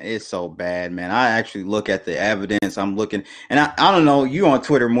 man. It's so bad, man. I actually look at the evidence. I'm looking, and I don't know, you on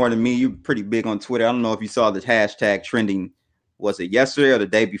Twitter more than me. You're pretty big on Twitter. I don't know if you saw the hashtag trending. Was it yesterday or the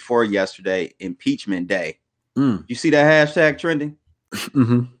day before yesterday? Impeachment Day. You see that hashtag trending?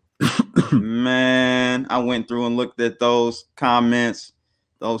 Man, I went through and looked at those comments,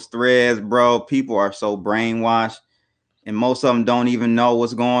 those threads, bro. People are so brainwashed, and most of them don't even know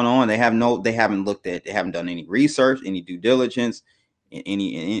what's going on. They haven't done any research, any due diligence, in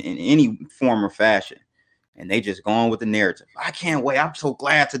any form or fashion, and they just go on with the narrative. I can't wait. I'm so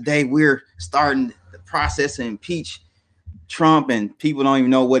glad today we're starting the process to impeach Trump, and people don't even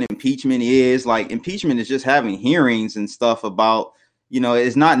know what impeachment is. Like, impeachment is just having hearings and stuff about,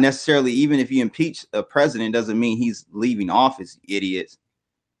 it's not necessarily, even if you impeach a president, doesn't mean he's leaving office, idiots.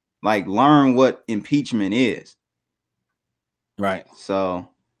 Like, learn what impeachment is. Right. So,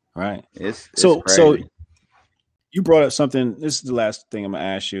 right. It's so crazy. You brought up something. This is the last thing I'm gonna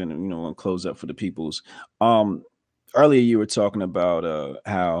ask you, and we'll close up for the peoples. Earlier you were talking about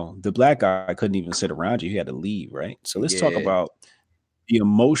how the black guy couldn't even sit around you; he had to leave, right? So let's talk about the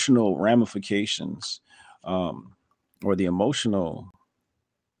emotional ramifications, or the emotional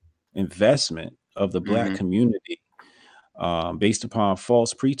investment of the black community, based upon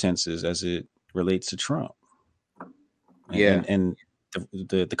false pretenses, as it relates to Trump. Yeah. And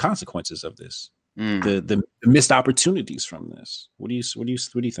the consequences of this, the missed opportunities from this. What do you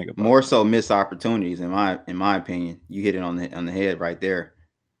think about more so missed opportunities in my opinion? You hit it on the head right there.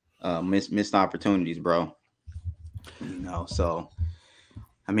 Missed opportunities, bro. So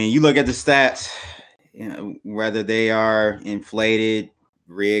I mean, you look at the stats, whether they are inflated,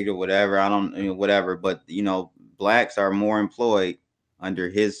 rigged, or whatever. I don't, whatever. But blacks are more employed under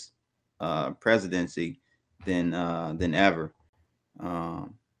his presidency than ever.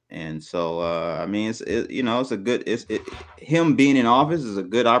 And so I mean, it's a good. Him being in office is a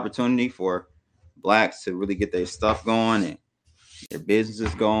good opportunity for blacks to really get their stuff going and their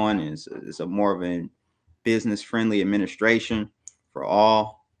businesses going. It's a more of a business friendly administration for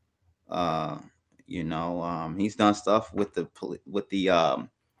all. He's done stuff with the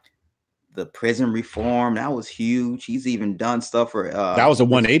prison reform. That was huge. He's even done stuff for that was a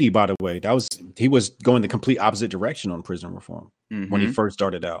 180, by the way. He was going the complete opposite direction on prison reform when he first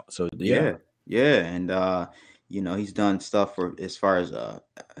started out. So yeah. And he's done stuff for as far as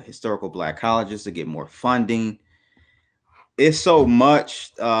historical black colleges to get more funding. It's so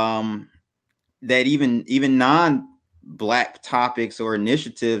much that even non-black topics or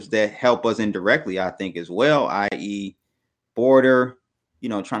initiatives that help us indirectly, I think, as well, i.e. border,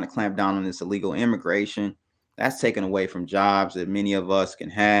 trying to clamp down on this illegal immigration. That's taken away from jobs that many of us can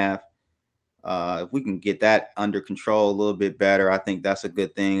have. If we can get that under control a little bit better, I think that's a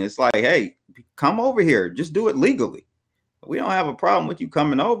good thing. It's like, hey, come over here, just do it legally. We don't have a problem with you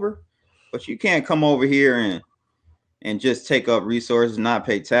coming over, but you can't come over here and just take up resources, not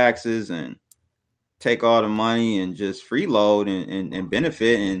pay taxes, and take all the money and just freeload and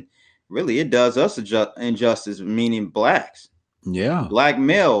benefit. And really, it does us injustice, meaning blacks. Yeah. Black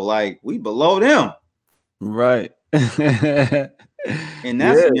male, like we below them. Right. In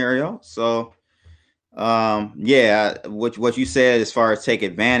that scenario. So, what you said as far as take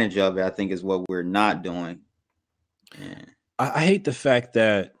advantage of it, I think is what we're not doing. Yeah. I hate the fact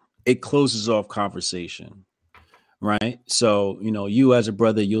that it closes off conversation. Right. So, you as a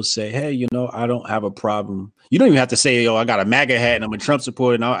brother, you'll say, hey, I don't have a problem. You don't even have to say, I got a MAGA hat and I'm a Trump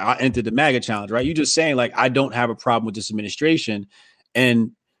supporter and I entered the MAGA challenge. Right. You're just saying, like, I don't have a problem with this administration.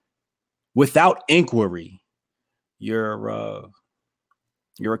 And without inquiry, you're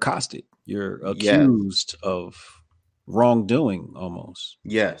accosted. You're accused of wrongdoing almost.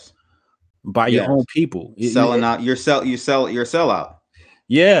 Yes. By your own people. Selling out. You're a sellout.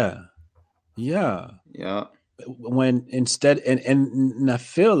 Yeah. Yeah. Yeah. When instead, and I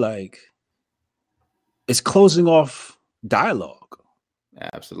feel like it's closing off dialogue.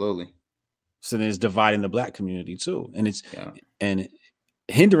 Absolutely. So then it's dividing the black community too. And it's and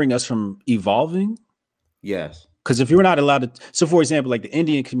hindering us from evolving. Yes. Because if you're not allowed to, so for example, like the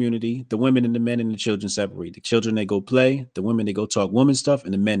Indian community, the women and the men and the children separate. The children, they go play, the women, they go talk woman stuff,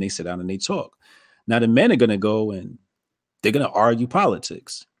 and the men, they sit down and they talk. Now the men are going to go and they're going to argue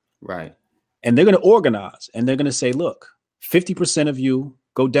politics. Right. And they're going to organize and they're going to say, look, 50% of you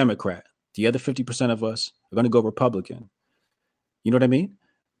go Democrat. The other 50% of us are going to go Republican. You know what I mean?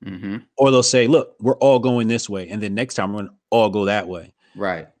 Mm-hmm. Or they'll say, look, we're all going this way. And then next time we're going to all go that way.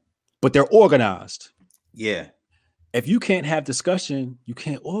 Right. But they're organized. Yeah. If you can't have discussion, you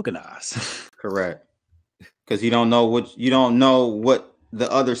can't organize. Correct. Because you don't know what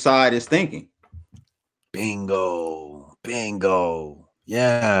the other side is thinking. Bingo.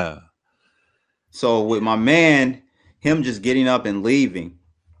 Yeah. So with my man, him just getting up and leaving,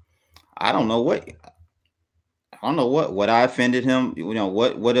 I don't know what I offended him.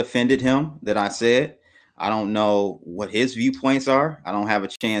 What offended him that I said. I don't know what his viewpoints are. I don't have a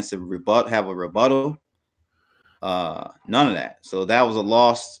chance to have a rebuttal. None of that. So that was a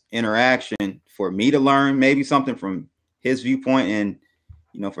lost interaction for me to learn maybe something from his viewpoint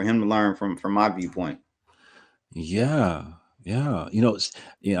and, for him to learn from my viewpoint. Yeah. Yeah.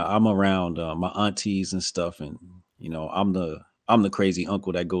 I'm around my aunties and stuff. And, I'm the crazy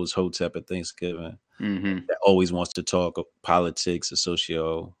uncle that goes hotep at Thanksgiving. Mm-hmm. That always wants to talk of politics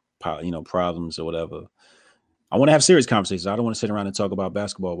or problems or whatever. I want to have serious conversations. I don't want to sit around and talk about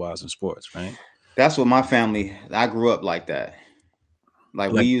basketball, wives, and sports, right? That's what my family, I grew up like that.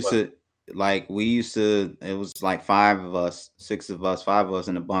 We used to, it was like 5 of us, 6 of us, 5 of us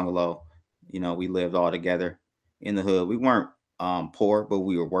in a bungalow. We lived all together in the hood. We weren't poor, but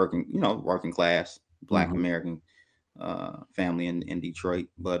we were working class, Black American family in Detroit.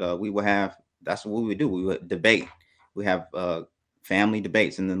 But we would have, that's what we would do. We would debate. We have family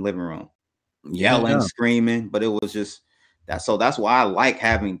debates in the living room, yelling, screaming. But it was just that. So that's why I like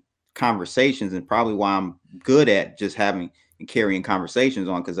having conversations, and probably why I'm good at just having and carrying conversations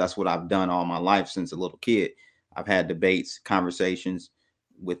on, because that's what I've done all my life since a little kid. I've had debates, conversations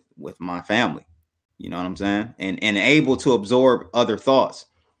with my family. You know what I'm saying? And able to absorb other thoughts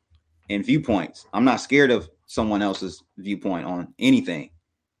and viewpoints. I'm not scared of someone else's viewpoint on anything.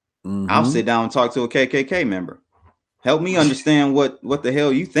 I'll sit down and talk to a KKK member. Help me understand what the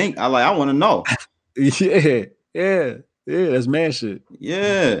hell you think. I want to know. Yeah. That's man shit.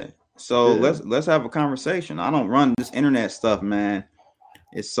 Yeah. So let's have a conversation. I don't run this internet stuff, man.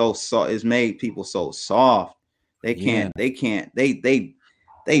 It's so soft. It's made people so soft. They can't. They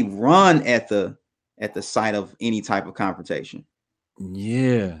run at the sight of any type of confrontation.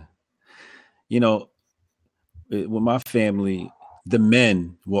 Yeah. You know, with my family, the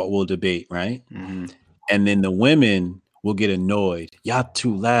men will debate, right? And then the women will get annoyed. Y'all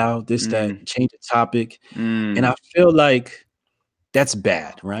too loud, this, that, change the topic. And I feel like that's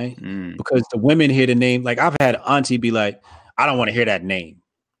bad, right? Because the women hear the name. Like, I've had auntie be like, I don't want to hear that name.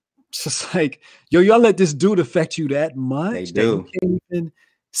 It's just like, yo, y'all let this dude affect you that much? They do. That you can't even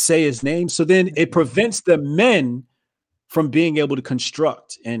say his name. So then it prevents the men from being able to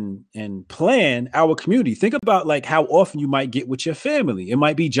construct and plan our community. Think about like how often you might get with your family. It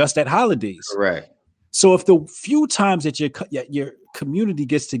might be just at holidays. Correct. So if the few times that your community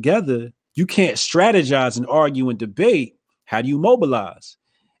gets together, you can't strategize and argue and debate, how do you mobilize?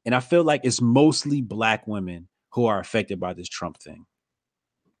 And I feel like it's mostly Black women who are affected by this Trump thing.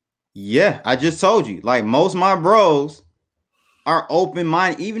 Yeah, I just told you, like, most of my bros are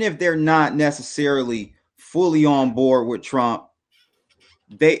open-minded, even if they're not necessarily fully on board with Trump.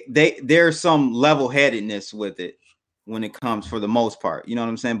 There's some level-headedness with it when it comes, for the most part. You know what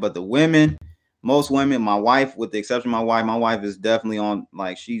I'm saying? But the women, most women, my wife, with the exception of my wife is definitely on,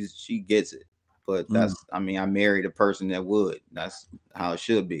 like, she gets it. But that's, I mean, I married a person that would. That's how it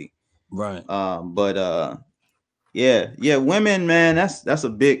should be. Right. Yeah, women, man, that's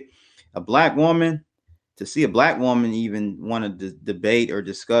a Black woman, to see a Black woman even want to debate or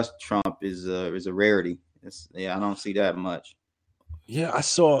discuss Trump is a rarity. I don't see that much. Yeah, I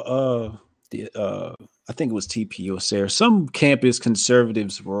saw I think it was TP or Sarah. Some campus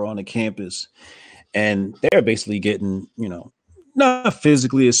conservatives were on the campus, and they're basically getting, not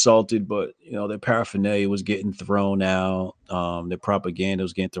physically assaulted, but their paraphernalia was getting thrown out. Their propaganda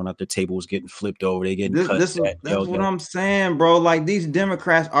was getting thrown out. Their table was getting flipped over. They getting cut. That's what I'm saying, bro. Like, these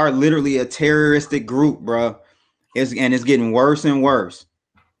Democrats are literally a terroristic group, bro. It's getting worse and worse.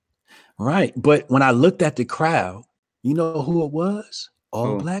 Right, but when I looked at the crowd, you know who it was?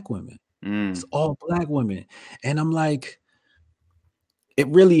 All Black women. It's all Black women, and I'm like,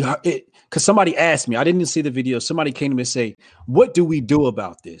 because somebody asked me, I didn't see the video. Somebody came to me and say, what do we do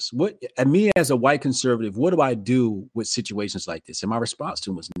about this? And me as a white conservative, what do I do with situations like this? And my response to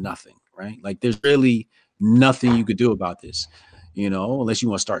him was nothing, right? Like, there's really nothing you could do about this, unless you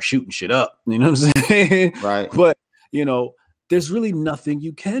want to start shooting shit up, you know what I'm saying? Right. But, there's really nothing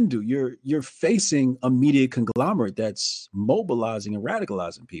you can do. You're facing a media conglomerate that's mobilizing and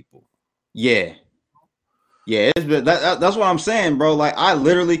radicalizing people. Yeah. Yeah, that's what I'm saying, bro. Like, I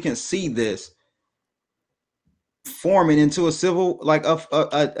literally can see this forming into a civil, like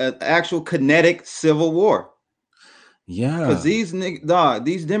a actual kinetic civil war. Yeah, because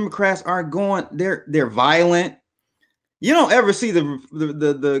these Democrats are going. They're violent. You don't ever see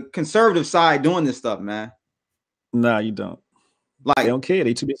the conservative side doing this stuff, man. Nah, you don't. Like, they don't care.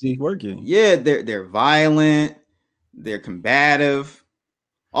 They too busy working. Yeah, they're violent. They're combative.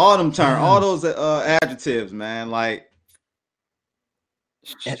 All them all those adjectives, man. Like,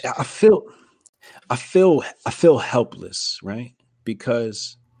 and I feel helpless, right?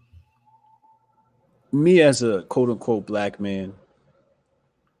 Because me as a quote unquote Black man,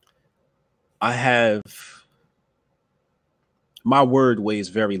 my word weighs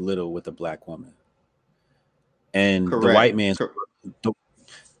very little with a Black woman, and correct.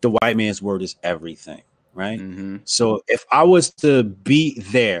 the white man's word is everything. Right. Mm-hmm. So if I was to be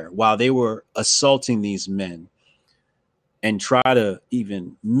there while they were assaulting these men and try to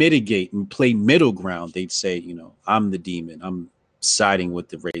even mitigate and play middle ground, they'd say, I'm the demon. I'm siding with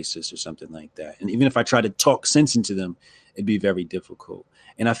the racist or something like that. And even if I try to talk sense into them, it'd be very difficult.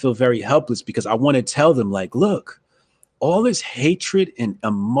 And I feel very helpless because I want to tell them, like, look, all this hatred and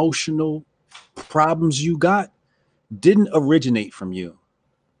emotional problems you got didn't originate from you.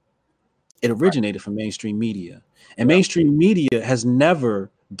 It originated from mainstream media, and mainstream media has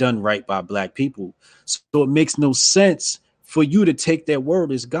never done right by Black people. So it makes no sense for you to take their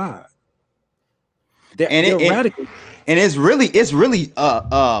word as God. They're radical. And it's really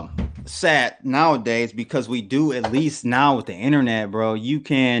sad nowadays, because we do, at least now with the internet, bro, you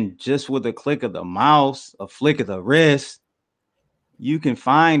can just with a click of the mouse, a flick of the wrist, you can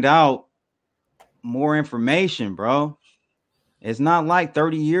find out more information, bro. It's not like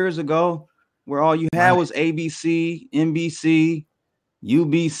 30 years ago where all you had was ABC, NBC,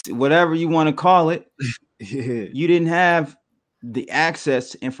 UBC, whatever you want to call it. Yeah. You didn't have the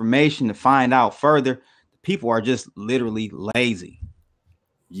access to information to find out further. People are just literally lazy.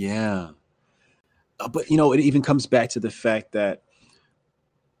 Yeah. But, you know, it even comes back to the fact that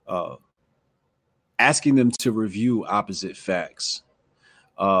asking them to review opposite facts,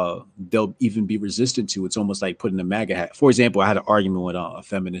 they'll even be resistant to. It's almost like putting a MAGA hat. For example, I had an argument with a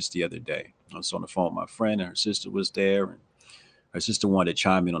feminist the other day. I was on the phone with my friend, and her sister was there, and her sister wanted to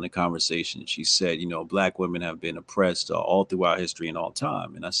chime in on the conversation. She said, you know, Black women have been oppressed all throughout history and all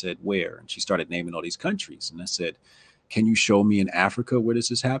time. And I said, where? And she started naming all these countries. And I said, can you show me in Africa where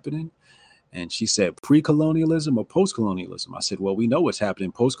this is happening? And she said, pre-colonialism or post-colonialism? I said, well, we know what's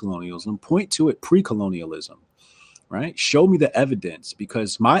happening post-colonialism. Point to it, pre-colonialism, right? Show me the evidence,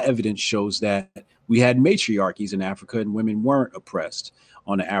 because my evidence shows that we had matriarchies in Africa and women weren't oppressed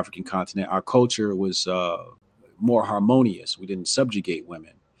on the African continent. Our culture was more harmonious. We didn't subjugate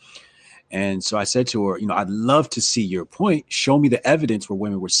women. And so I said to her, you know, I'd love to see your point. Show me the evidence where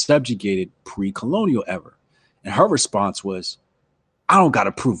women were subjugated pre-colonial ever. And her response was, I don't got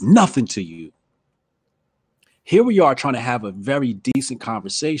to prove nothing to you. Here we are trying to have a very decent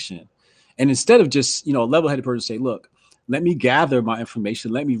conversation. And instead of just, you know, a level-headed person say, look, let me gather my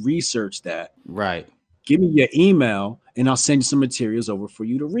information. Let me research that. Right. Give me your email and I'll send you some materials over for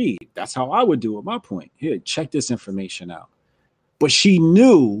you to read. That's how I would do it. My point. Here, check this information out. But she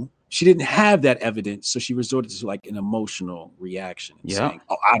knew she didn't have that evidence. So she resorted to like an emotional reaction and saying,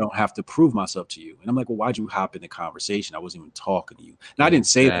 oh, I don't have to prove myself to you. And I'm like, well, why'd you hop in the conversation? I wasn't even talking to you. And I didn't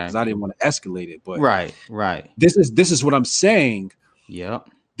say that because I didn't want to escalate it. But right. This is what I'm saying. Yeah.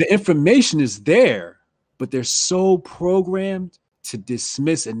 The information is there, but they're so programmed to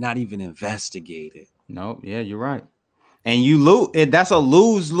dismiss and not even investigate it. No, yeah, you're right. And you lose. That's a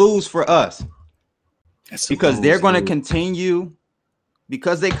lose for us. Because they're going to continue,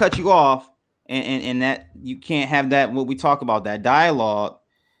 because they cut you off, and that you can't have that, what we talk about, that dialogue.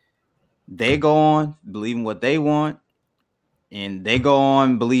 They go on believing what they want, and they go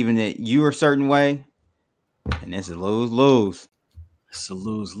on believing that you're a certain way, and it's a lose-lose. It's a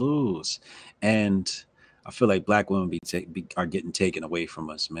lose-lose. And I feel like Black women are getting taken away from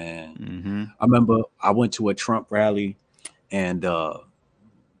us, man. Mm-hmm. I remember I went to a Trump rally, and the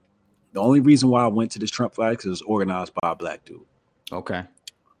only reason why I went to this Trump rally because it was organized by a Black dude. Okay.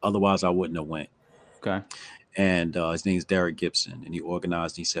 Otherwise, I wouldn't have went. Okay. And his name's Derek Gibson, and he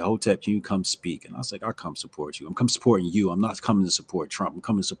organized. He said, "Hotep, can you come speak?" And I was like, "I'll come support you. I'm come supporting you. I'm not coming to support Trump. I'm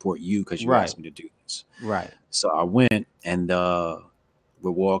coming to support you because you asked me to do this." Right. So I went, and we're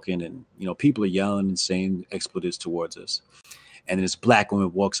walking, and you know, people are yelling and saying expletives towards us. And this Black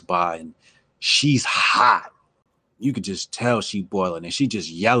woman walks by, and she's hot. You could just tell she boiling, and she just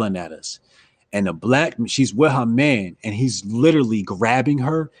yelling at us. And she's with her man, and he's literally grabbing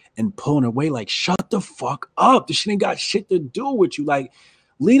her and pulling her away, like, shut the fuck up. This shit ain't got shit to do with you. Like,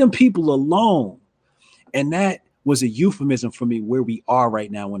 leave them people alone. And that was a euphemism for me where we are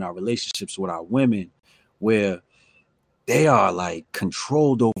right now in our relationships with our women, where they are like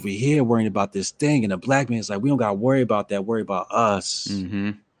controlled over here, worrying about this thing. And the Black man's like, we don't got to worry about that. Worry about us.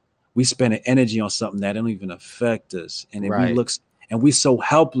 Mm-hmm. We spend energy on something that don't even affect us. And we're so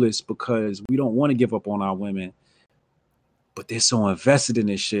helpless because we don't want to give up on our women, but they're so invested in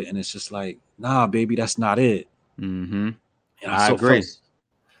this shit. And it's just like, nah, baby, that's not it. Mm-hmm. And I agree.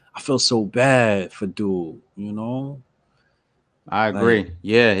 I feel so bad for dude, you know? I agree. Like,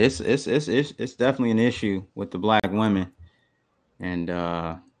 yeah, it's definitely an issue with the Black women. And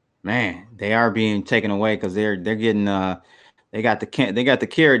man, they are being taken away because they're getting they got the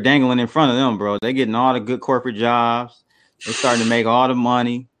carrot dangling in front of them, bro. They're getting all the good corporate jobs. They're starting to make all the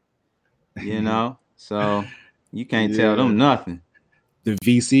money, you know. So you can't tell them nothing. The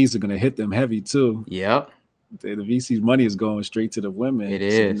VCs are gonna hit them heavy too. Yep. The VC's money is going straight to the women. It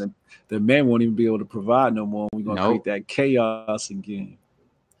is. So the men won't even be able to provide no more. We're gonna create that chaos again.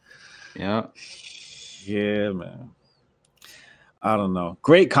 Yep. Yeah, man. I don't know.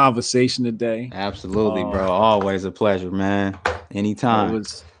 Great conversation today. Absolutely, bro. Always a pleasure, man. Anytime.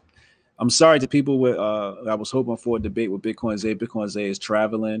 I'm sorry to people with I was hoping for a debate with Bitcoin Zay. Bitcoin Zay is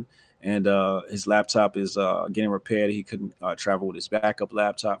traveling, and his laptop is getting repaired. He couldn't travel with his backup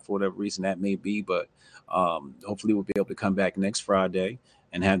laptop for whatever reason that may be, but hopefully we'll be able to come back next Friday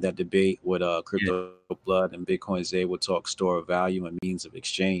and have that debate with Crypto Blood and Bitcoin Zay. We'll talk store of value and means of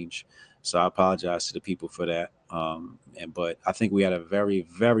exchange. So I apologize to the people for that. But I think we had a very,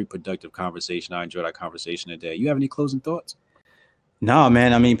 very productive conversation. I enjoyed our conversation today. You have any closing thoughts? No,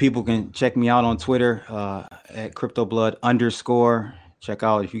 man. I mean, people can check me out on Twitter at CryptoBlood_. Check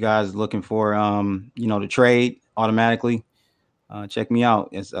out if you guys are looking for the trade automatically. Check me out.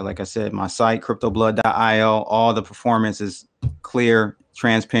 It's like I said, my site CryptoBlood.io. All the performance is clear,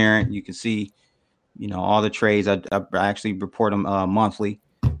 transparent. You can see, all the trades. I actually report them monthly.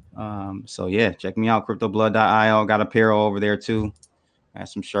 So yeah, check me out, CryptoBlood.io. Got apparel over there too. Got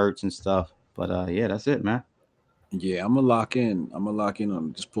some shirts and stuff. But yeah, that's it, man. Yeah, I'm gonna lock in.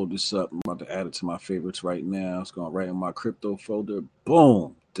 I'm just pull this up. I'm about to add it to my favorites right now. It's going right in my crypto folder.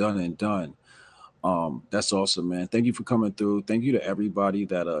 Boom, done and done. That's awesome, man. Thank you for coming through. Thank you to everybody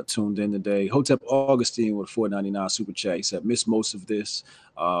that tuned in today. Hotep Augustine with $4.99 super chat. He said, missed most of this,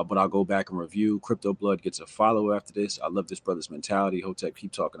 but I'll go back and review. Crypto Blood gets a follow after this. I love this brother's mentality. Hotep,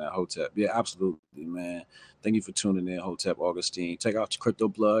 keep talking at Hotep. Yeah, absolutely, man. Thank you for tuning in, Hotep Augustine. Check out Crypto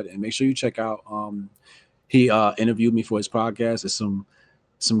Blood and make sure you check out he interviewed me for his podcast. There's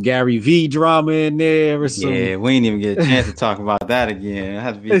some Gary V drama in there. Yeah, we ain't even get a chance to talk about that again. It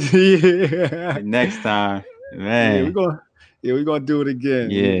has to be next time, man. Yeah, we're gonna do it again.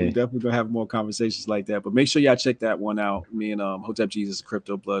 Yeah, we're definitely gonna have more conversations like that. But make sure y'all check that one out. Me and Hotep Jesus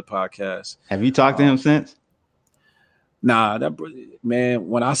Crypto Blood podcast. Have you talked to him since? Nah, man.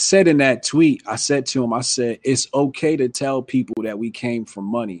 When I said in that tweet, I said to him, I said it's okay to tell people that we came from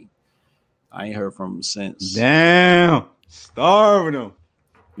money. I ain't heard from him since. Damn, starving him.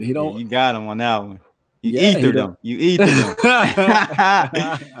 He don't. Yeah, you got him on that one. You ethered him. You ethered him.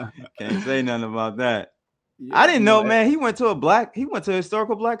 Can't say nothing about that. Yeah, I didn't know, man. He went to a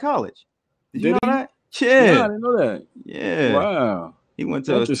historical black college. Did you know that? Yeah, I didn't know that. Yeah. Wow. He went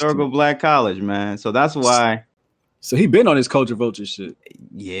to a historical black college, man. So that's why. So he been on his culture vulture shit.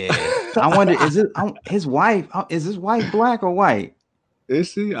 Yeah. I wonder, is it his wife? Is his wife black or white? Is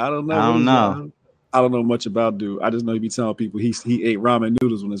she? I don't know. I don't know much about dude. I just know he be telling people he ate ramen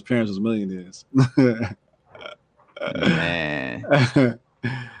noodles when his parents was millionaires. Man.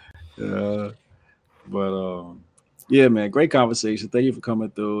 Yeah, man, great conversation. Thank you for coming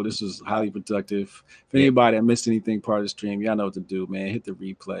through. This was highly productive. If anybody that missed anything part of the stream, y'all know what to do, man. Hit the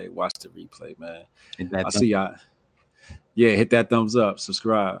replay, watch the replay, man. I'll see y'all. Yeah, hit that thumbs up,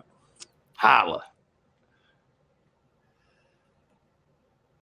 subscribe. Holla.